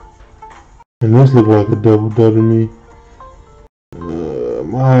looking. And this look like a double dub to me.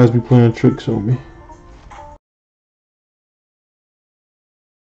 My eyes be playing tricks on me.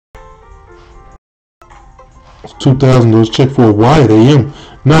 It's 2000. Let's check for a wide AM.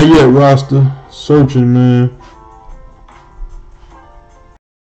 Not yet, Rasta. Searching, man.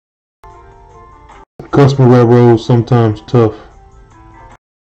 Customer rap rolls sometimes tough.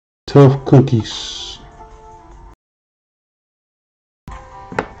 Tough cookies.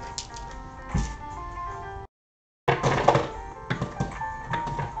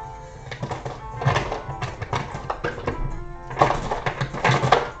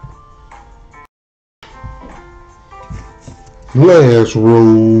 Last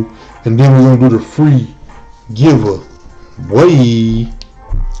roll, and then we're gonna do the free giveaway.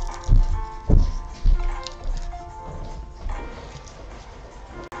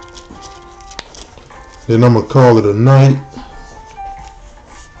 Then I'm gonna call it a night.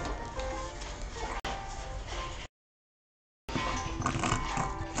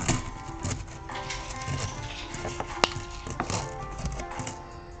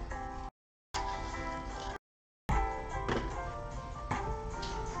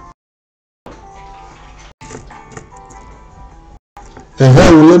 And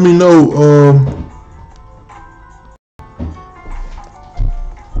hey, let me know.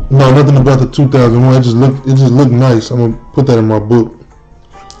 No, nothing about the 2001. It just looked nice. I'm gonna put that in my book.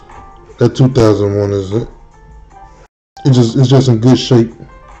 That 2001 is it. It's just in good shape.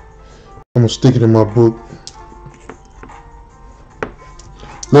 I'm gonna stick it in my book.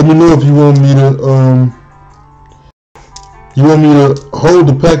 Let me know if you want me to hold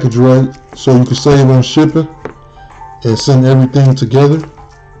the package right so you can save on shipping and send everything together.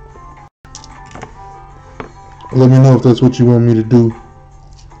 Let me know if that's what you want me to do.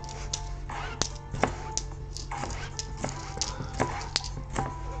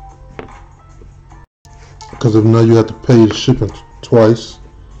 Because if not, you have to pay the shipping twice.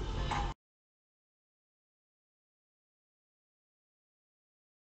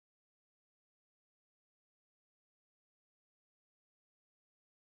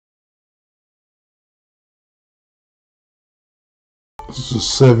 This is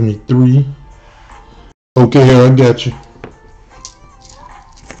 73. Okay, here, I got you.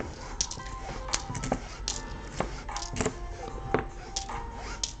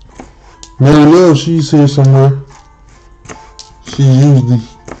 Mary Love, she's here somewhere. She usually,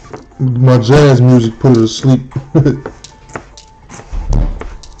 my jazz music put her to sleep.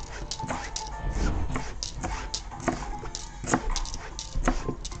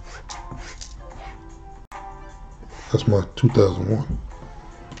 That's my 2001.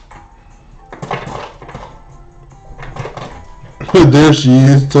 There she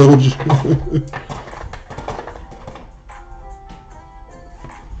is, told you.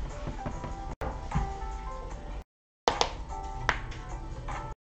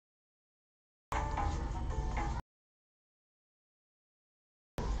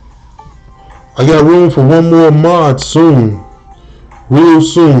 I got room for one more mod soon. Real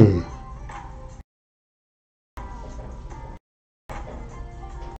soon.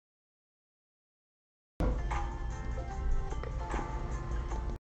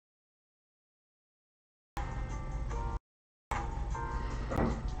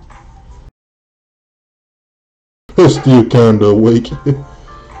 Still kinda awake.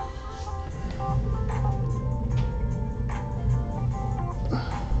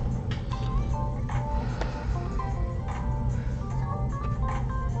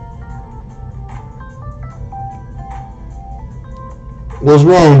 What's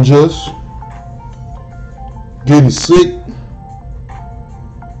wrong, Jess? Getting sick?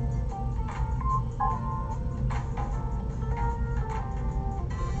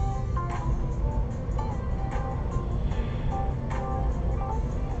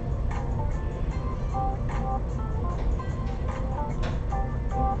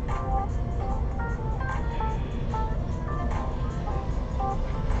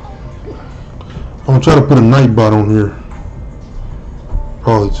 I'm gonna try to put a night bot on here.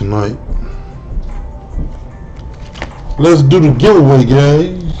 Probably tonight. Let's do the giveaway,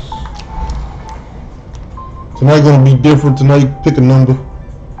 guys. Tonight gonna be different. Tonight, pick a number.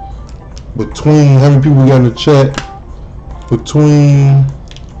 Between, how many people we got in the chat? Between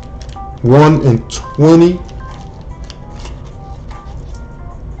 1 and 20.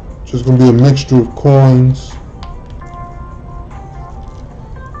 Just gonna be a mixture of coins.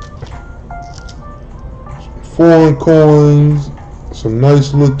 Foreign coins, some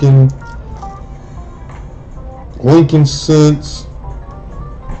nice looking Lincoln cents,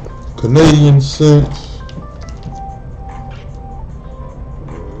 Canadian cents.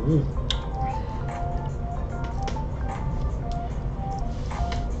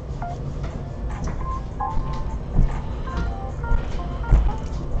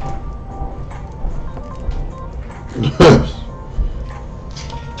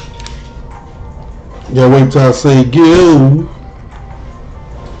 Gotta wait till I say go.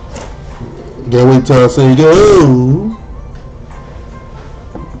 Gotta wait till I say go.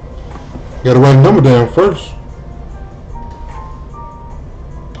 Gotta write a number down first.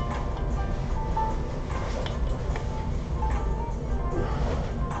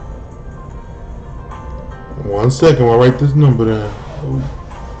 One second while I write this number down.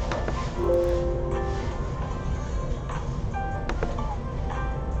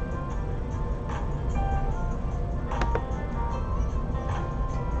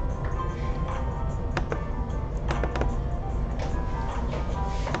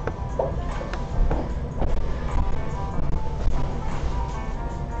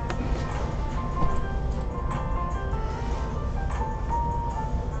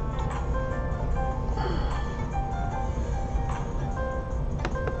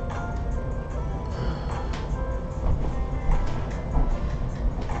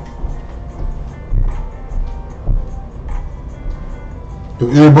 Your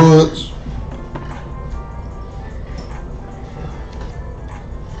earbuds.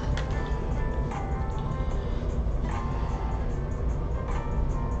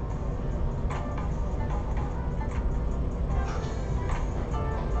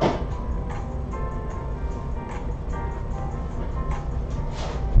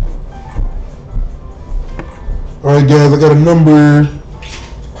 Alright guys, I got a number.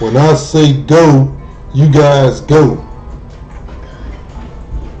 When I say go, you guys go.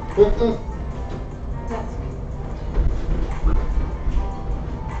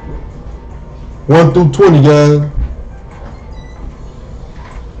 1 through 20, guys.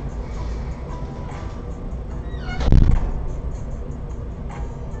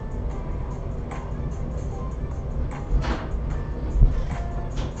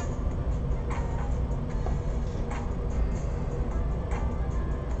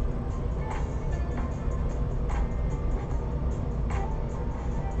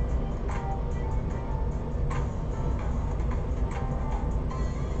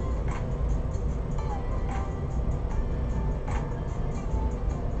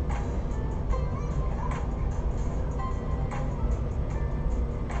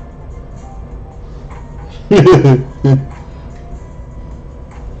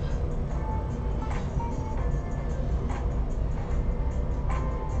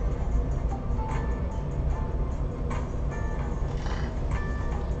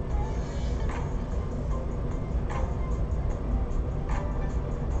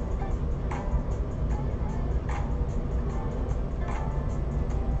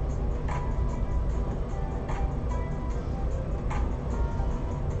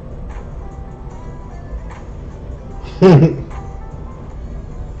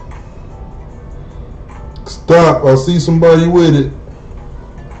 Stop, I see somebody with it.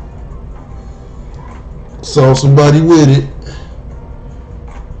 Saw somebody with it.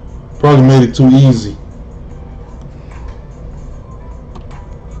 Probably made it too easy.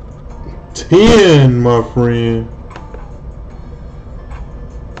 10, my friend.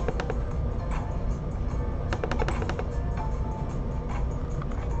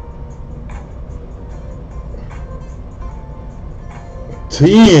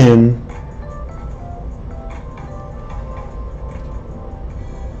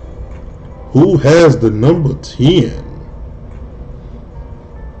 Who has the number 10?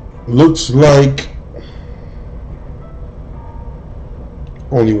 Looks like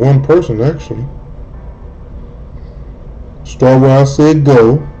only one person, actually. Start where I said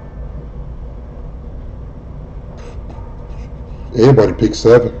go. Everybody picked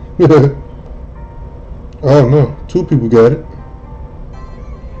 7. Oh no, 2 people got it.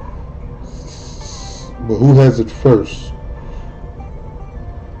 But who has it first?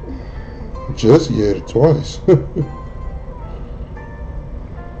 Jesse had it twice.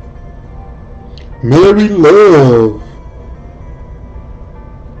 Mary Love.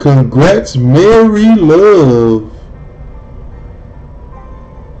 Congrats, Mary Love.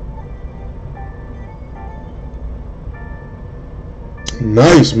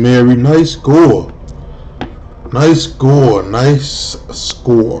 Nice, Mary. Nice score. Nice score. Nice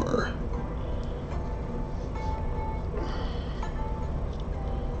score.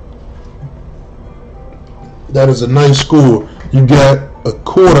 That is a nice score. You got a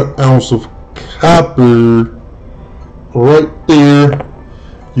 1/4 ounce of copper right there.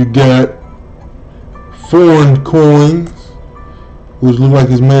 You got foreign coins, which look like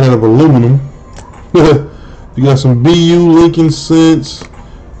it's made out of aluminum. You got some BU Lincoln cents.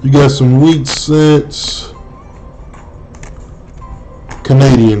 You got some wheat cents.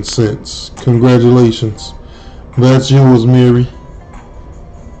 Canadian cents. Congratulations. That's yours, Mary.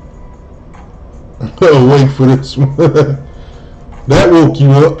 Oh, wait for this one. That woke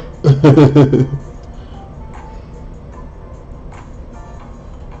you up.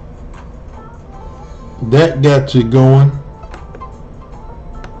 That got you going.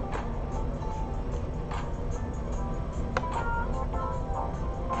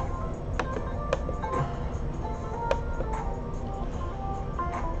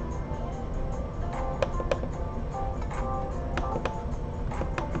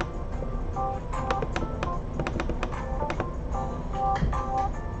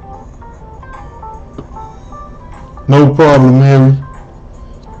 No problem, Mary.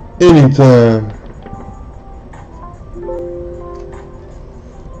 Anytime.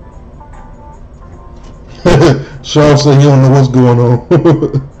 Shaw said he don't know what's going on.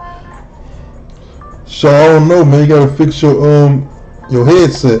 Shaw, I don't know, man. You gotta fix your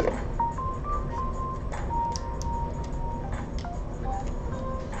headset.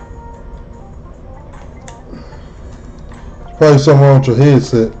 Probably something wrong with your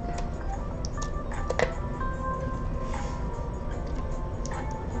headset.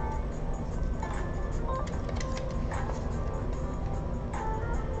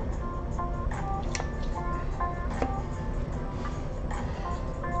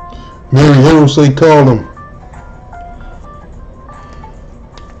 Mary Hero say call him.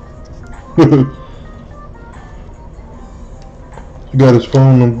 You got his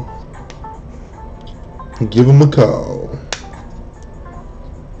phone number. Give him a call.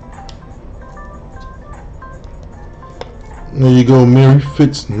 There you go, Mary.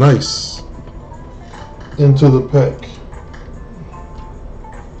 Fits nice into the pack.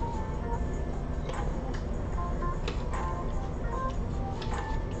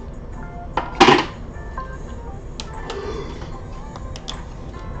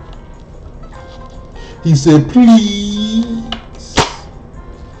 He said, please.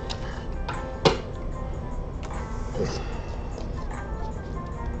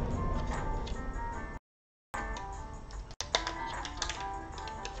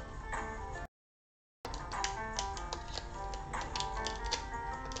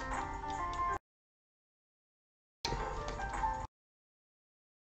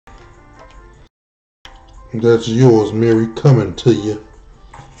 That's yours, Mary, coming to you.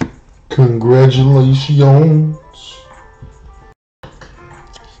 Congratulations.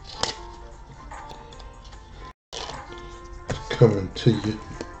 Coming to you.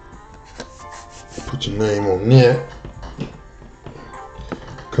 Put your name on that.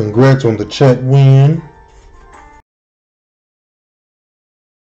 Congrats on the chat win.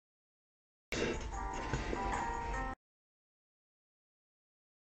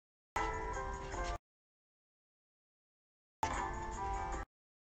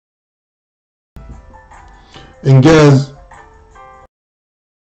 And guys,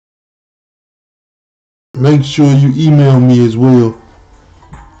 make sure you email me as well.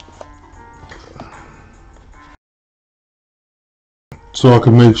 So I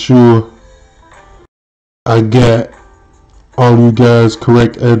can make sure I got all you guys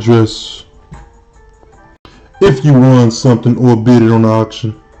correct address. If you won something or bid it on the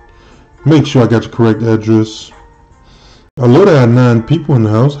auction, make sure I got your correct address. I love that I have 9 people in the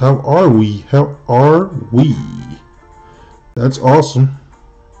house. How are we? How are we? That's awesome.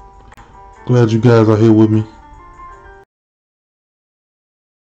 Glad you guys are here with me.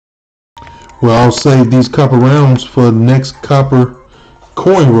 Well, I'll save these copper rounds for the next copper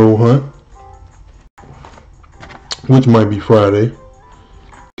coin roll hunt, which might be Friday.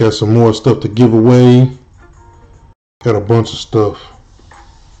 Got some more stuff to give away. Got a bunch of stuff.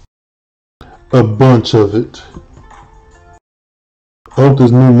 A bunch of it. I hope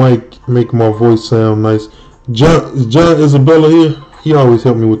this new mic make my voice sound nice. John Isabella here. He always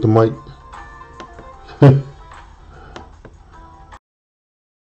help me with the mic.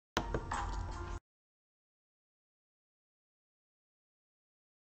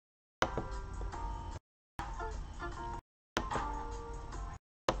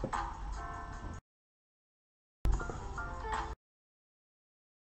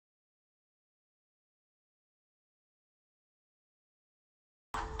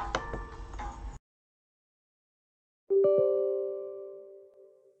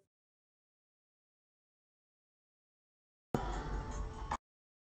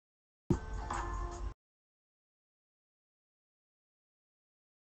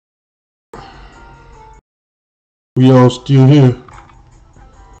 We all still here.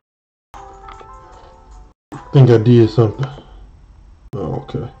 Think I did something. Oh,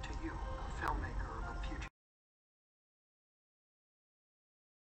 okay.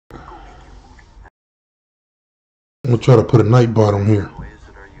 I'm gonna try to put a night bottom here.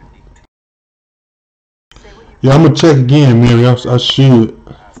 Yeah, I'm gonna check again, Mary. I should.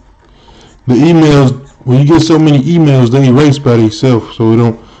 The emails, when you get so many emails, they erase by themselves, so we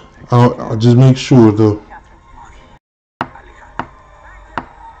don't. I'll just make sure though.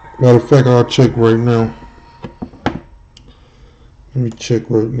 Matter of fact, I'll check right now. Let me check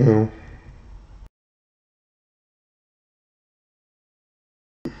right now.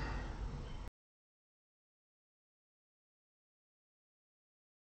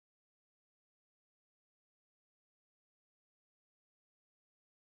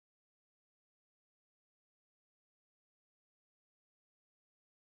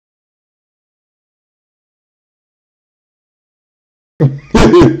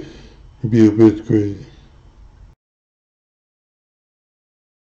 Be a bit crazy.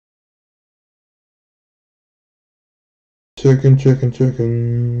 Checking.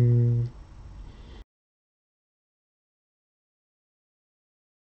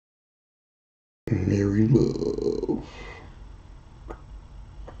 Mary Love.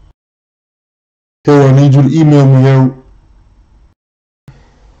 Hey, I need you to email me out.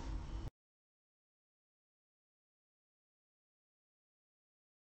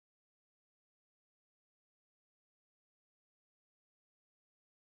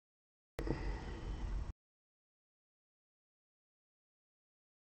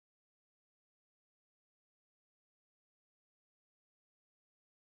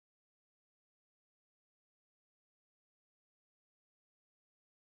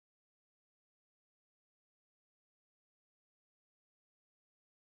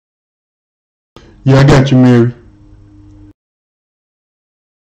 Yeah, I got you, Mary.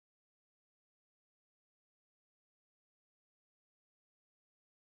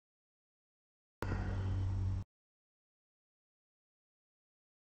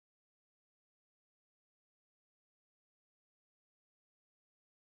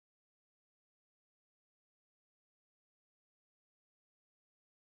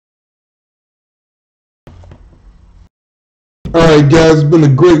 Alright guys, it's been a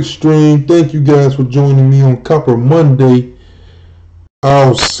great stream. Thank you guys for joining me on Copper Monday.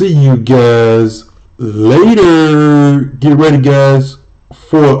 I'll see you guys later. Get ready guys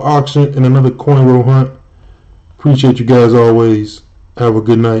for auction and another coin roll hunt. Appreciate you guys always. Have a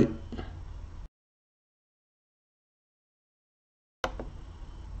good night.